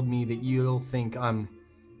she told me, that you'll think I'm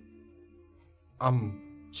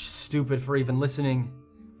stupid for even listening,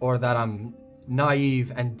 or that I'm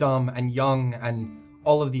naive and dumb and young and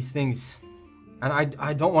all of these things. And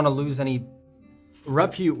I don't want to lose any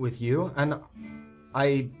repute with you, and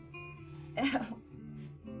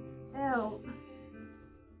Elle.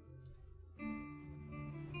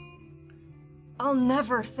 I'll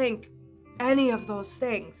never think any of those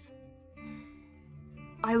things.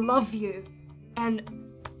 I love you, and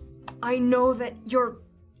I know that you're...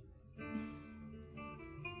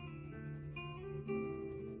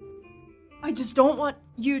 I just don't want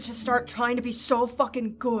you to start trying to be so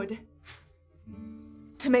fucking good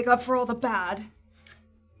to make up for all the bad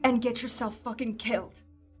and get yourself fucking killed.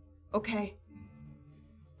 Okay?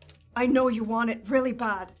 I know you want it really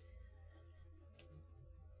bad.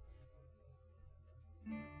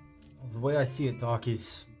 The way I see it, Doc,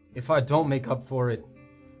 is if I don't make up for it,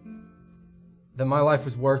 then my life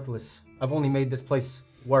was worthless. I've only made this place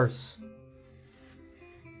worse.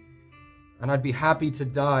 And I'd be happy to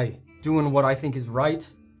die doing what I think is right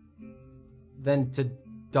than to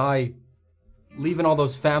die leaving all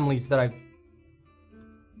those families that I've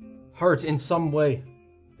hurt in some way.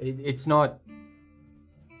 It's not...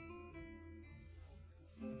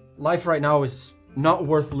 Life right now is not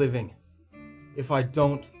worth living if I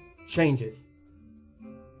don't change it.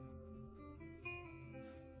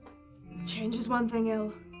 Change is one thing,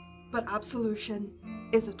 Il, but absolution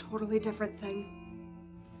is a totally different thing.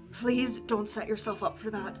 Please don't set yourself up for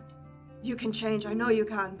that. You can change, I know you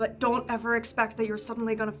can, but don't ever expect that you're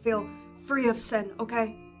suddenly gonna feel free of sin,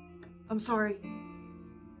 okay? I'm sorry.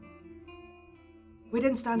 We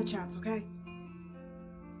didn't stand a chance, okay?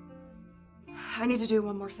 I need to do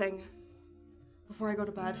one more thing before I go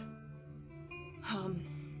to bed.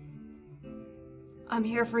 I'm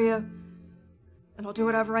here for you, and I'll do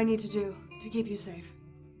whatever I need to do to keep you safe.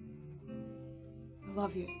 I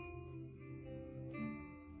love you.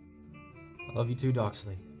 I love you too,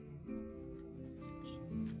 Doxley.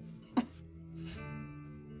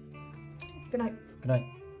 Good night. Good night.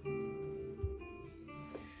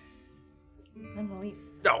 I'm gonna leave.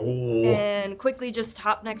 Oh. And quickly just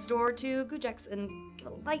hop next door to Gujex and get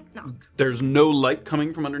a light knock. There's no light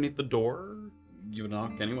coming from underneath the door? Give it a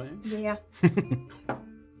knock anyway? Yeah.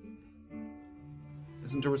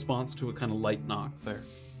 Isn't a response to a kind of light knock fair?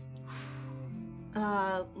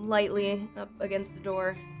 Lightly up against the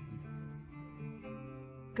door.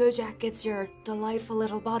 Gujek, it's your delightful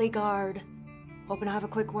little bodyguard. Hoping to have a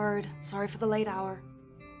quick word. Sorry for the late hour.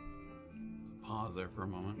 Pause there for a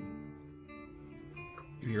moment.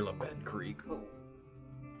 You hear the bed creak.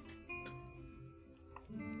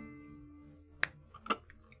 The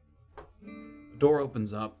door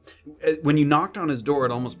opens up. When you knocked on his door,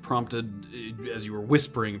 it almost prompted, as you were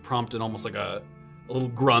whispering, prompted almost like a little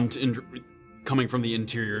grunt coming from the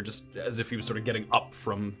interior, just as if he was sort of getting up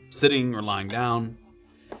from sitting or lying down.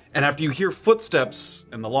 And after you hear footsteps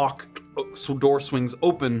and the door swings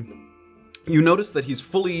open, you notice that he's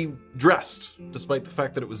fully dressed, despite the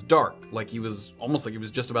fact that it was dark, like he was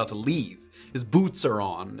just about to leave. His boots are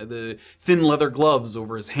on, the thin leather gloves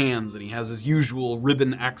over his hands, and he has his usual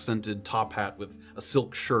ribbon-accented top hat with a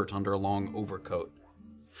silk shirt under a long overcoat.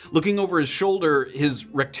 Looking over his shoulder, his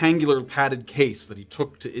rectangular padded case that he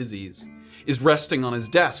took to Izzy's is resting on his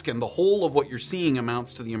desk, and the whole of what you're seeing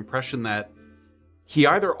amounts to the impression that he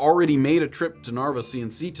either already made a trip to Narva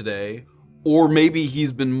CNC today, or maybe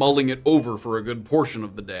he's been mulling it over for a good portion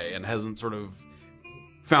of the day and hasn't sort of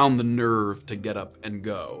found the nerve to get up and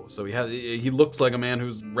go. So he looks like a man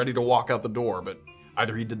who's ready to walk out the door, but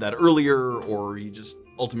either he did that earlier or he just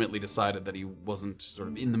ultimately decided that he wasn't sort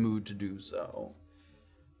of in the mood to do so.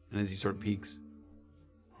 And as he sort of peeks,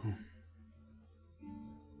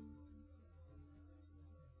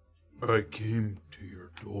 I came to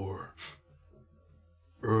your door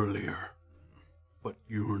earlier, but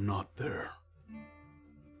you were not there.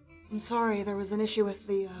 I'm sorry, there was an issue with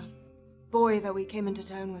the boy that we came into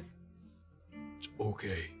town with. It's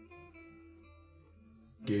okay.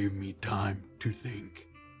 Gave me time to think.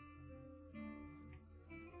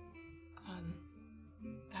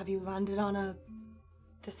 Have you landed on a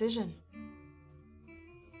decision?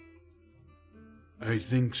 I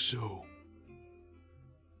think so.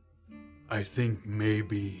 I think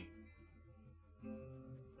maybe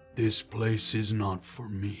this place is not for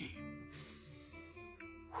me.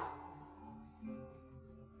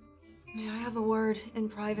 May I have a word in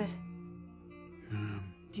private?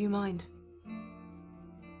 Do you mind?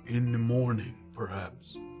 In the morning,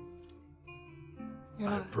 perhaps. You're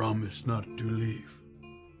I not, promise not to leave.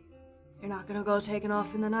 you're not gonna go taking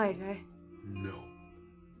off in the night, eh? No.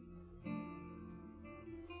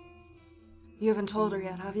 You haven't told her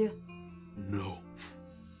yet, have you? No.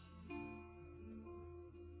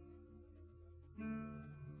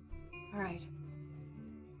 All right.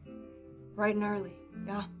 Bright and early,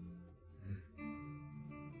 yeah?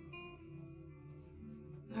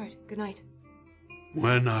 All right, good night.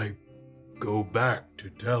 When I go back to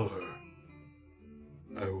tell her,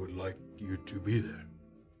 I would like you to be there.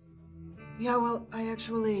 Yeah, well,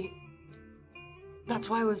 that's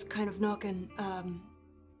why I was kind of knocking.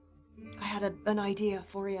 I had an idea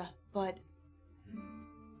for you, but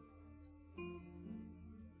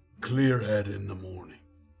Clear head in the morning.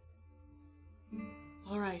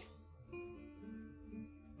 all right.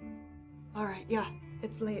 All right, yeah,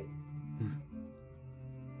 it's late.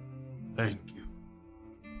 Thank you.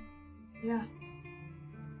 Yeah.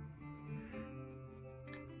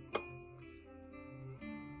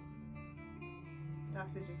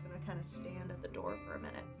 Dox is just gonna kind of stand at the door for a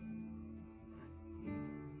minute.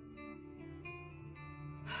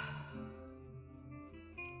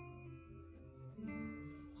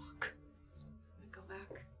 Fuck. Go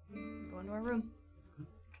back. Go into our room.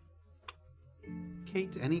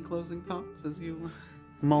 Kate, any closing thoughts as you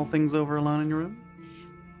mull things over alone in your room?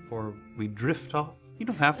 Before we drift off? You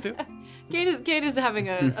don't have to. Kate is having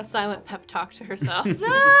a silent pep talk to herself.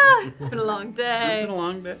 It's been a long day. It's been a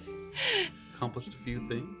long day. Accomplished a few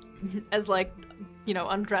things. As like,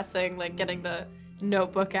 undressing, like getting the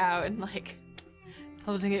notebook out and like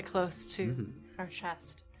holding it close to her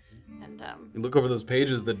chest. And You look over those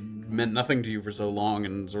pages that meant nothing to you for so long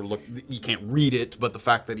and sort of look, you can't read it, but the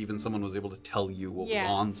fact that even someone was able to tell you what was Yeah.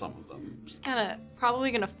 on some of them. just kind of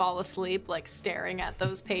probably gonna fall asleep, like staring at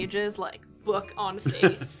those pages, like book on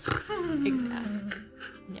face.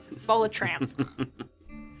 Yeah, full of trance.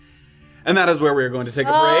 And that is where we are going to take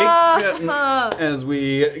a break. As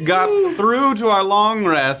we got through to our long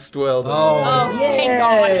rest. Well done. Oh, thank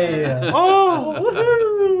God.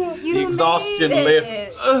 Oh, the exhaustion made it.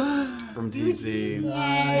 lifts from TC.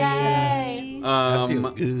 That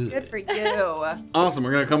feels good. Good for you. Awesome.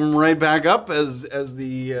 We're gonna come right back up as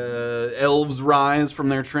the elves rise from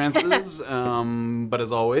their trances. But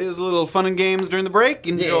as always, a little fun and games during the break.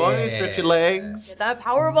 Enjoy, stretch your legs. Get that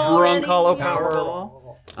Powerball ready. Brunkhollow Powerball.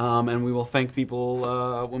 And we will thank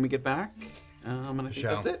people when we get back. And I think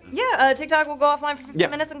that's it. Yeah, TikTok will go offline for 15 Yeah.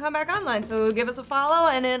 minutes and come back online. So give us a follow,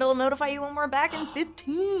 and it'll notify you when we're back in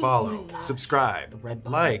 15. Follow, subscribe,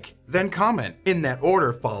 like, then comment. In that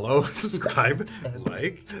order, follow, subscribe,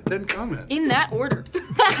 like, then comment. In that order.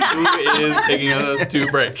 Who is taking us to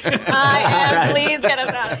break? I am. Please get us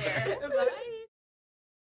out of here.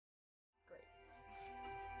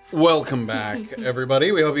 Welcome back,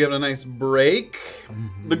 everybody. We hope you had a nice break.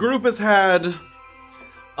 The group has had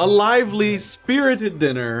a lively, spirited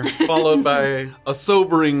dinner, followed by a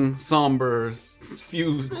sobering, somber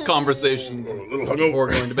few conversations before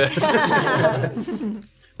going to bed.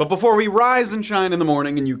 But before we rise and shine in the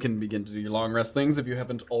morning, and you can begin to do your long rest things if you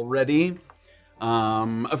haven't already,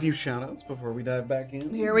 a few shout-outs before we dive back in.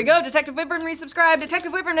 Here we go. Detective Wyvern resubscribed.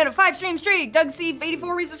 Detective Wyvern did a 5-stream streak. Doug C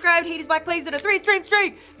 84 resubscribed. Hades Black Plays did a 3-stream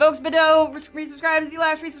streak. Vokes Bedeau resubscribed.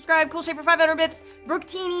 Z-Lash resubscribed. Cool Shaper 500 bits. Brooke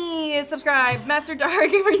Teeny is subscribed. Master Dark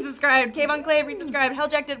resubscribed. Cave Enclave resubscribed.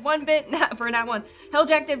 Helljack did 1 bit for Nat 1.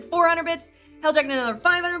 Helljack did 400 bits. Helljack did another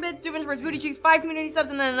 500 bits. Doofenshmirtz Booty Cheeks 5 community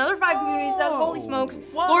subs, and then another 5 community subs. Holy smokes.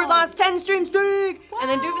 Lord lost 10 stream streak. And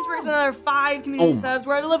then Doofenshmirtz with another 5 community subs.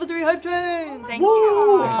 We're at a level 3 hype train. Thank you.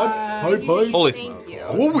 Holy Thank smokes. you.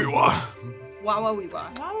 Oh, we were. Wow, we were.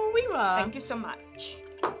 Oh, we were. Thank you so much.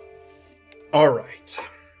 All right.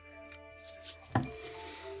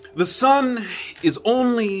 The sun is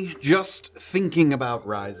only just thinking about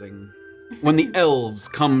rising when the elves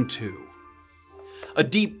come to. A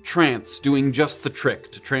deep trance doing just the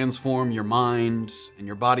trick to transform your mind and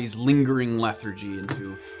your body's lingering lethargy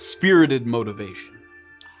into spirited motivation.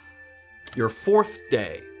 Your 4th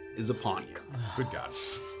day is upon you. Good God.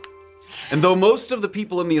 And though most of the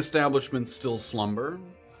people in the establishment still slumber,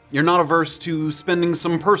 you're not averse to spending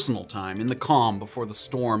some personal time in the calm before the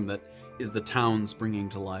storm that is the town springing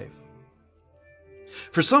to life.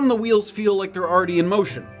 For some, the wheels feel like they're already in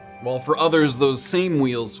motion, while for others, those same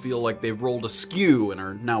wheels feel like they've rolled askew and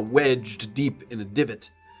are now wedged deep in a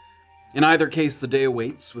divot. In either case, the day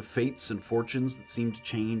awaits with fates and fortunes that seem to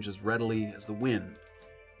change as readily as the wind.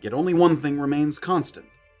 Yet only one thing remains constant,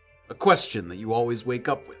 a question that you always wake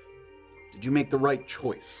up with. Did you make the right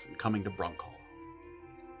choice in coming to Brunkhollow?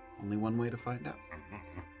 Only one way to find out.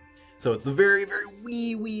 So it's the very, very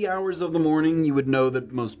wee hours of the morning. You would know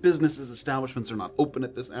that most businesses, establishments are not open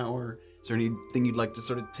at this hour. Is there anything you'd like to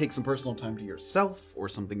sort of take some personal time to yourself, or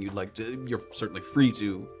something you'd like to, you're certainly free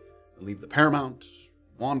to leave the Paramount,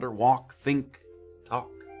 wander, walk, think, talk.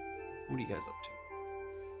 What are you guys up to?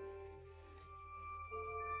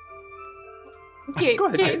 Kate, Go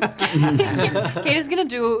ahead. Kate is gonna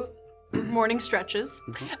do morning stretches,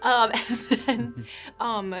 and then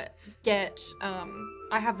get.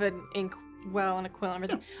 I have an ink well and a quill and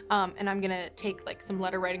everything, and I'm gonna take like some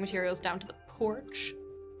letter writing materials down to the porch.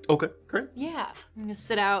 Okay, great. Yeah, I'm gonna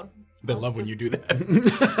sit out. They love when you do that.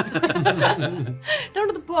 Down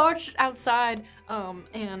to the porch outside,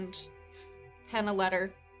 and pen a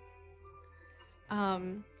letter.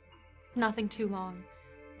 Nothing too long,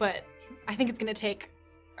 but I think it's gonna take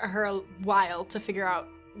her a while to figure out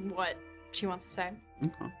what she wants to say.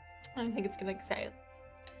 Okay. I think it's gonna say,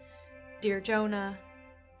 "Dear Jonah,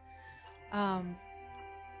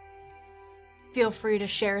 feel free to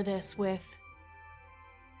share this with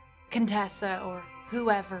Contessa or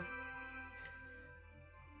whoever.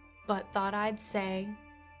 But thought I'd say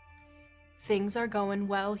things are going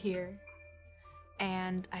well here,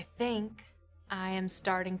 and I think I am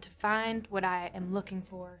starting to find what I am looking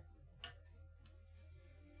for.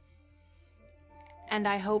 And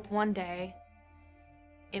I hope one day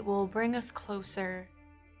it will bring us closer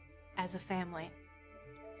as a family.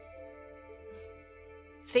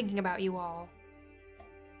 Thinking about you all.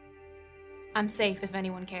 I'm safe if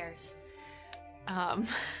anyone cares.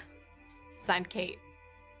 Signed, Kate."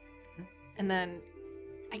 And then,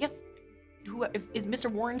 I guess, is Mr.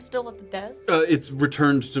 Warren still at the desk? It's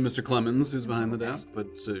returned to Mr. Clemens, who's behind the desk, but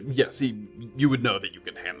yes, you would know that you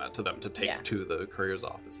could hand that to them to take to the courier's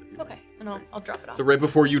office. If you Okay, and I'll drop it off. So right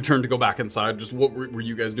before you turned to go back inside, just what were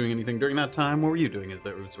you guys doing anything during that time? What were you doing as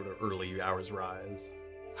there was sort of early hours rise?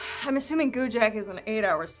 I'm assuming Gujak is an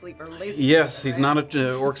 8-hour sleeper. Lazy Yes, sleeper, he's right? not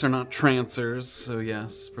orcs are not trancers, so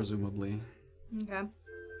yes, presumably. Okay.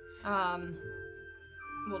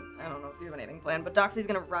 Well, I don't know if you have anything planned, but Doxy's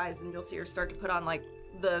gonna rise and you'll see her start to put on like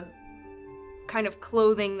the kind of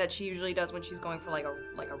clothing that she usually does when she's going for like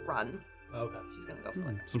a run. Okay. She's gonna go for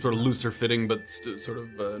like Some sort of looser fitting, but sort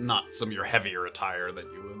of not some of your heavier attire that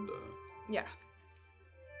you would. yeah.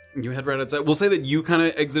 You head right outside. We'll say that you kind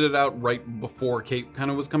of exited out right before Kate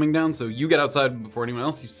kind of was coming down, so you get outside before anyone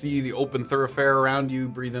else. You see the open thoroughfare around you,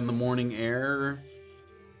 breathe in the morning air.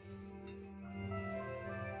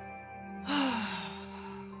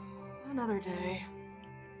 Another day.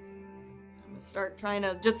 I'm gonna start trying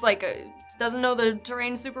to just like doesn't know the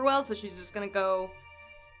terrain super well, so she's just gonna go.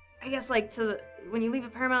 I guess like to the, when you leave a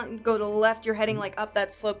Paramount and go to the left, you're heading like up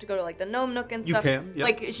that slope to go to like the Gnome Nook and stuff. You can, yes.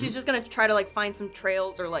 Like she's just gonna try to like find some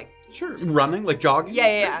trails or like Sure. Running, like jogging?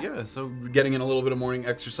 Yeah. Yeah, so getting in a little bit of morning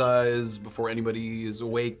exercise before anybody is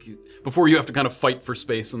awake, before you have to kind of fight for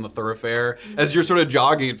space in the thoroughfare. As you're sort of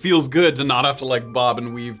jogging, it feels good to not have to like bob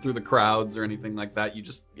and weave through the crowds or anything like that. You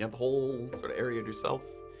have the whole sort of area to yourself.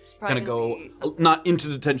 Kind of go, not into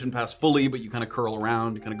detention pass fully, but you kind of curl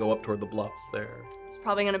around, you kind of go up toward the bluffs there. It's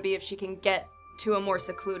probably gonna be if she can get to a more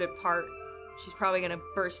secluded part, she's probably gonna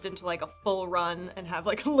burst into like a full run and have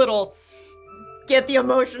like a little get the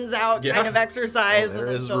emotions out kind of exercise. There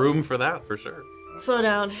and then is she'll room for that, for sure. slow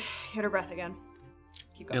down, hit her breath again.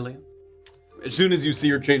 Keep going. Alien? As soon as you see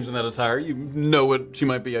her changing that attire, you know what she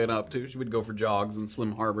might be up to. She would go for jogs in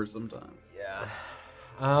Slim Harbor sometimes. Yeah.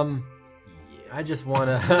 I just want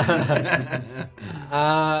to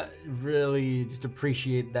really just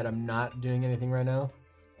appreciate that I'm not doing anything right now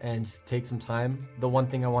and just take some time. The one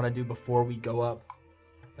thing I want to do before we go up,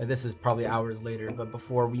 like this is probably hours later, but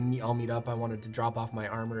before we all meet up, I wanted to drop off my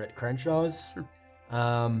armor at Crenshaw's. Sure.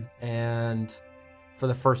 And for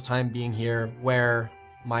the first time being here, wear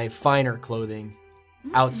my finer clothing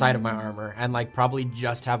outside of my armor and like probably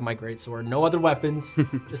just have my greatsword, no other weapons,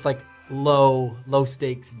 just like low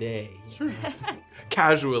stakes day. Sure.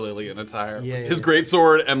 Casual alien attire. Yeah, His yeah.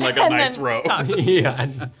 greatsword and like a nice then robe. Yeah,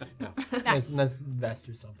 nice vest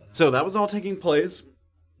or something. So that was all taking place.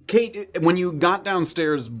 Kate, when you got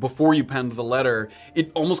downstairs before you penned the letter,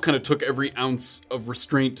 it almost kind of took every ounce of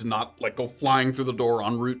restraint to not like go flying through the door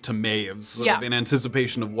en route to Maeve's, sort of in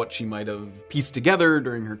anticipation of what she might have pieced together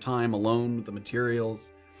during her time alone with the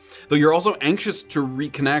materials. Though you're also anxious to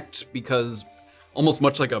reconnect because almost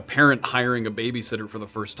much like a parent hiring a babysitter for the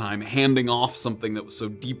first time, handing off something that was so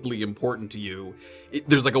deeply important to you,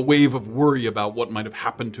 there's like a wave of worry about what might have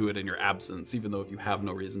happened to it in your absence, even though you have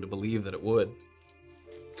no reason to believe that it would.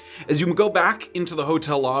 As you go back into the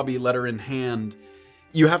hotel lobby, letter in hand,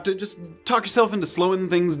 you have to just talk yourself into slowing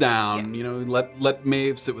things down. You know, let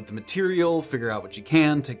Maeve sit with the material, figure out what she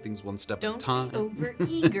can, take things one step at a time. Don't be over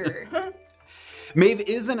eager. Maeve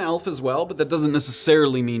is an elf as well, but that doesn't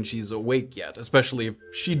necessarily mean she's awake yet, especially if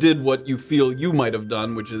she did what you feel you might have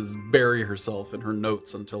done, which is bury herself in her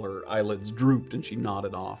notes until her eyelids drooped and she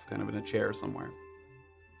nodded off, kind of in a chair somewhere.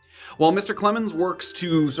 While Mr. Clemens works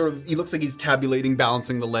to he looks like he's tabulating,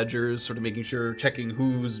 balancing the ledgers, sort of making sure, checking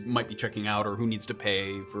who's might be checking out or who needs to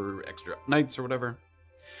pay for extra nights or whatever.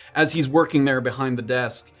 As he's working there behind the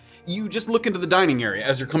desk, you just look into the dining area.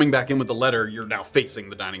 As you're coming back in with the letter, you're now facing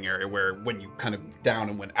the dining area where when you kind of down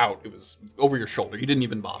and went out, it was over your shoulder. You didn't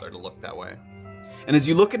even bother to look that way. And as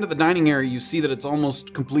you look into the dining area, you see that it's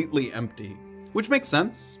almost completely empty, which makes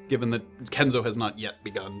sense, given that Kenzo has not yet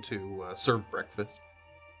begun to serve breakfast.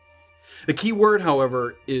 The key word,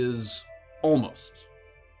 however, is almost,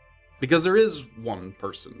 because there is one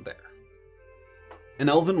person there. An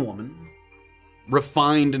elven woman,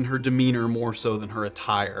 refined in her demeanor more so than her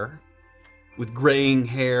attire, with graying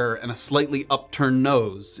hair and a slightly upturned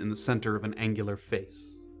nose in the center of an angular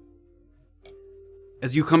face.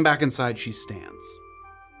 As you come back inside, she stands.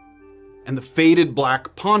 And the faded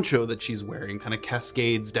black poncho that she's wearing kind of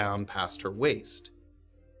cascades down past her waist.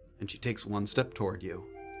 And she takes one step toward you.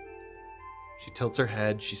 She tilts her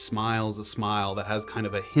head, she smiles a smile that has kind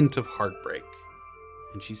of a hint of heartbreak.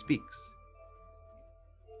 And she speaks.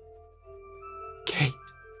 Kate.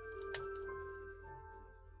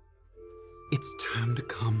 It's time to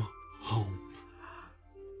come home.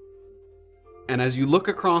 And as you look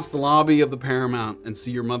across the lobby of the Paramount and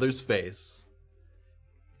see your mother's face,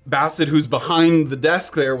 Bassett, who's behind the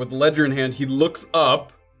desk there with the ledger in hand, he looks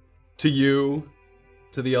up to you,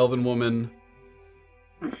 to the elven woman,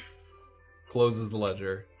 closes the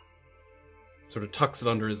ledger, sort of tucks it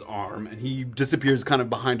under his arm, and he disappears kind of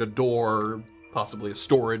behind a door, possibly a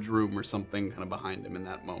storage room or something kind of behind him in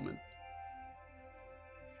that moment.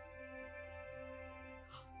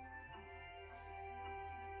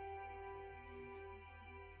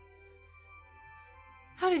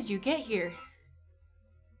 How did you get here?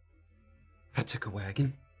 I took a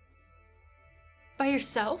wagon. By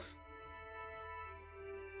yourself?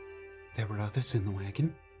 There were others in the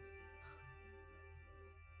wagon.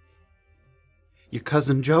 Your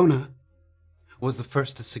cousin Jonah was the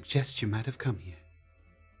first to suggest you might have come here.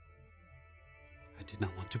 I did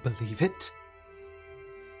not want to believe it,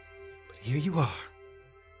 but here you are.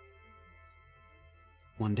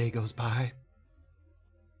 One day goes by,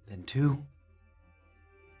 then two.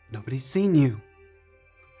 Nobody's seen you.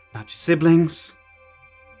 Not your siblings,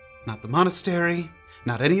 not the monastery,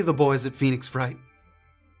 not any of the boys at Phoenix Fright.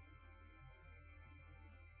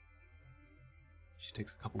 She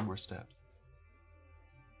takes a couple more steps.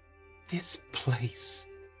 This place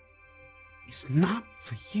is not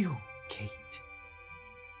for you, Kate.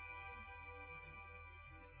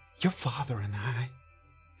 Your father and I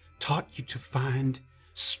taught you to find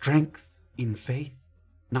strength in faith,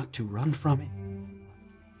 not to run from it.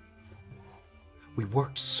 We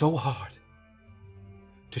worked so hard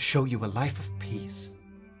to show you a life of peace,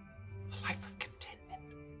 a life of contentment.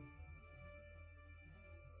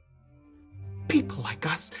 People like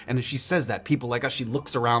us, and as she says that, people like us, she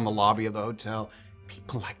looks around the lobby of the hotel.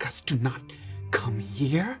 People like us do not come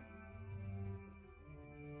here.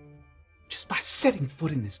 Just by setting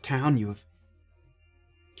foot in this town, you've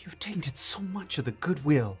tainted so much of the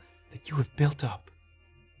goodwill that you have built up.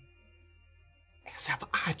 As have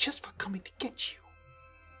I, just for coming to get you.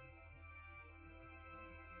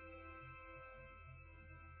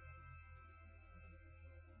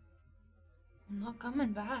 I'm not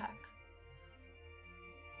coming back.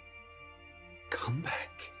 Come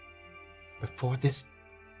back before this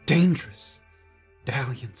dangerous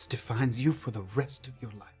dalliance defines you for the rest of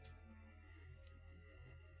your life.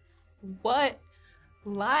 What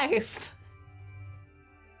life?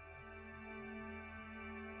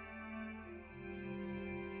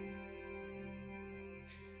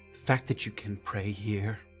 The fact that you can pray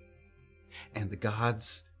here and the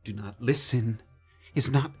gods do not listen is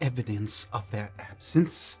not evidence of their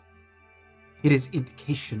absence. It is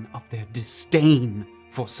indication of their disdain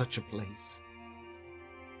for such a place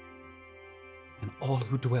and all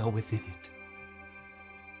who dwell within it.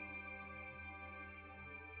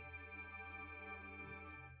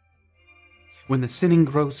 When the sinning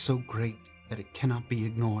grows so great that it cannot be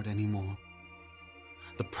ignored anymore,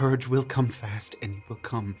 the purge will come fast and it will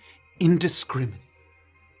come indiscriminate.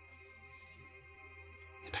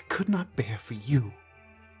 And I could not bear for you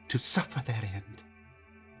to suffer that end.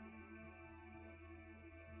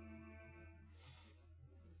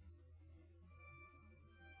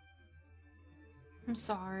 I'm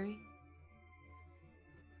sorry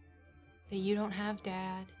that you don't have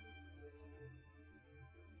Dad.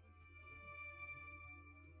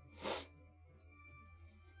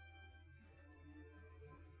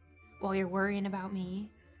 While you're worrying about me.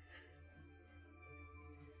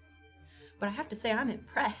 But I have to say, I'm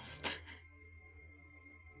impressed.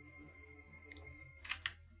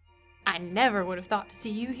 I never would have thought to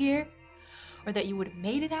see you here, or that you would have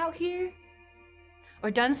made it out here, or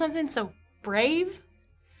done something so brave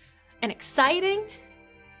and exciting.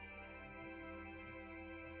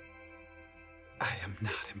 I am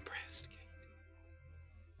not impressed, Kate.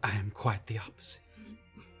 I am quite the opposite.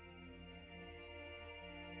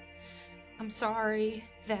 I'm sorry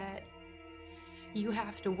that you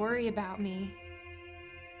have to worry about me,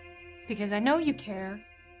 because I know you care,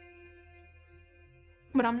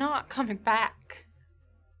 but I'm not coming back.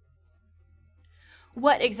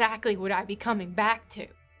 What exactly would I be coming back to?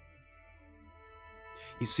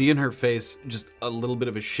 You see in her face just a little bit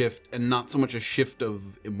of a shift, and not so much a shift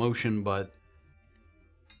of emotion, but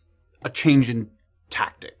a change in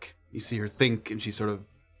tactic. You see her think, and she sort of...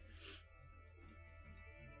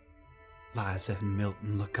 Liza and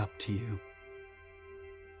Milton look up to you.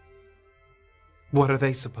 What are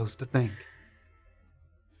they supposed to think?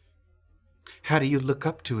 How do you look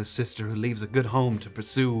up to a sister who leaves a good home to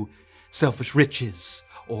pursue selfish riches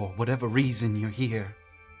or whatever reason you're here?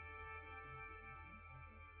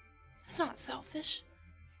 It's not selfish.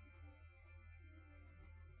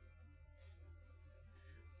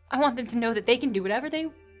 I want them to know that they can do whatever they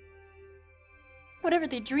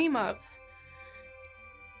dream of.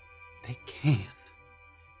 They can.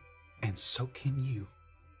 And so can you.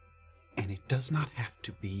 And it does not have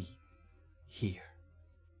to be here.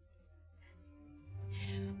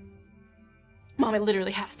 Mom, it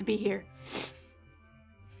literally has to be here.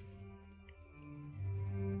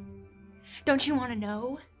 Don't you want to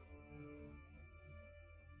know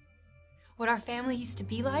what our family used to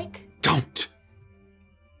be like? Don't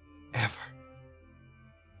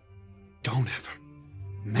ever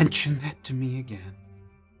mention that to me again.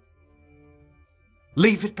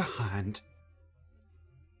 Leave it behind.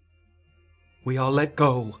 We all let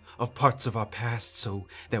go of parts of our past so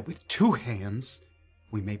that with two hands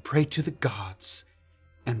we may pray to the gods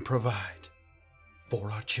and provide for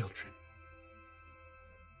our children.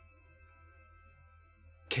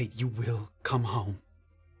 Kate, you will come home.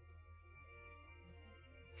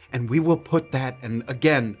 And we will put that, and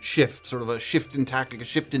again, shift, sort of a shift in tactic, a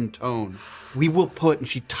shift in tone. We will put, and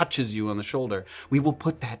she touches you on the shoulder, we will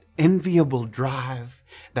put that enviable drive,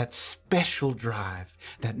 that special drive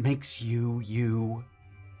that makes you, you,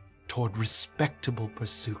 toward respectable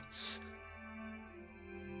pursuits.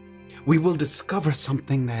 We will discover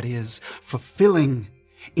something that is fulfilling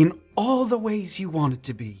in all the ways you want it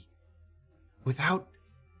to be, without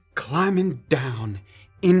climbing down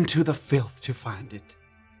into the filth to find it.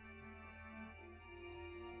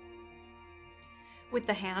 With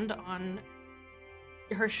the hand on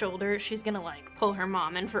her shoulder, she's gonna like pull her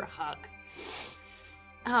mom in for a hug.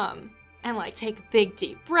 And like take a big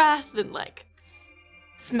deep breath and like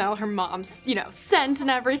smell her mom's, scent and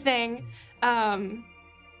everything. There's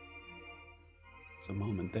a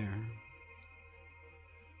moment there.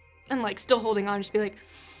 And like still holding on, just be like,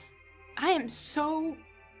 I am so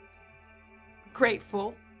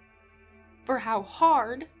grateful for how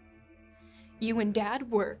hard you and Dad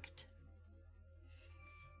worked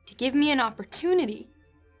to give me an opportunity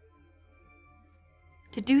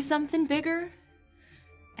to do something bigger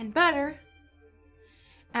and better.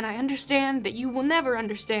 And I understand that you will never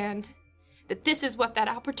understand that this is what that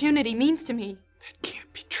opportunity means to me. That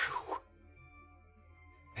can't be true.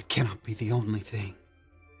 That cannot be the only thing.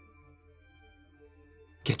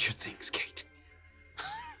 Get your things, Kate.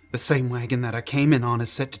 The same wagon that I came in on is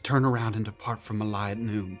set to turn around and depart from Malai at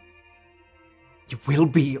noon. You will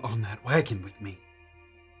be on that wagon with me.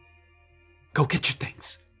 Go get your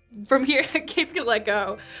things. From here, Kate's gonna let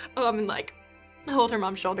go, and like hold her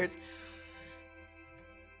mom's shoulders.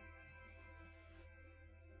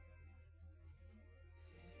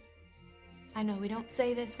 I know we don't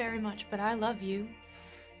say this very much, but I love you.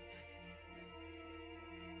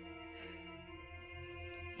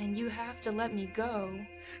 And you have to let me go.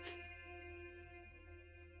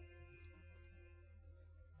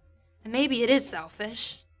 And maybe it is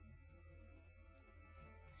selfish.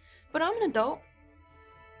 But I'm an adult.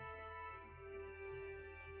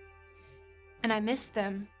 And I miss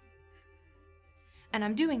them. And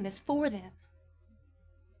I'm doing this for them.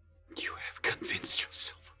 You have convinced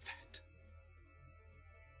yourself of that.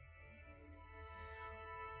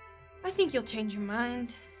 I think you'll change your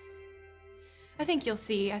mind. I think you'll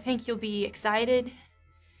see. I think you'll be excited.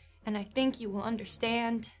 And I think you will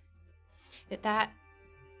understand that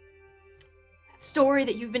story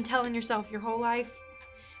that you've been telling yourself your whole life,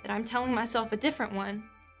 that I'm telling myself a different one.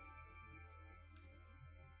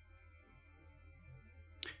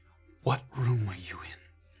 What room are you in?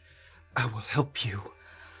 I will help you.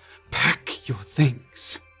 Pack your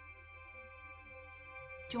things.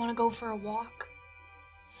 Do you want to go for a walk?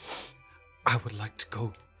 I would like to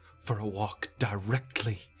go for a walk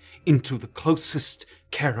directly into the closest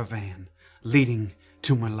caravan leading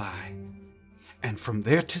to Malai, and from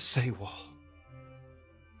there to Saywall.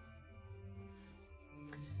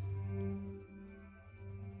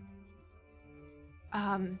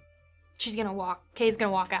 She's gonna walk. Kay's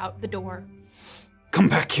gonna walk out the door. Come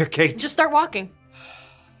back here, Kate. Just start walking.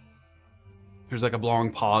 There's like a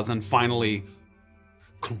long pause, and finally,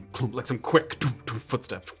 clunk, clunk, like some quick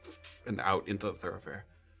footsteps, and out into the thoroughfare.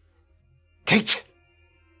 Kate!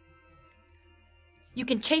 You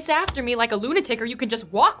can chase after me like a lunatic, or you can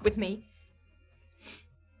just walk with me.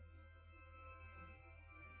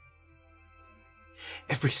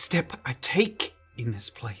 Every step I take in this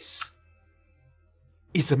place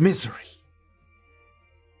is a misery.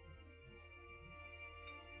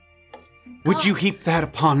 Would you heap that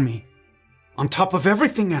upon me, on top of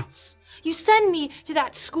everything else? You send me to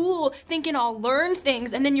that school thinking I'll learn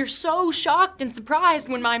things, and then you're so shocked and surprised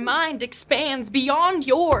when my mind expands beyond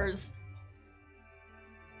yours.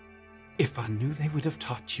 If I knew they would have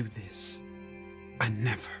taught you this, I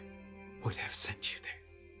never would have sent you there.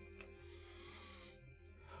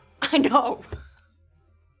 I know.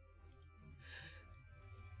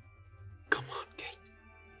 Come on, Kate.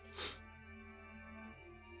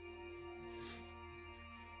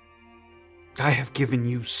 I have given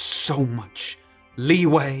you so much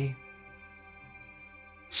leeway,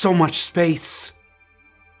 so much space.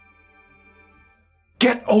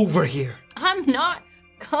 Get over here. I'm not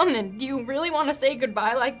coming. Do you really want to say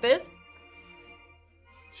goodbye like this?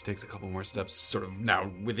 She takes a couple more steps, sort of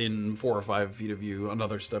now within 4 or 5 feet of you.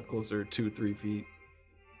 Another step closer, 2, 3 feet.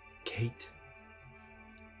 Kate,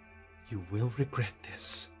 you will regret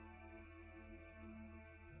this.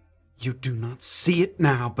 You do not see it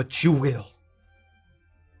now, but you will.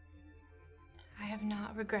 I have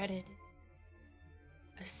not regretted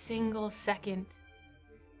a single second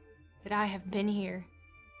that I have been here.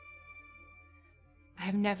 I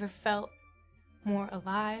have never felt more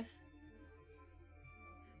alive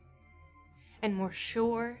and more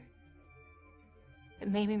sure that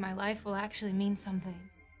maybe my life will actually mean something.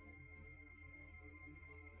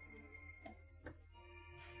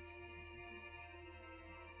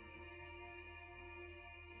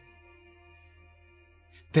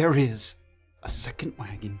 There is a second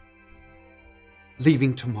wagon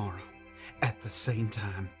leaving tomorrow at the same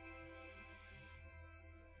time.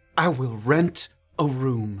 I will rent a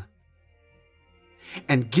room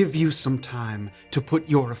and give you some time to put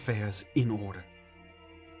your affairs in order.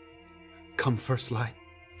 Come first light,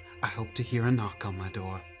 I hope to hear a knock on my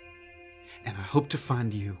door, and I hope to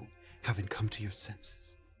find you having come to your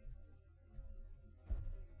senses.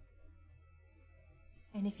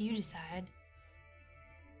 And if you decide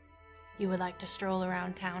you would like to stroll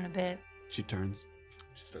around town a bit. She turns.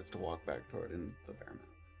 She starts to walk back toward in the barrel.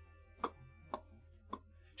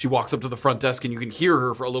 She walks up to the front desk, and you can hear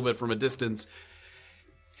her for a little bit from a distance.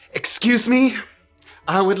 Excuse me,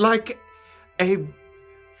 I would like a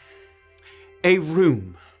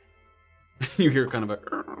room. You hear kind of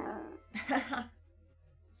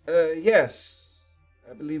a... Yes,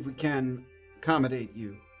 I believe we can accommodate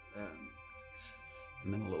you.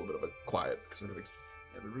 And then a little bit of a quiet sort of...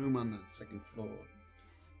 Have a room on the second floor.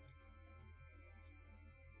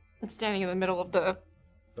 It's standing in the middle of the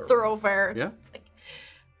thoroughfare. Yeah. It's like,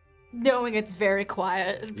 knowing it's very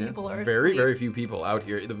quiet and Yeah, people are very, asleep. very few people out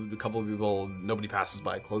here. The couple of people, nobody passes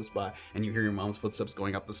by close by, and you hear your mom's footsteps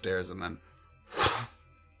going up the stairs, and then...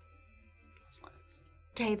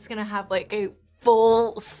 Kate's gonna have like a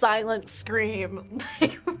full silent scream.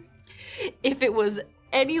 If it was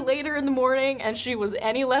any later in the morning and she was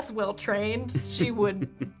any less well trained, she would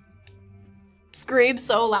scream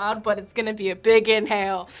so loud, but it's gonna be a big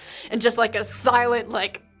inhale and just like a silent,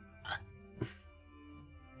 like,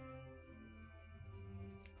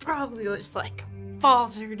 probably just like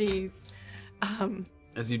falterities.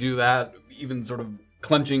 As you do that, even sort of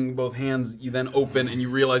clenching both hands, you then open and you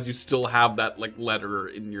realize you still have that like letter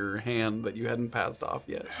in your hand that you hadn't passed off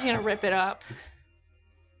yet. She's gonna rip it up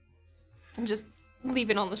and just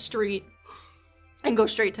leave it on the street and go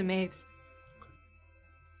straight to Maeve's.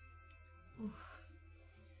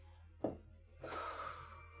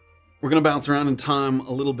 We're gonna bounce around in time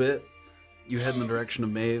a little bit. you head in the direction of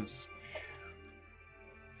Maeve's.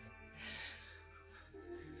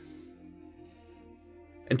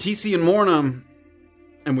 And TC and Morna,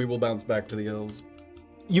 and we will bounce back to the elves.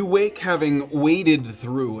 You wake having waded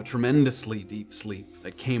through a tremendously deep sleep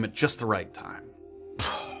that came at just the right time.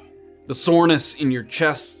 The soreness in your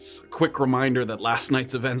chests, a quick reminder that last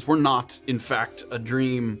night's events were not, in fact, a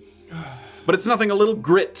dream. But it's nothing a little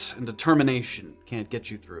grit and determination can't get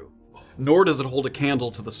you through. Nor does it hold a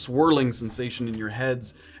candle to the swirling sensation in your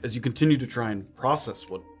heads as you continue to try and process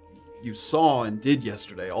what you saw and did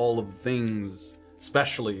yesterday, all of the things,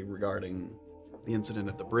 especially regarding the incident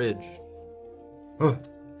at the bridge. I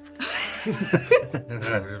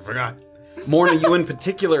forgot. Morna, you in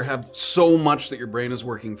particular have so much that your brain is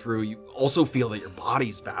working through. You also feel that your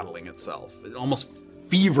body's battling itself. It's almost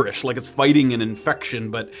feverish, like it's fighting an infection,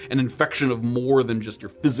 but an infection of more than just your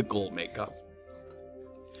physical makeup.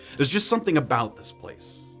 There's just something about this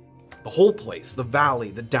place. The whole place, the valley,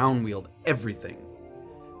 the downwield, everything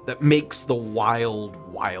that makes the wild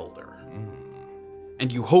wilder.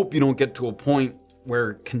 And you hope you don't get to a point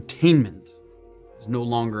where containment is no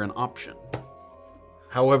longer an option.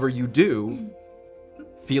 However, you do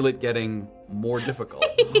feel it getting more difficult.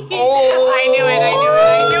 I knew it,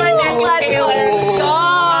 Dr. Taylor.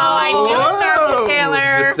 Oh, I knew it, Dr.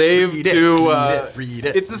 Taylor. The save to read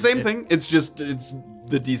it. it's the same thing. It's just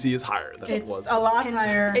the DC is higher than it was. It's a lot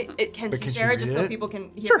higher. It can But could share you it just read so it? people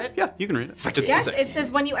can hear Sure, it. yeah, you can read it. It's Yes, the same. it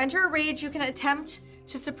says when you enter a rage, you can attempt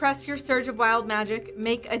to suppress your surge of wild magic.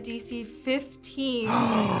 Make a DC 15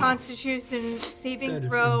 Constitution saving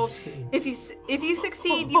throw. If you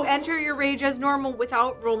succeed, you enter your rage as normal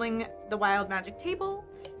without rolling the wild magic table.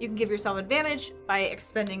 You can give yourself advantage by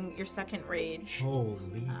expending your second rage.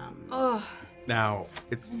 Holy. Now,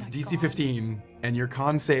 it's DC 15, and your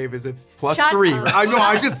con save is a plus Shut 3. up. I know,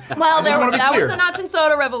 I just Well, just wanna be that clear. was the Notch and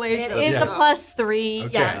Soda It revelation. is Yes. a plus 3,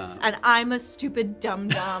 Okay. yes, and I'm a stupid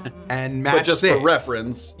dum-dum. And match But just saves. for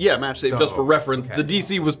reference, yeah, match save. So, just for reference, okay. the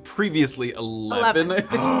DC was previously 11. I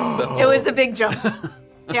think, so. It was a big jump.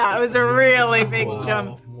 Yeah, it was a really big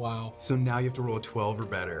jump. Wow. So now you have to roll a 12 or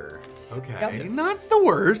better. Okay. Not the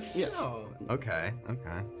worst. Yes. Okay.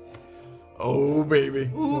 Oh, baby.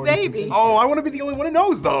 Ooh, baby. Oh, I want to be the only one who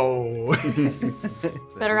knows, though.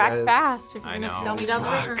 Better act fast if you're I going to know. sell me down the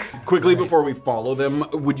river. Quickly before we follow them,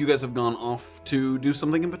 would you guys have gone off to do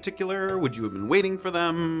something in particular? Would you have been waiting for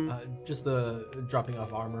them? Just the dropping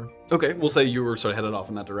off armor. Okay, we'll say you were sort of headed off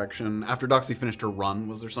in that direction. After Doxy finished her run,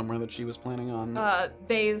 was there somewhere that she was planning on?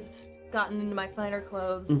 Bathed, gotten into my finer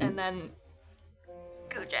clothes, and then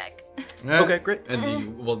go Jack. Okay, great.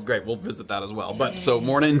 And well, great. We'll visit that as well. But so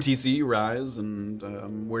Morna and TC, you rise, and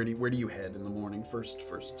where do you head in the morning first?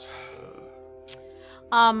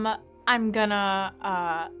 I'm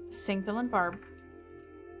gonna sing Bill and Barb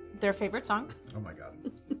their favorite song, Oh my god.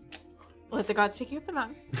 Let the Gods Take You Up the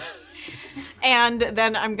Mountain. And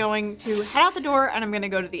then I'm going to head out the door and I'm gonna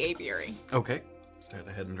go to the apiary. Okay. Start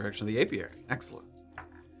to head in the direction of the apiary. Excellent.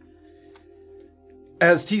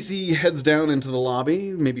 As TC heads down into the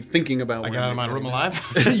lobby, maybe thinking about I where got out of you're my room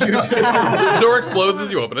heading. alive. The door explodes as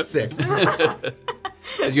you open it. Sick.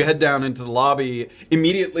 As you head down into the lobby,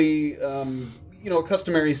 immediately, a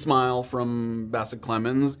customary smile from Bassett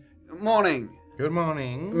Clemens. Morning, Good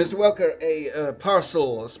morning. Mr. Welker. A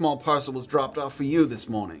small parcel was dropped off for you this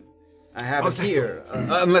morning. I have Most it here,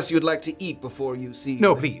 unless you'd like to eat before you see.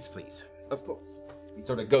 No, please. Of course. He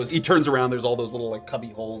sort of goes. He turns around. There's all those little cubby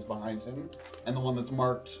holes behind him, and the one that's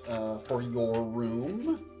marked for your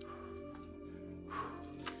room.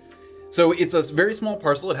 So it's a very small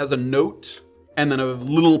parcel. It has a note and then a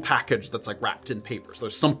little package that's wrapped in paper. So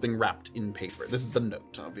there's something wrapped in paper. This is the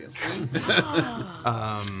note, obviously.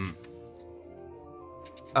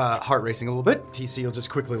 Heart racing a little bit. TC will just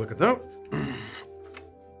quickly look at that.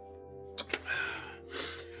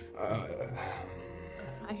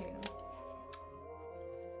 I hate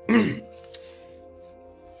him.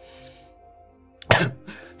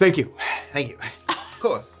 Thank you. Of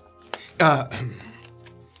course.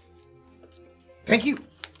 Thank you.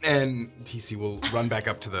 And TC will run back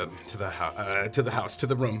up to the room.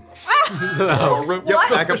 Yep,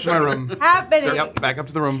 back up to my room. Happening. Yep, back up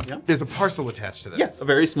to the room. There's a parcel attached to this. Yes, a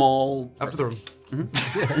very small. Up to the room.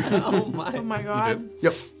 Oh my god.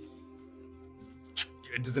 Yep.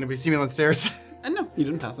 Does anybody see me on the stairs? No, you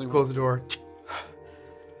didn't pass anyone. Close the door.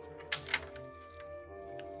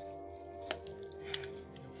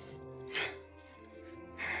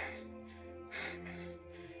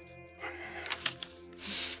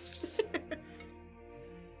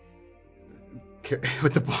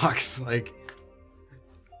 With the box, It's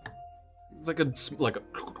like a.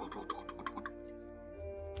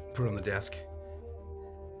 Put it on the desk.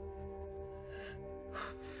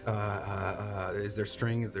 Is there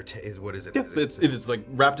string? Is there what is it? Yeah, it is like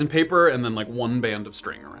wrapped in paper and then like one band of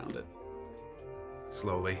string around it.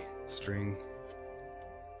 Slowly, string.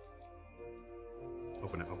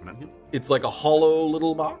 Open it. It's like a hollow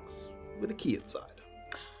little box with a key inside.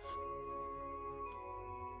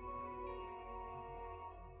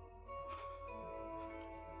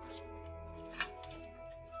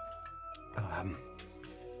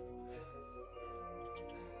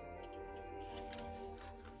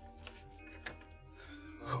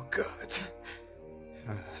 Oh, God.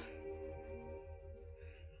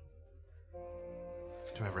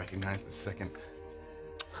 Do I recognize the second?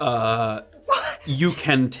 You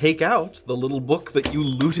can take out the little book that you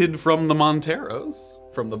looted from the Monteros,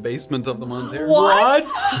 from the basement of the Monteros. What?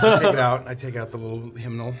 I take out the little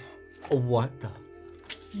hymnal. What the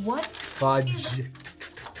What fudge? is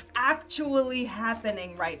actually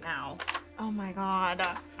happening right now? Oh my god.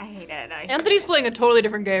 I hate it. Anthony's playing a totally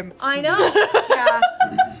different game. I know. Yeah.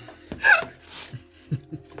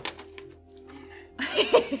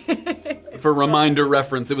 For reminder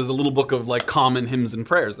reference, it was a little book of like common hymns and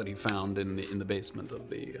prayers that he found in the basement of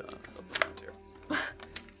the Monteros.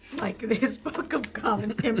 Like this book of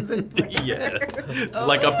common hymns and prayers. Yes,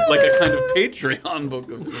 like a kind of Patreon book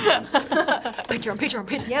of hymns.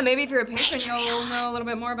 Patreon. Yeah, maybe if you're a patron, you'll know a little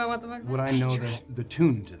bit more about what the fuck's Would I know the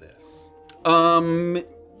tune to this?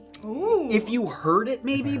 If you heard it,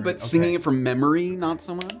 maybe, but okay. singing it from memory, not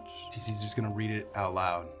so much. TC's just gonna read it out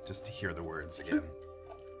loud, just to hear the words again.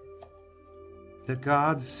 The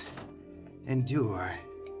gods endure.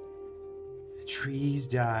 Trees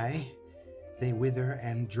die, they wither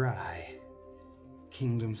and dry.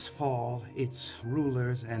 Kingdoms fall, its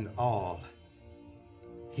rulers and all.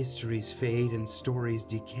 Histories fade and stories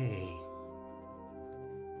decay.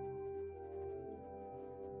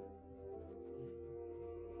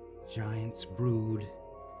 Giants brood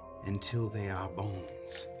until they are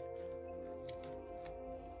bones.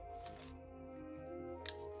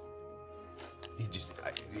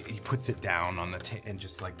 He puts it down on the and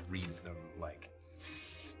just like reads them like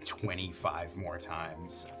 25 more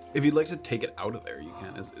times. If you'd like to take it out of there, you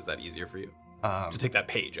can. Is that easier for you? To take that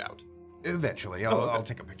page out? Eventually, I'll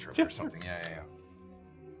take a picture of it or something. Yeah.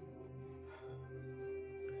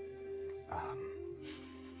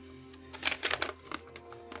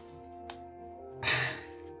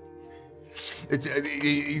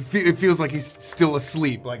 It feels like he's still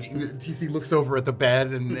asleep. Like TC looks over at the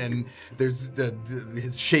bed and there's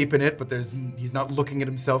his shape in it, but he's not looking at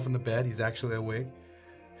himself in the bed. He's actually awake.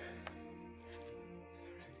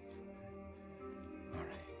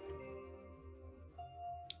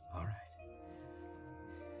 All right.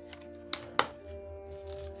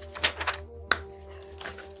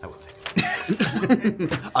 I will take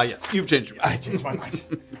it. Yes, you've changed your mind. I changed my mind.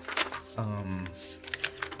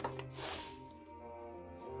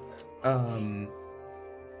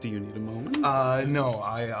 Do you need a moment? No.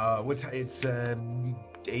 It's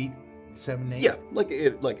 8, 7, 8. Yeah, like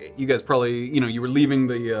you guys probably, you were leaving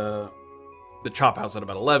the chop house at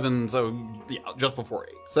about 11, so yeah, just before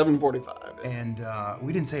 8, 7:45. And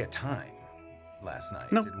we didn't say a time last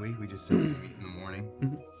night, No. did we? We just said we'd meet in the morning.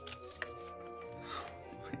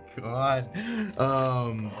 God.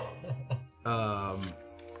 I'm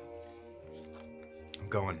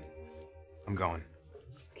going.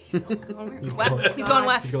 West. He's going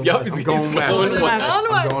west. Yep, I'm going west.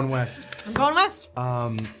 I'm going west. I'm going west.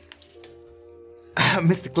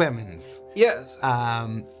 Mr. Clemens, Yes.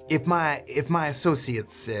 if my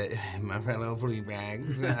associates, my fellow flea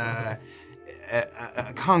bags,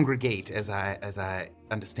 congregate as I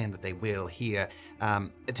understand that they will here,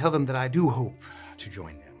 tell them that I do hope to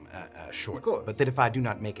join them shortly. Of course. But that if I do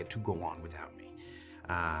not make it, to go on without me.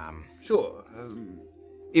 Sure.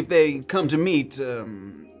 If they come to meet,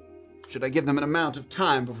 should I give them an amount of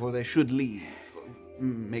time before they should leave, or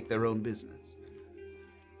make their own business?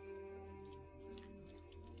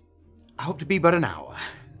 I hope to be but an hour.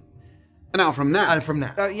 An hour from now. From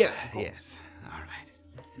now. Yeah. Yes. All right.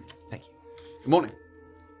 Thank you. Good morning.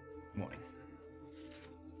 Morning.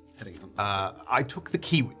 Heading on. I took the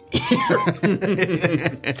key with me.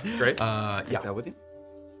 Great. Yeah. Take that with you.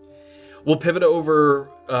 We'll pivot over,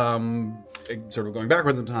 sort of going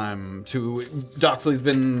backwards in time to Doxley's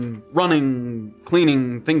been running,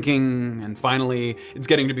 cleaning, thinking, and finally it's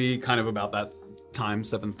getting to be kind of about that time,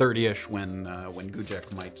 7:30ish, when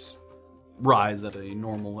Gujek might rise at a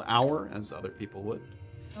normal hour, as other people would.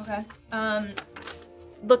 Okay.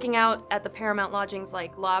 Looking out at the Paramount Lodgings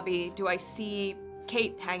lobby, do I see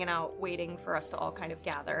Kate hanging out, waiting for us to all kind of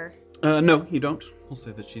gather? No, you don't. We'll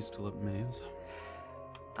say that she's still at Maeve's.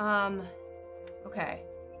 Okay.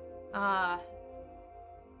 I'm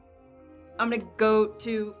gonna go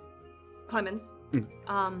to Clemens.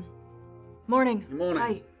 Morning.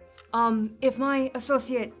 Morning. Hi. If my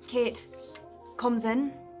associate Kate comes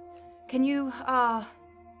in, can you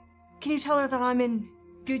tell her that I'm in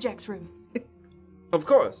Gujak's room? Of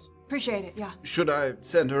course. Appreciate it, yeah. Should I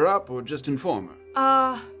send her up or just inform her?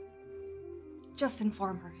 Just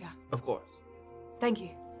inform her, yeah. Of course. Thank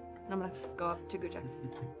you. And I'm gonna go up to Gujak's.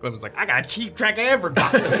 Glenn was like, I gotta keep track of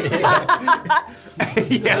everybody.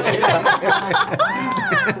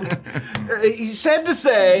 He said to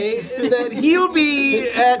say that he'll be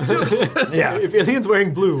at... Yeah. If Ilian's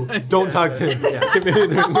wearing blue, don't talk to him. If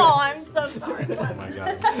Ilian's wearing blue- Oh, I'm so sorry. Oh my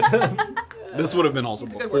god. This would have been also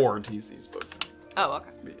before TC spoke. Oh,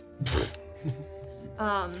 okay.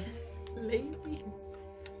 Lazy.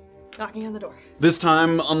 Knocking on the door. This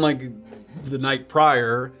time, unlike the night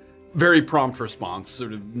prior, very prompt response,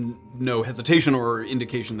 sort of no hesitation or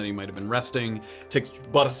indication that he might have been resting. Takes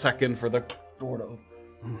but a second for the door to open.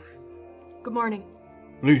 Good morning.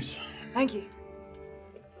 Please. Thank you.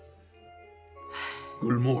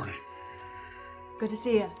 Good morning. Good to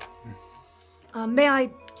see you. May I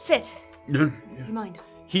sit? Yeah. Do you mind?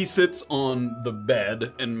 He sits on the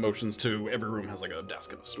bed and motions to every room has like a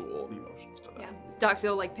desk and a stool, and he motions to that. Yeah. Doxy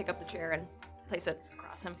will pick up the chair and place it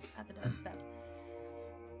across him at the bed.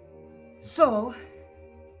 So,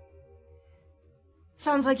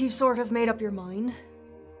 sounds like you've sort of made up your mind.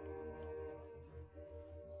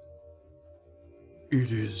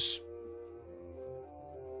 It is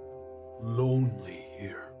lonely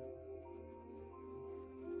here.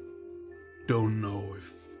 Don't know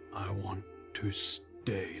if I want to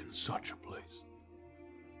stay in such a place.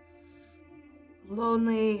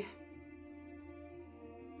 Lonely.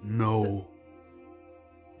 No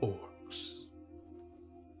orcs.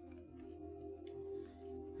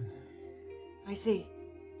 I see.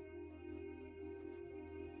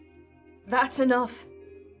 That's enough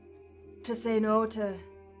to say no to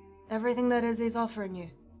everything that Izzy's offering you.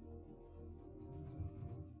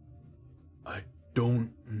 I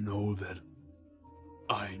don't know that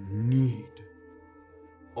I need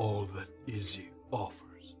all that Izzy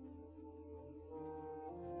offers.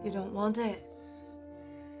 You don't want it?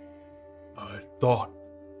 I thought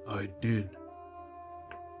I did.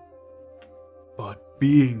 But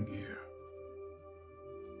being here,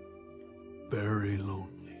 very lonely.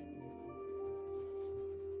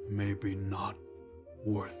 Maybe not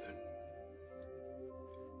worth it.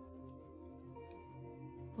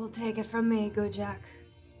 Well, take it from me, Gujak.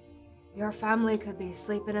 Your family could be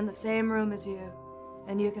sleeping in the same room as you,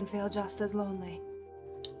 and you can feel just as lonely.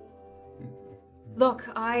 Look,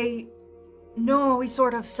 I know we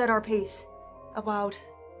sort of said our piece about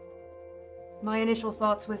my initial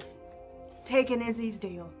thoughts with taking Izzy's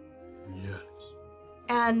deal. Yes.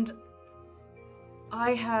 And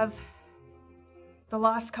I have, the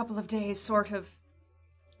last couple of days, sort of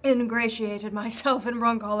ingratiated myself in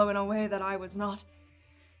Brunkhollow in a way that I was not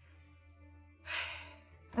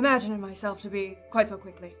imagining myself to be quite so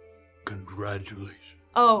quickly. Congratulations.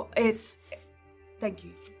 Oh, thank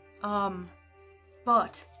you.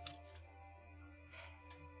 But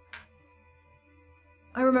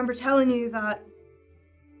I remember telling you that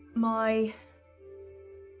my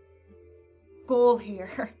goal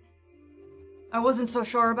here I wasn't so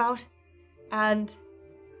sure about, and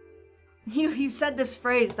you said this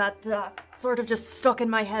phrase that sort of just stuck in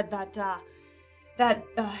my head, that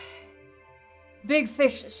big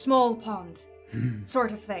fish, small pond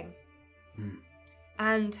sort of thing.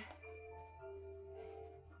 And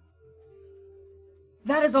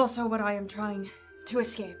that is also what I am trying to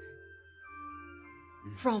escape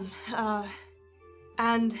from.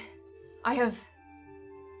 And I have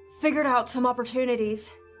figured out some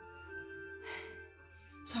opportunities.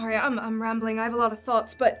 Sorry, I'm rambling. I have a lot of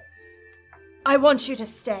thoughts, but I want you to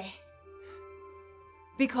stay.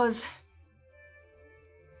 Because,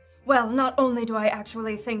 well, not only do I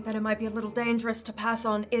actually think that it might be a little dangerous to pass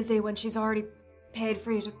on Izzy when she's already paid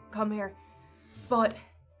for you to come here, but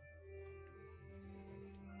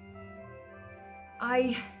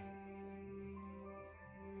I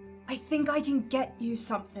think I can get you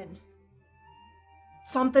something.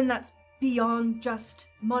 Something that's beyond just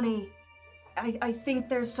money. I think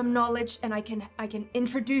there's some knowledge, and I can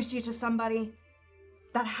introduce you to somebody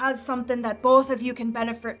that has something that both of you can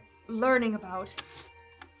benefit learning about.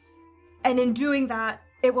 And in doing that,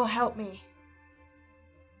 it will help me.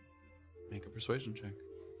 Make a persuasion check.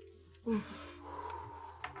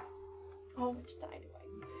 Oh, which die do I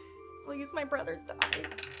use? I'll use my brother's die.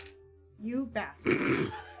 You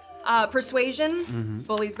bastard. Persuasion,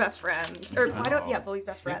 Bully's best friend. Or why don't? Yeah, Bully's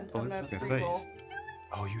best friend. I'm gonna re-roll.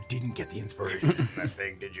 Oh, you didn't get the inspiration from that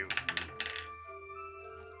thing, did you?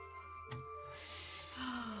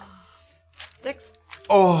 6.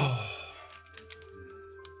 Oh.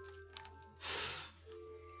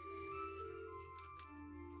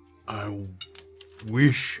 I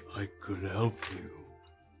wish I could help you.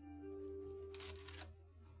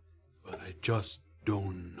 But I just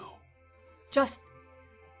don't know. Just,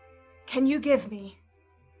 can you give me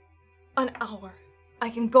an hour? I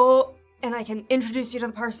can go and I can introduce you to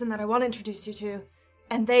the person that I want to introduce you to,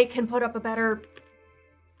 and they can put up a better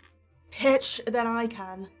pitch than I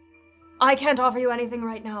can. I can't offer you anything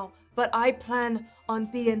right now, but I plan on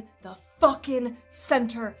being the fucking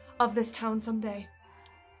center of this town someday.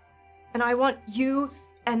 And I want you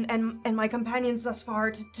and my companions thus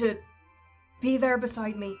far to be there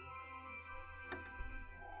beside me.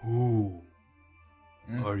 Who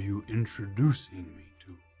are you introducing me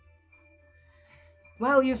to?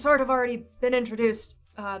 Well, you've sort of already been introduced.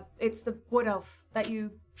 It's the wood elf that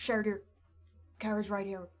you shared your carriage ride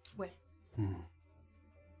here with.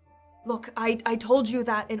 Look, I told you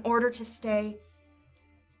that in order to stay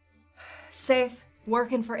safe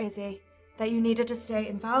working for Izzy, that you needed to stay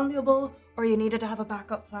invaluable or you needed to have a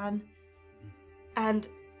backup plan. And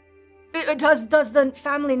does the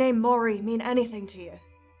family name Mori mean anything to you?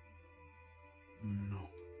 No.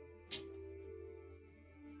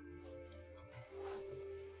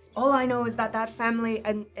 All I know is that that family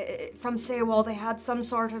and from Saywall, they had some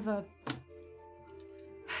sort of a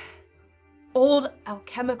old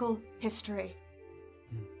alchemical history.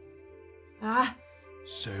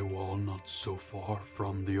 Saywall not so far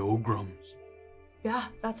from the Ogrums. Yeah,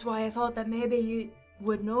 that's why I thought that maybe you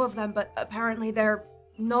would know of them, but apparently their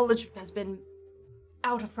knowledge has been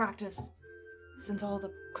out of practice since all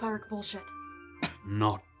the cleric bullshit.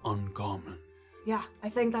 Not uncommon. Yeah, I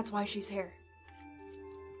think that's why she's here.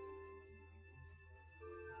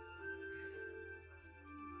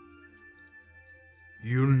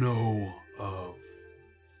 You know of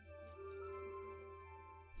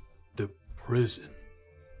the prison?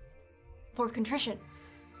 Fort Contrition.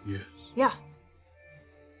 Yes. Yeah.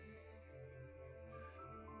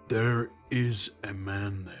 There is a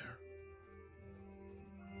man there.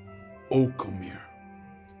 Okomir.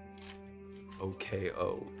 Okomir.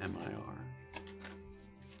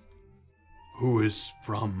 Who is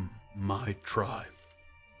from my tribe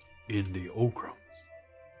in the Ogrums.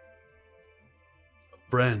 A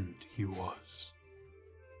friend he was.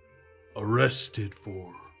 Arrested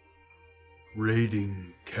for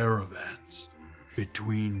raiding caravans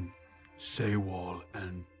between Saywall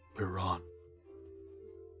and Piran.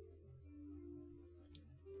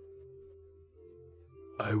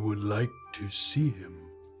 I would like to see him,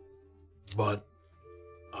 but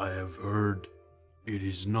I have heard it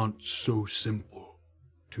is not so simple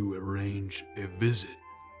to arrange a visit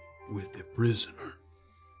with a prisoner.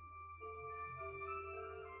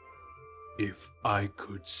 If I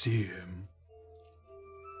could see him,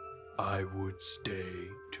 I would stay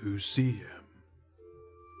to see him.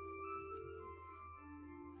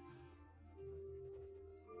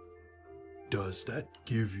 Does that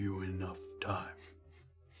give you enough time?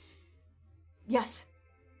 Yes.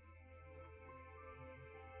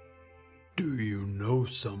 Do you know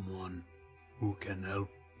someone who can help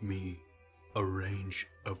me arrange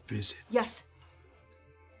a visit? Yes.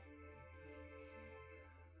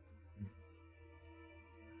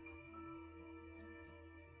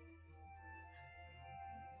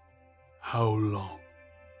 How long?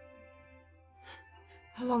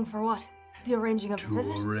 How long for what? The arranging of a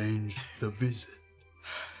visit? To arrange the visit.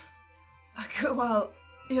 Okay, well,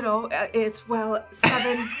 you know, it's,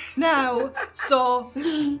 7 now, so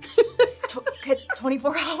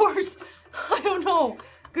 24 hours? I don't know.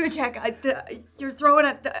 Good check. You're throwing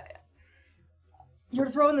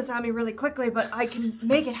this at me really quickly, but I can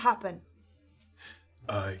make it happen.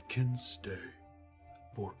 I can stay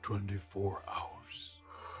for 24 hours.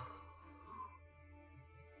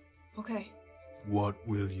 Okay. What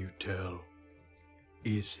will you tell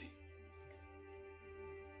Izzy?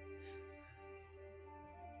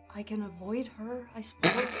 I can avoid her, I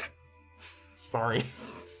suppose. Sorry.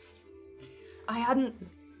 I hadn't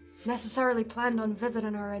necessarily planned on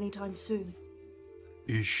visiting her anytime soon.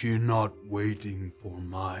 Is she not waiting for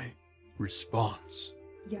my response?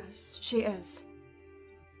 Yes, she is.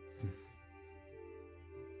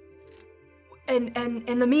 And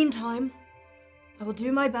in the meantime, I will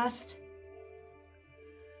do my best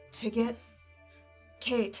to get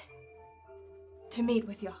Kate to meet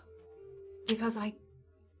with you. Because I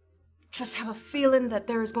just have a feeling that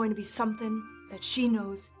there is going to be something that she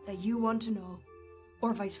knows that you want to know,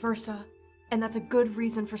 or vice versa, and that's a good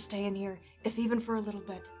reason for staying here, if even for a little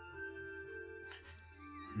bit.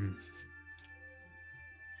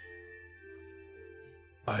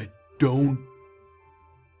 I don't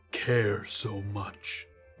care so much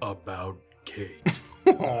about Kate.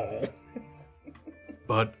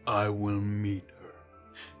 But I will meet her.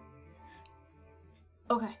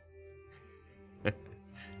 Okay.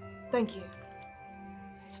 Thank you.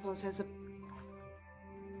 I suppose as a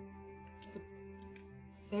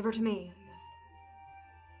favor to me, I guess.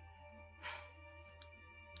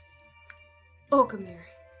 Okamir.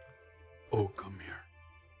 Okamir.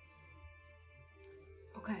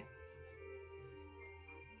 Okay.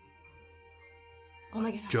 I'll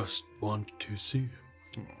make it happen. Just want to see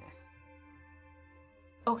him.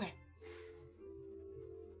 Okay.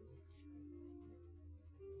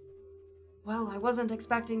 Well, I wasn't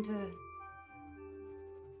expecting to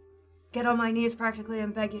get on my knees practically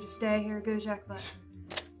and beg you to stay here, Gujek, but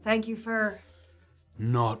thank you for...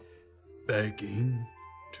 Not begging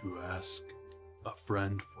to ask a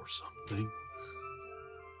friend for something.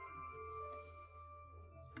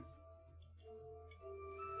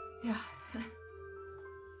 Yeah.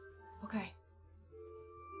 Okay.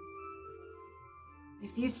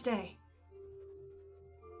 If you stay,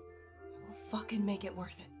 I will fucking make it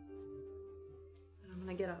worth it. And I'm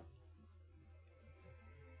gonna get up.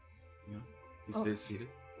 Yeah, he stays seated.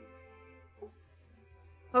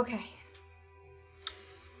 Okay.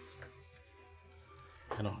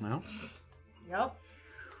 Head on out. Yep.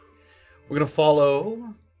 We're gonna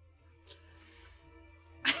follow.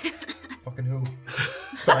 Fucking who? I'm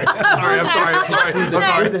sorry.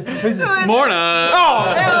 Morna!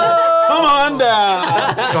 Oh! Come on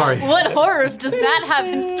down! Sorry. What horrors does that have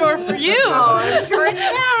in store for you? Oh, sure it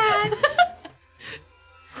can.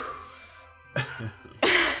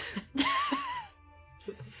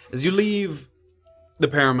 As you leave the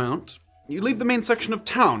Paramount, you leave the main section of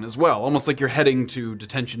town as well, almost like you're heading to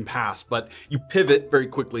Detention Pass, but you pivot very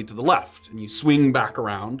quickly to the left, and you swing back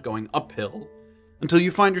around, going uphill, until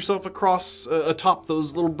you find yourself across atop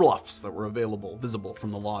those little bluffs that were visible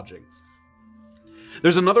from the lodgings.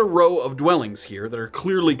 There's another row of dwellings here that are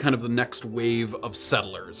clearly kind of the next wave of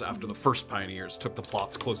settlers after the first pioneers took the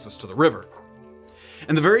plots closest to the river.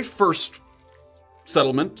 And the very first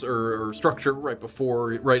settlement or structure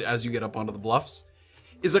right as you get up onto the bluffs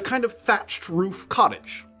is a kind of thatched roof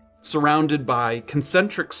cottage surrounded by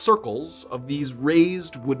concentric circles of these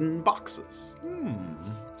raised wooden boxes.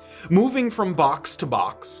 Moving from box to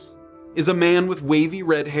box is a man with wavy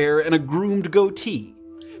red hair and a groomed goatee,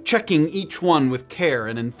 checking each one with care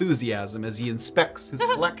and enthusiasm as he inspects his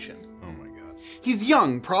collection. Oh my god. He's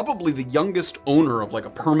young, probably the youngest owner of like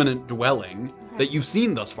a permanent dwelling that you've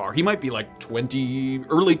seen thus far. He might be like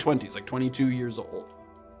early 20s, like 22 years old.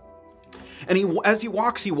 And as he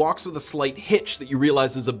walks with a slight hitch that you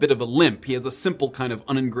realize is a bit of a limp. He has a simple kind of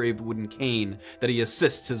unengraved wooden cane that he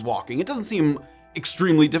assists his walking. It doesn't seem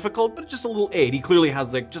extremely difficult, but just a little aid. He clearly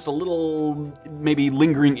has like just a little maybe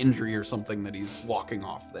lingering injury or something that he's walking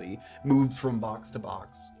off, that he moves from box to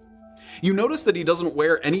box. You notice that he doesn't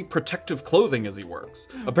wear any protective clothing as he works,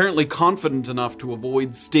 apparently confident enough to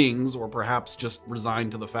avoid stings or perhaps just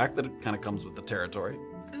resigned to the fact that it kind of comes with the territory.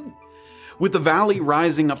 With the valley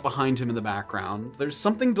rising up behind him in the background, there's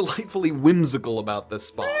something delightfully whimsical about this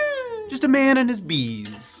spot. Just a man and his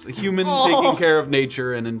bees, a human taking care of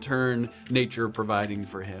nature and in turn, nature providing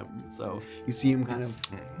for him. So you see him kind of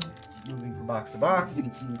moving from box to box, you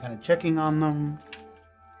can see him kind of checking on them.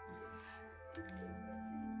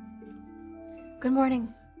 Good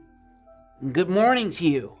morning. Good morning to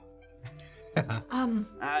you.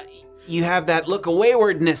 You have that look of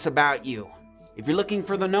waywardness about you. If you're looking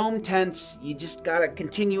for the gnome tents, you just gotta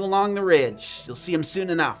continue along the ridge. You'll see them soon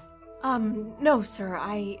enough. No, sir.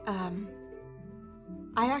 I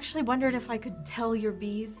actually wondered if I could tell your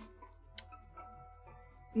bees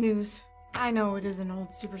news. I know it is an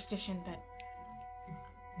old superstition, but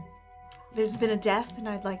there's been a death and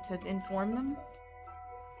I'd like to inform them.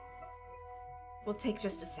 We'll take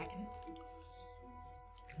just a second.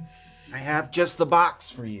 I have just the box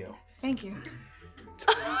for you. Thank you.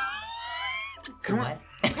 Come on.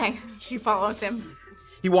 Okay, she follows him.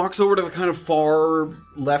 He walks over to the kind of far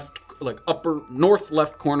left, like upper north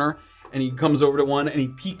left corner, and he comes over to one and he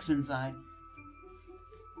peeks inside.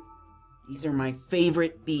 These are my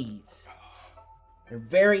favorite bees. They're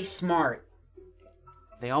very smart.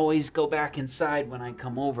 They always go back inside when I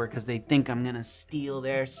come over because they think I'm gonna steal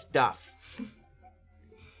their stuff.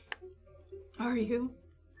 Are you?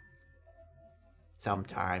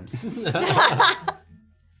 Sometimes.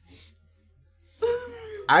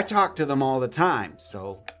 I talk to them all the time,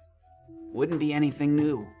 so wouldn't be anything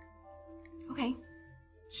new. Okay.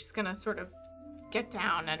 She's gonna sort of get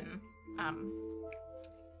down and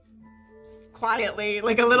quietly,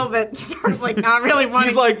 like a little bit, sort of like not really wanting.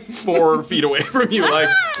 He's like 4 feet away from you, like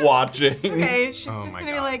watching. Okay, she's Oh just my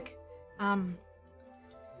gonna be God. like,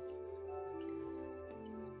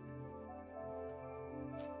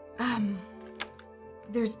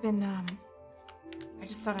 there's been, I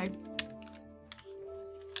just thought I'd,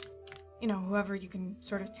 whoever you can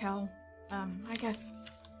sort of tell, I guess,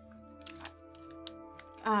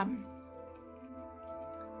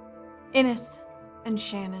 Innes and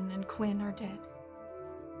Shannon and Quinn are dead,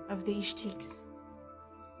 of the Ishtiks.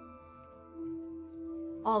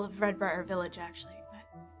 All of Redbriar Village, actually, but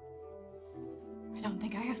I don't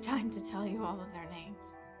think I have time to tell you all of their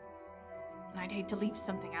names. And I'd hate to leave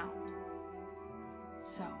something out.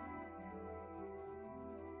 So,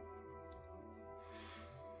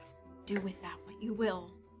 do with that what you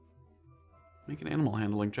will. Make an animal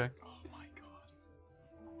handling check. Oh my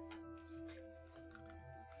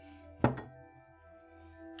god.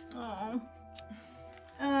 Oh.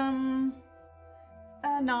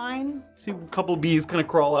 9. See a couple bees kind of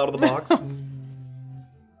crawl out of the box. And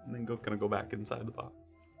then go back inside the box.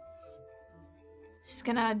 She's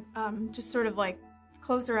gonna just sort of like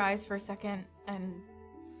close her eyes for a second and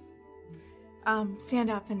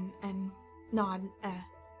stand up and nod.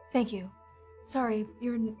 Thank you. Sorry,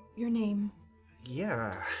 your name?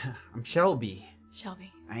 Yeah, I'm Shelby.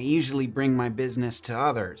 Shelby. I usually bring my business to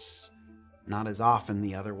others. Not as often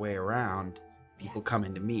the other way around. People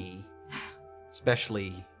coming to me.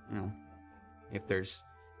 Especially, if there's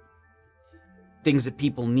things that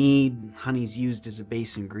people need. Honey's used as a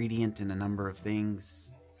base ingredient in a number of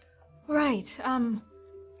things. Right.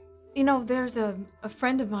 There's a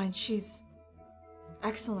friend of mine. She's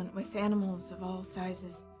excellent with animals of all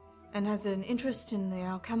sizes and has an interest in the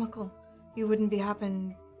alchemical. You wouldn't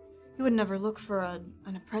ever look for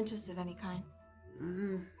an apprentice of any kind.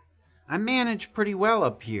 I manage pretty well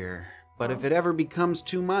up here, but if it ever becomes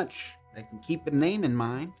too much, I can keep a name in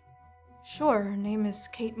mind. Sure, her name is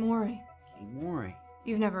Kate Morey. Kate Morey.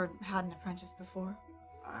 You've never had an apprentice before?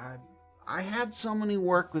 I had someone who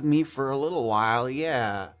worked with me for a little while,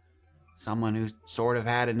 yeah. Someone who sort of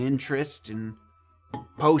had an interest in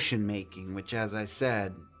potion making, which, as I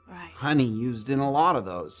said, Right. honey used in a lot of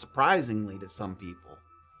those, surprisingly to some people.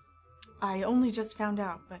 I only just found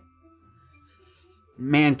out, but...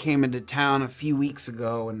 Man came into town a few weeks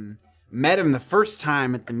ago and met him the first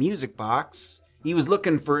time at the music box. He was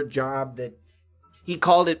looking for a job that he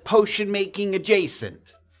called it potion making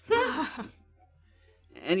adjacent.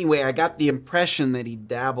 Anyway, I got the impression that he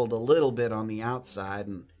dabbled a little bit on the outside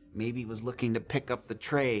and maybe was looking to pick up the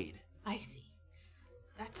trade. I see.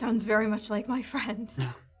 That sounds very much like my friend.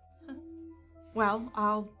 Well,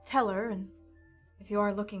 I'll tell her, and if you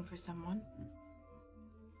are looking for someone.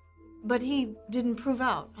 But he didn't prove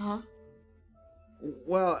out, huh?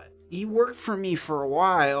 Well, he worked for me for a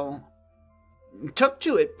while. Took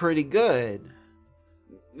to it pretty good.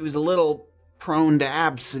 He was a little prone to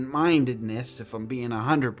absent-mindedness, if I'm being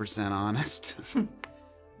 100% honest.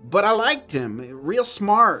 But I liked him. Real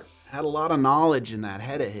smart. Had a lot of knowledge in that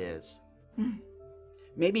head of his.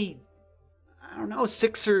 Maybe,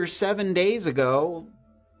 6 or 7 days ago,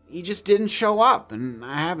 he just didn't show up, and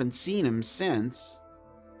I haven't seen him since.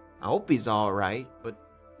 I hope he's all right, but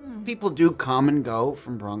people do come and go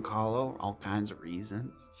from Brunkhollow, all kinds of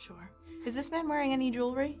reasons. Sure. Is this man wearing any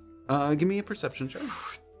jewelry? Give me a perception check.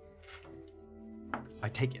 I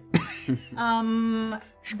take it.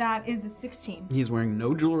 That is a 16. He's wearing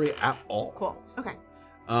no jewelry at all. Cool. Okay.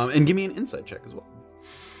 And give me an insight check as well.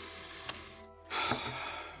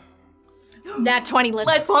 Nat 20,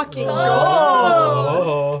 let's fucking go.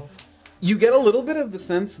 Oh. You get a little bit of the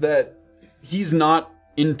sense that he's not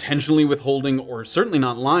intentionally withholding or certainly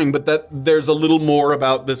not lying, but that there's a little more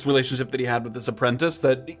about this relationship that he had with this apprentice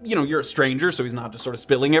that, you're a stranger, so he's not just sort of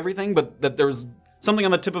spilling everything, but that there's something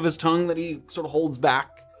on the tip of his tongue that he sort of holds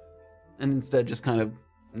back and instead just kind of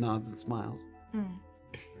nods and smiles.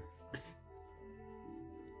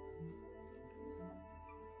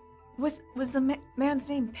 Was the man's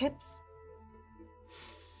name Pips?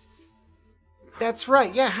 That's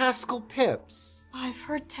right, yeah, Haskell Pips. I've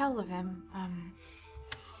heard tell of him.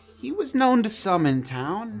 He was known to some in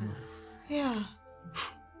town. Yeah.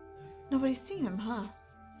 Nobody's seen him, huh?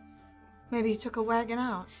 Maybe he took a wagon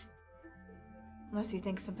out. Unless you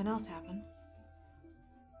think something else happened.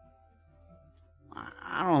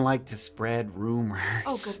 I don't like to spread rumors.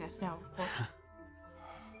 Oh, goodness, no, of course.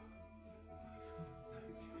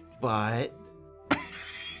 But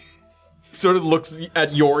Sort of looks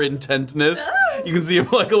at your intentness. You can see him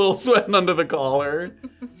like a little sweating under the collar.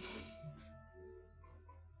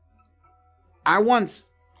 I once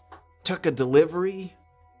took a delivery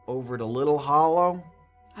over to Little Hollow,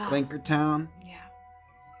 Clinkertown. Yeah.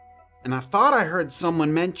 And I thought I heard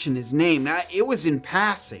someone mention his name. Now, it was in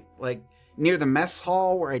passing, like near the mess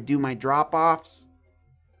hall where I do my drop-offs.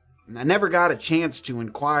 And I never got a chance to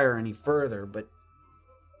inquire any further, but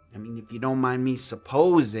I mean, if you don't mind me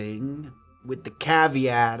supposing, with the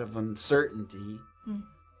caveat of uncertainty,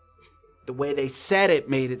 the way they said it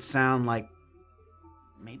made it sound like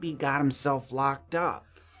maybe he got himself locked up.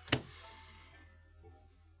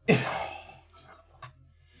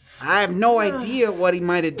 I have no idea what he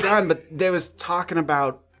might have done, but there was talking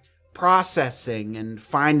about processing and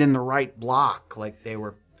finding the right block, like they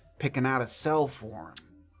were picking out a cell for him.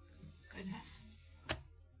 Goodness.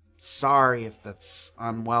 Sorry if that's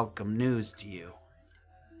unwelcome news to you.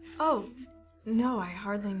 Oh, no, I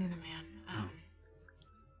hardly knew the man.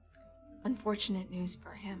 Unfortunate news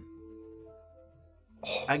for him.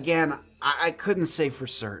 Again, I couldn't say for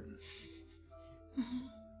certain.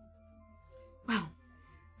 Well,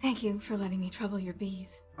 thank you for letting me trouble your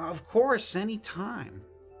bees. Of course, any time.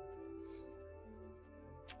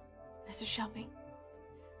 Mrs. Shelby.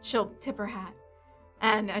 She'll tip her hat.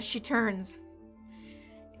 And as she turns,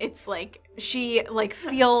 it's like she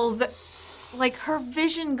feels like her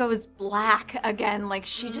vision goes black again. Like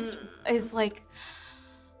she just is like,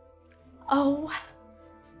 oh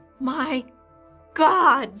my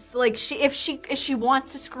gods. Like if she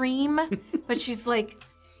wants to scream, but she's like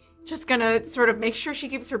just gonna sort of make sure she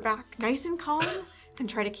keeps her back nice and calm and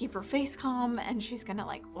try to keep her face calm, and she's gonna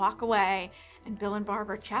like walk away, and Bill and Barb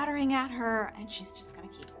are chattering at her, and she's just gonna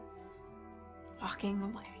keep walking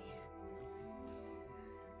away.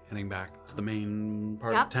 Heading back to the main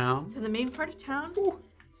part of town. To the main part of town.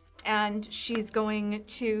 And she's going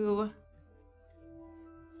to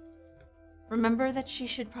remember that she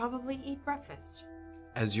should probably eat breakfast.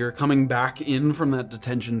 As you're coming back in from that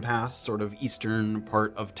detention pass, sort of eastern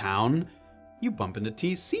part of town, you bump into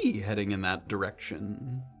TC heading in that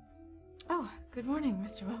direction. Oh, good morning,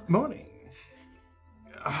 Mr. Will. Morning.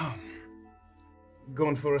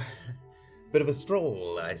 Going for a bit of a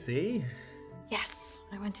stroll, I see. Yes,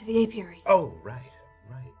 I went to the apiary. Oh, right.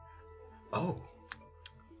 Oh.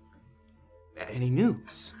 Any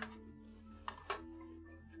news?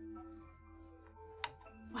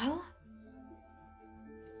 Well,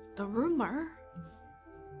 the rumor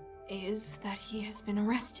is that he has been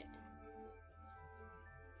arrested.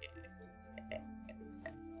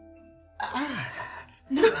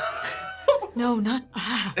 No, not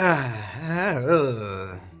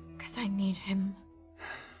because I need him.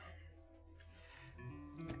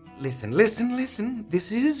 Listen.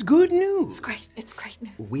 This is good news. It's great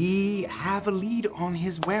news. We have a lead on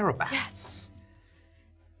his whereabouts. Yes.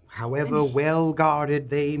 However well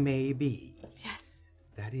guarded they may be. Yes.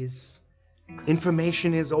 That is,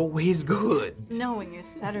 information is always good. Knowing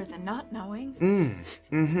is better than not knowing.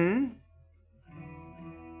 Mm-hmm.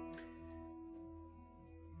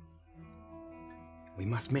 We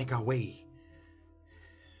must make our way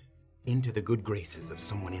into the good graces of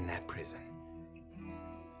someone in that prison.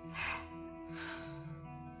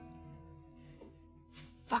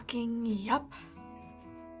 Fucking yup.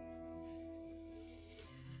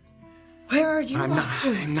 Where are you off to?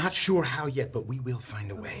 I'm not sure how yet, but we will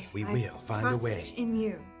find a way. We will find a way. Trust in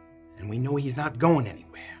you. And we know he's not going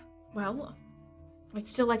anywhere. Well, I'd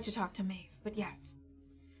still like to talk to Maeve, but yes.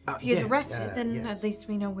 If he is arrested, then yes. at least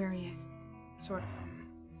we know where he is. Sort of.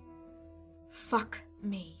 Fuck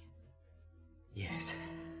me. Yes.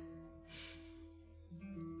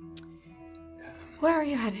 Where are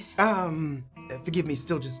you headed? Forgive me,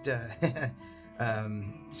 still just,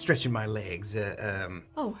 stretching my legs.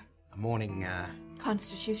 Oh. A morning,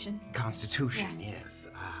 Constitution. Constitution, Yes.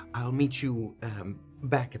 I'll meet you,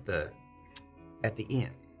 back at the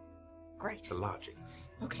inn. Great. The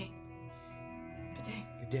lodgings. Okay. Good day.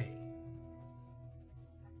 Good day.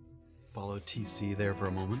 Follow TC there for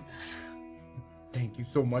a moment. Thank you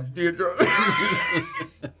so much, Deirdre.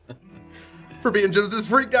 For being just as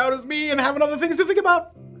freaked out as me and having other things to think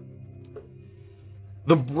about.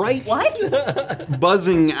 The bright,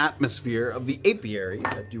 buzzing atmosphere of the apiary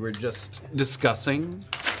that you were just discussing,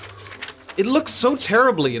 it looks so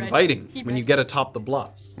terribly inviting when you get atop the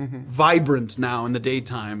bluffs. Vibrant now in the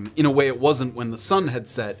daytime, in a way it wasn't when the sun had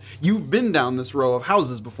set. You've been down this row of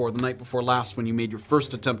houses before, the night before last, when you made your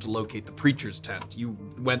first attempt to locate the preacher's tent. You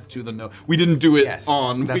went to we didn't do it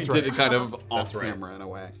on, we did it kind of off camera in a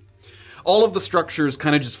way. All of the structures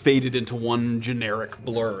kind of just faded into one generic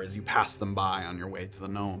blur as you pass them by on your way to the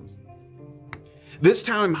gnomes. This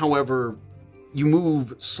time, however, you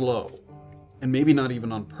move slow, and maybe not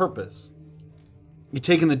even on purpose. You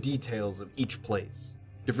take in the details of each place.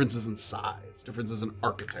 Differences in size, differences in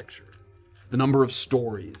architecture, the number of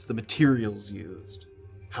stories, the materials used.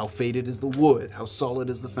 How faded is the wood? How solid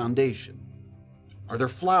is the foundation? Are there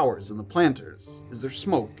flowers in the planters? Is there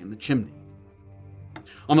smoke in the chimney?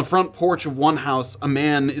 On the front porch of one house, a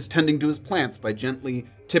man is tending to his plants by gently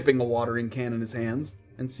tipping a watering can in his hands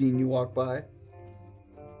and seeing you walk by.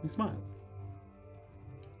 He smiles.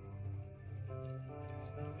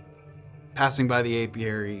 Passing by the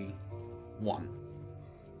apiary, 1.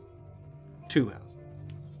 2 houses.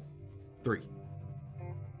 3.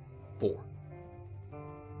 4.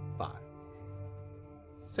 5.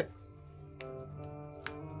 6.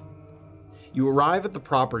 You arrive at the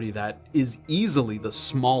property that is easily the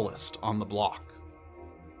smallest on the block,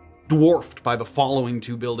 dwarfed by the following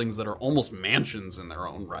 2 buildings that are almost mansions in their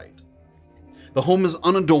own right. The home is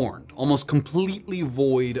unadorned, almost completely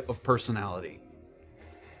void of personality.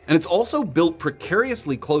 And it's also built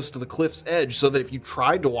precariously close to the cliff's edge so that if you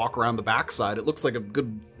tried to walk around the backside, it looks like a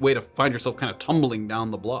good way to find yourself kind of tumbling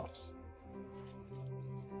down the bluffs.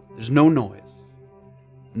 There's no noise,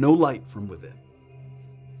 no light from within.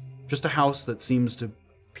 Just a house that seems to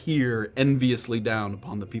peer enviously down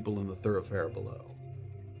upon the people in the thoroughfare below.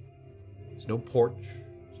 There's no porch,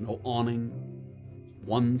 there's no awning,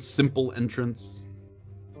 one simple entrance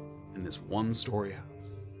in this one-story house.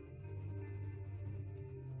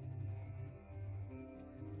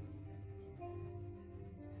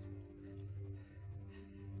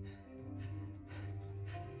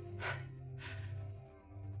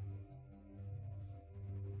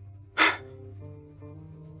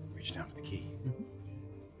 Reach down for the key.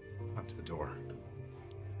 Up to the door.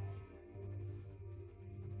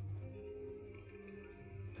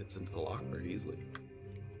 Fits into the lock very easily.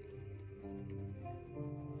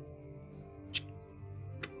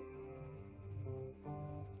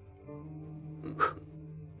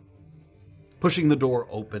 Pushing the door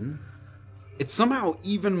open, it's somehow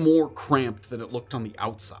even more cramped than it looked on the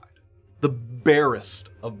outside. The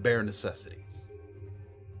barest of bare necessities.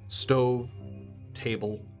 Stove,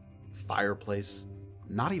 table, fireplace,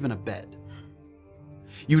 not even a bed.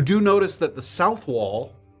 You do notice that the south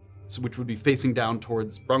wall, which would be facing down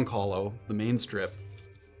towards Brunkhollow, the main strip,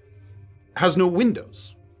 has no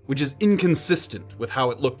windows, which is inconsistent with how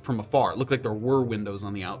it looked from afar. It looked like there were windows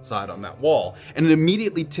on the outside on that wall, and it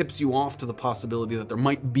immediately tips you off to the possibility that there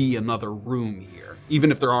might be another room here,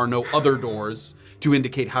 even if there are no other doors to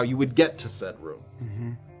indicate how you would get to said room.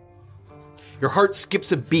 Mm-hmm. Your heart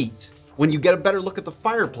skips a beat when you get a better look at the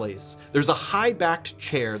fireplace. There's a high-backed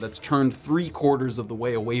chair that's turned 3/4 of the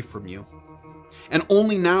way away from you. And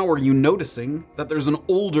only now are you noticing that there's an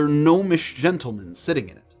older gnomish gentleman sitting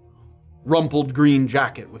in it. Rumpled green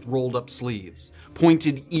jacket with rolled up sleeves,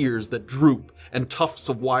 pointed ears that droop, and tufts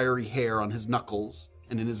of wiry hair on his knuckles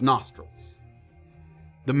and in his nostrils.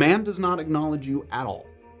 The man does not acknowledge you at all.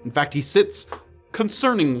 In fact, he sits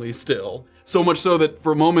concerningly still, so much so that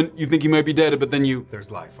for a moment you think he might be dead, but then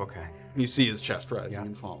There's life, okay. you see his chest rising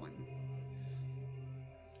and falling.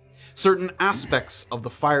 Certain aspects of the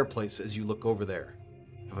fireplace as you look over there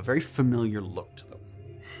have a very familiar look to them.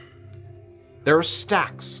 There are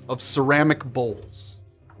stacks of ceramic bowls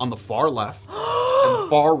on the far left and the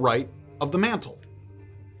far right of the mantel.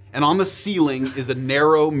 And on the ceiling is a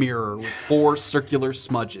narrow mirror with 4 circular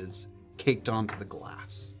smudges caked onto the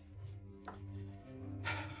glass.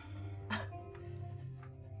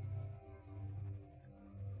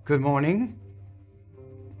 Good morning.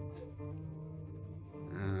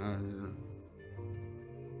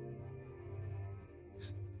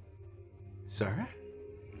 Sir?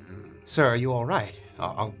 Sir, are you all right?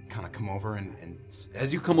 I'll kind of come over and...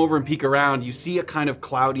 As you come over and peek around, you see a kind of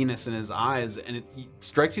cloudiness in his eyes, and it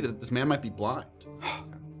strikes you that this man might be blind.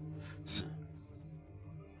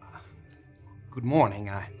 Good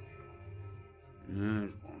morning.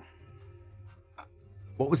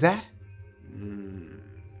 What was that?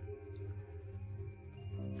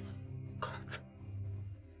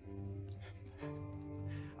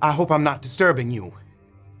 I hope I'm not disturbing you.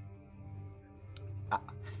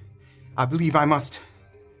 I believe I must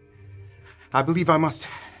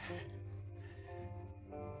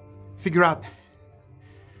figure out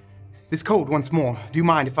this code once more. Do you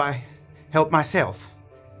mind if I help myself?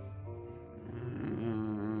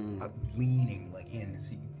 Leaning like in to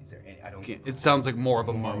see. Is there any? I don't. It sounds like more of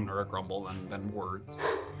a moan or a grumble than words.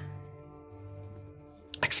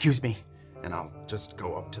 Excuse me. And I'll just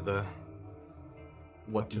go up to the...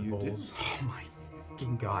 What do you do? Oh my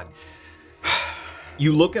fucking God.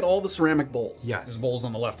 You look at all the ceramic bowls. Yes. There's bowls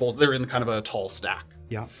on the left, bowls. They're in kind of a tall stack.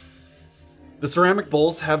 Yeah. The ceramic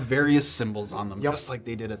bowls have various symbols on them, Yep. just like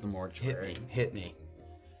they did at the mortuary. Hit me.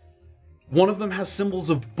 One of them has symbols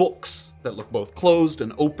of books that look both closed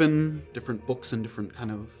and open, different books and different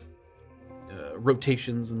kind of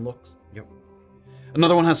rotations and looks. Yep.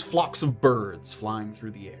 Another one has flocks of birds flying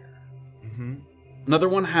through the air. Mm-hmm. Another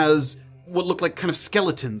one has what look like kind of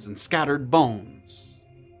skeletons and scattered bones.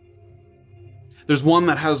 There's one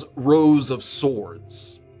that has rows of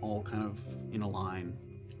swords, all kind of in a line.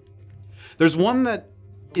 There's one that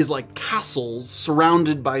is like castles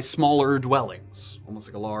surrounded by smaller dwellings, almost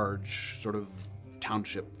like a large sort of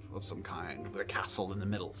township of some kind, with a castle in the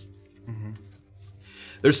middle. Mm-hmm.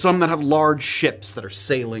 There's some that have large ships that are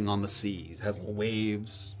sailing on the seas, has little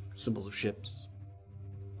waves, symbols of ships.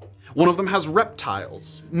 One of them has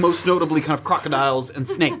reptiles, most notably kind of crocodiles and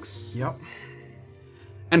snakes. Yep.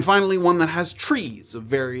 And finally, one that has trees of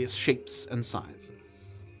various shapes and sizes.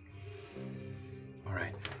 All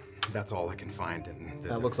right. That's all I can find. And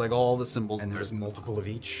That looks like all the symbols. And there's multiple of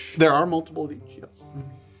each. There are multiple of each, yep.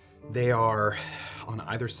 They are on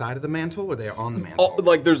either side of the mantle, or they are on the mantle?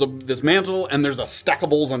 Like there's this mantle, and there's a stack of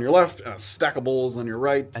bowls on your left, and a stack of bowls on your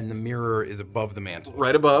right. And the mirror is above the mantle.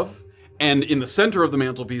 Right above. And in the center of the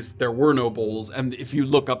mantelpiece, there were no bowls, and if you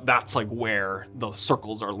look up, that's like where the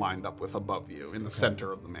circles are lined up with above you, in the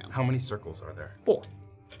center of the mantle. How many circles are there? 4.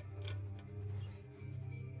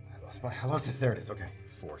 I lost it. There it is. Okay.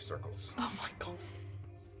 4 circles. Oh my god.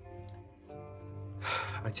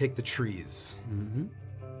 I take the trees. Mm-hmm.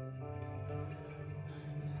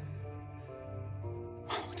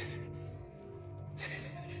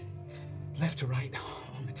 Left to right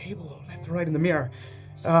on the table, or left to right in the mirror.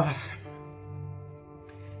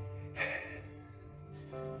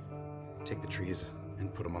 Take the trees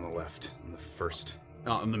and put them on the left, on the first.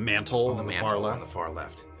 On the mantle, On the mantle, far left. on the far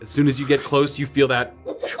left. As soon as you get close, you feel that.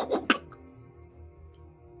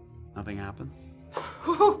 Nothing happens.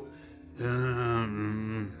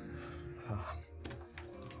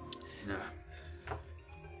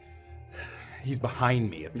 He's behind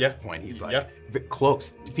me at this point. He's like close,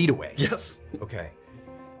 feet away. Yes. Okay.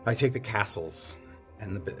 I take the castles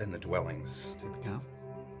and the dwellings. Take the castles.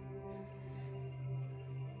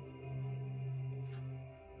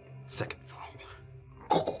 Second.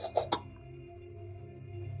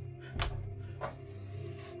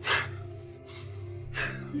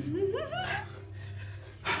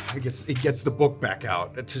 It gets the book back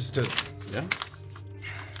out. It's just to Yeah.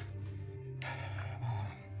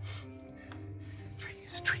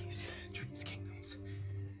 trees, kingdoms,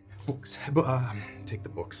 books. Take the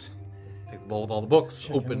books. Take the bowl with all the books.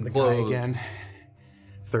 Check in Open, with the close. guy again.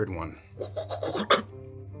 Third one.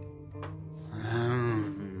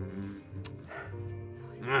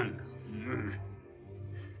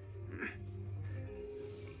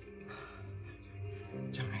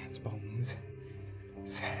 Giants' bones.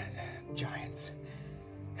 Giants.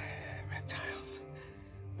 Reptiles.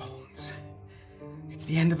 Bones. It's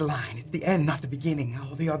the end of the line. It's the end, not the beginning.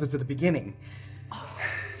 All the others are the beginning.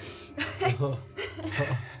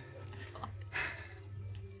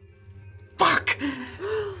 Fuck!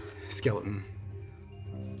 Skeleton.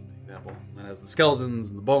 That bowl. That has the skeletons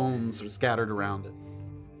and the bones sort of scattered around it.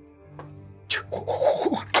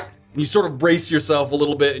 And you sort of brace yourself a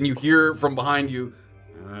little bit, and you hear from behind you.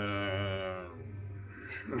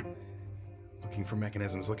 Looking for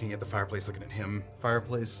mechanisms, looking at the fireplace, looking at him.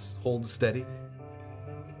 Fireplace holds steady.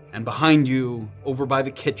 And behind you, over by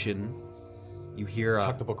the kitchen, you hear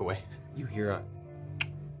Tuck the book away. You hear a...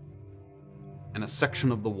 And a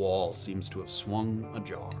section of the wall seems to have swung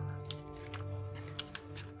ajar.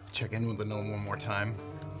 Check in with the gnome one more time.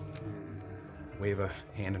 Wave a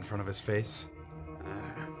hand in front of his face.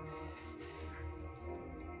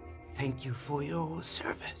 Thank you for your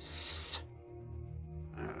service.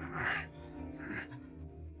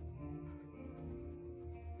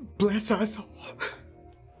 Bless us all.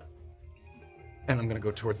 And I'm gonna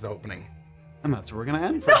go towards the opening. And that's where we're gonna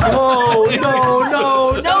end. Oh,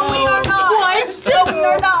 no. No, we are not. What? No, we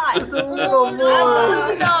are not.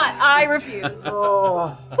 Absolutely not. I refuse.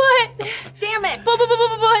 But damn it! But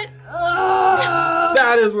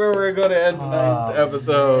That is where we're gonna end tonight's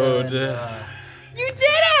episode. you did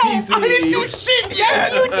it! TC. I didn't do shit yet!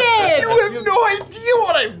 Yes, you did! You have no idea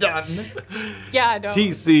what I've done! Yeah, I know.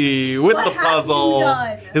 TC with the have puzzle. you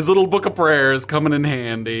done? His little book of prayers coming in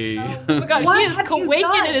handy. Oh my god, What he is have you quaking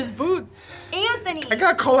done? in his boots. Anthony! I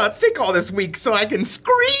got called out sick all this week so I can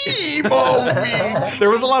scream all week! There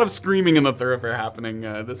was a lot of screaming in the thoroughfare happening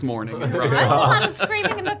this morning. That's a lot of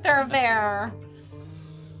screaming in the thoroughfare.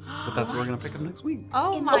 But that's what we're gonna pick up next week.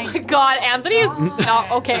 Oh Oh my God, Anthony is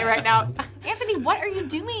not okay right now. Anthony, what are you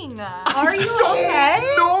doing? Are you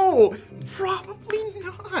okay? No, probably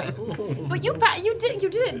not. But you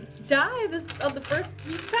didn't die you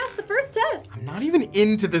passed the first test. I'm not even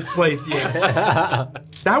into this place yet.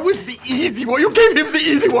 That was the easy one. You gave him the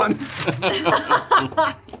easy ones.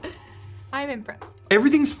 I'm impressed.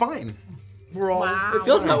 Everything's fine. We're all. It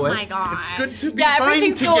feels that way. Oh my god. It's good to be Yeah, fine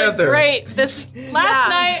everything's together. going great. This last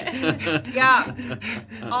night. Yeah.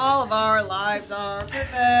 All of our lives are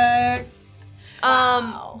perfect.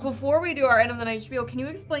 Before we do our end of the night spiel, can you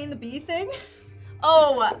explain the bee thing?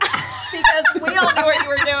 Oh, Because we all knew what you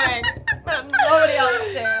were doing, but nobody else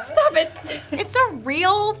did. stop it. It's a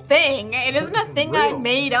real thing. It isn't a thing I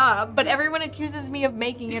made up, but everyone accuses me of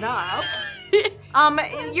making it up.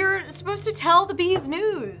 You're supposed to tell the bees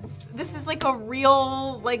news. This is like a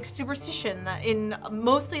real like superstition that in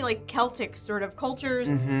mostly like Celtic sort of cultures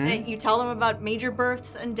that you tell them about major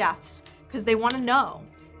births and deaths because they want to know.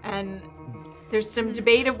 And there's some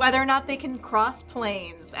debate of whether or not they can cross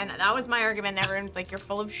planes. And that was my argument. And everyone's like, you're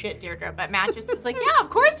full of shit, Deirdre. But Matt just was like, yeah, of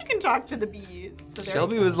course you can talk to the bees. So there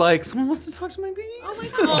Shelby was like, someone wants to talk to my bees. I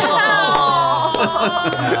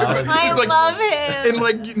It's like- love him. And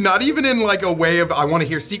like, not even in like a way of I want to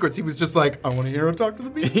hear secrets. He was just like, I want to hear her talk to the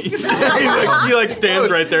bees. he like stands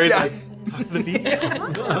right there. He's Yeah. like, talk to the bees.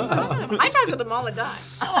 I talk to them all the time.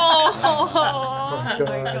 Oh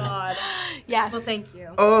my god. Yes. Well, thank you.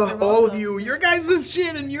 All of you, your guys'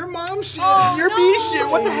 shit and your mom's shit and your bee shit.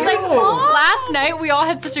 What the hell? Like last night, we all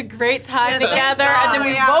had such a great time together, and then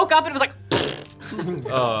we woke up and it was like.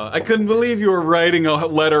 I couldn't believe you were writing a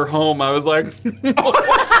letter home. I was like,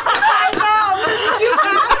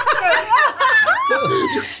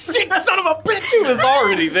 You sick son of a bitch. he was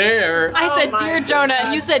already there. I said, "Dear Jonah,"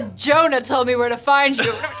 and you said, "Jonah told me where to find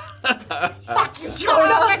you."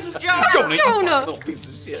 Jonah, you Jonah. little piece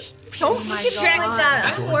of shit. Don't keep like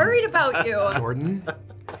that. I'm worried about you. Jordan,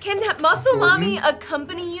 Can Muscle Mommy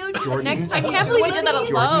accompany you next time? I can't believe you did that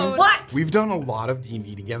alone. What? we've done a lot of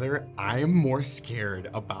D&D together. I am more scared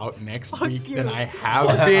about next week than I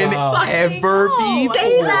have been ever before.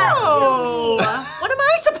 Say that to me. What am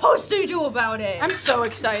I supposed to do about it? I'm so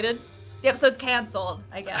excited. The episode's canceled,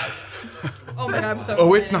 I guess. Oh my God, I'm so.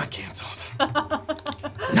 Oh, excited. it's not canceled.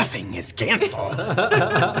 Nothing is canceled.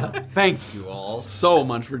 Thank you all so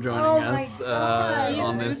much for joining my us God.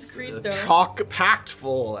 on Jesus this Christo. chock-packed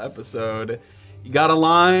full episode. You got a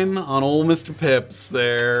line on old Mr. Pips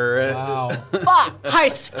there. Wow.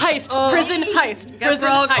 Heist, prison heist, Guess prison we're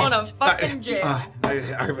all going to heist. fucking jail.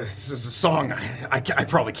 This is a song. I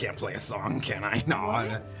probably can't play a song, can I?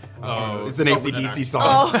 No. It's an AC/DC song.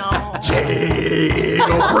 Oh, no.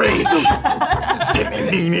 Jail break.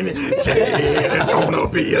 Jail is gonna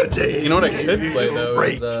be a jail. You know what I could play though?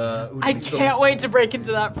 Break. Is, I can't wait to break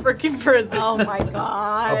into that freaking prison. Oh my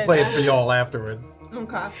god. I'll play it for y'all afterwards.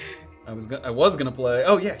 Okay. I was gonna play.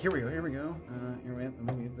 Oh yeah, here we go. Here we go.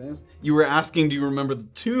 Let me get this. You were asking, do you remember the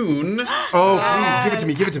tune? Oh, please give it to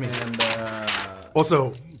me. Give it to me. And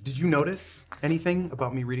Also, did you notice anything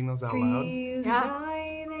about me reading those out loud? Trees Yeah.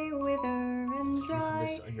 die, they wither and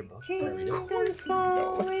dry. Your book. Kingdoms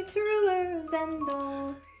fall, its rulers and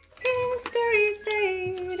all. Histories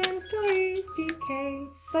fade and stories decay,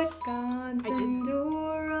 but gods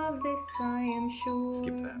endure, of this I am sure.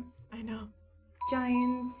 Skip that. I know.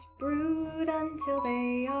 Giants brood until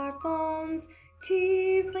they are bones.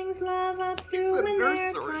 Tieflings laugh up through when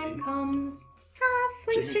their time comes.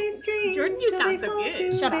 Halflings chase dreams Jordan, you till sound they so fall good.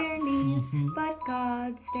 to Shut their knees. But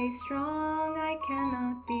gods stay strong, I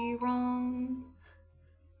cannot be wrong.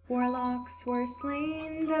 Warlocks were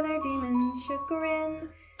slain, other demons chagrin.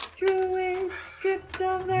 Druids stripped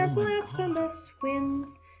of their blasphemous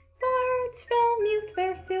whims. Guards fell mute,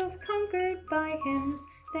 their filth conquered by hymns.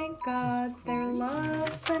 Thank gods their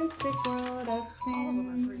love cleansed this world of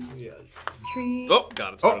sin. Trees. oh,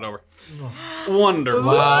 God, it's started over.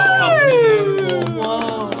 Wonderful.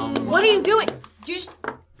 What are you doing? Did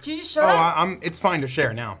you just show that? It's fine to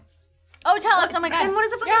share now. Oh, tell us. Oh my god. And what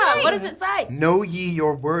is it fucking Yeah, say? what does it say? Know ye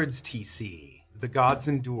your words, TC. The gods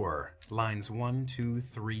endure. Lines 1, 2,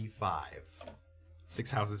 3, 5.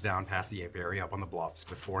 6 houses down past the apiary up on the bluffs.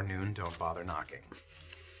 Before noon, don't bother knocking.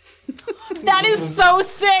 That is so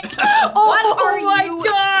sick. Oh What are my you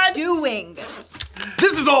God. doing?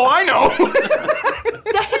 This is all I know!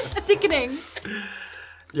 That is sickening.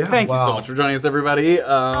 Yeah. Thank you so much for joining us, everybody.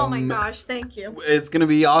 Oh my gosh, thank you. It's gonna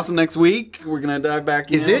be awesome next week. We're gonna dive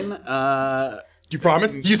back in. Is it? You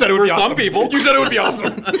promise? You said it would For be awesome. some people. You said it would be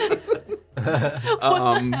awesome.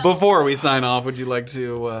 Before we sign off, would you like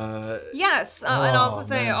to? Yes, and also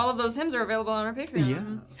say all of those hymns are available on our Patreon.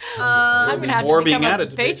 Yeah. I'm gonna have more to being become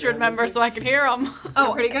added a to Patreon member so I can hear them.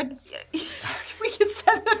 Oh, Pretty good. we can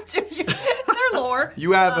send them to you. They're lore.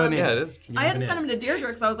 You have an Yeah, it is. I had to send them to Deirdre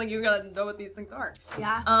because I was like, you gotta know what these things are.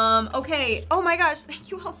 Yeah. Okay. Oh my gosh, thank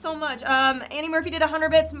you all so much. Annie Murphy did 100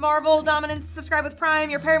 bits. Marvel Dominance subscribe with Prime.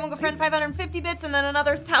 Your Periwinkle friend 550 bits, and then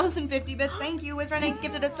another 1,050 bits. Thank you. Wizrunning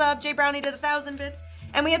gifted a sub. Jay Brownie did 1,000 bits,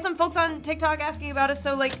 and we had some folks on TikTok asking about us.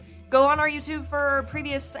 So like, go on our YouTube for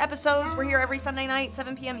previous episodes. We're here every Sunday night,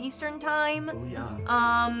 7 p.m. Eastern time. Oh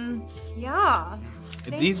yeah. Yeah.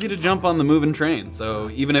 It's easy to jump on the moving train. So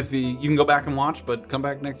even if you can go back and watch, but come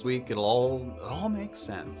back next week, it all makes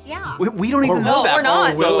sense. Yeah. We don't even know Well, that. we're not.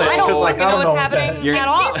 part, so- I don't Like, fucking I know don't what's know happening You're- at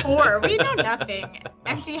all. Four. We know nothing.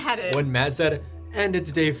 Empty-headed. When Matt said, and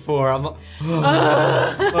it's day 4, I'm like,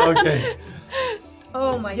 okay.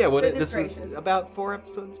 Oh my Yeah, goodness this was gracious. about 4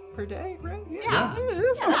 episodes per day, right? Yeah.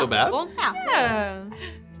 That's not so bad. Yeah.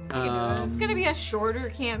 It's gonna be a shorter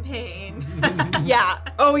campaign. Yeah.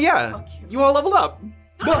 Oh yeah, you all leveled up.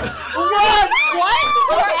 What?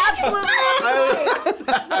 We're absolutely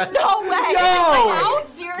no way. How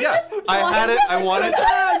serious? Yeah, I had it. I wanted.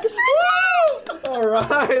 All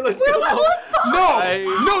right, let's go.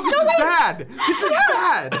 No, this is bad. This is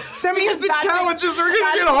bad. That means the bad challenges are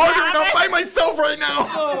gonna get harder, and I'm by myself right now.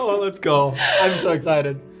 Oh, let's go. I'm so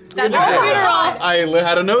excited. That's our funeral. I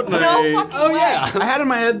had a note and Oh yeah. I had in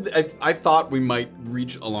my head, I thought we might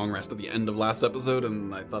reach a long rest at the end of last episode,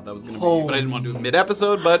 and I thought that was going to be, but I didn't want to do it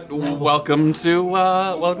mid-episode, but welcome to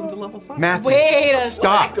level 5. Matthew, Wait a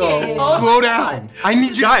stop. second. Slow down. I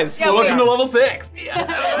need you Guys, welcome to level 6.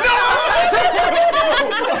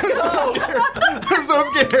 I'm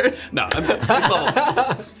so scared. No, I'm good. It's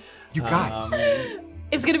level. You guys,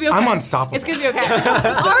 It's gonna be okay. I'm unstoppable. It's gonna be okay.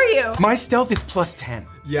 Are you? my stealth is plus 10.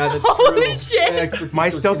 Yeah, that's Holy true. shit. Yeah, expertise My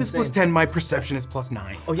was stealth is plus insane. 10. My perception is plus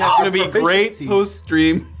 9. Oh yeah, It's going to be great proficiency.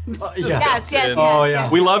 post-stream. Yeah. Yes. Oh yeah.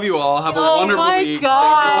 We love you all. Have a Oh wonderful my week.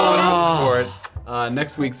 God. Thank you so much for support.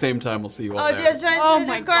 Next week, same time, we'll see you all Oh, there. just join us Oh in the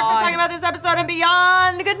my Discord for God. talking about this episode and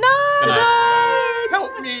beyond. Good night. Good night.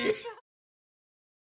 Help me.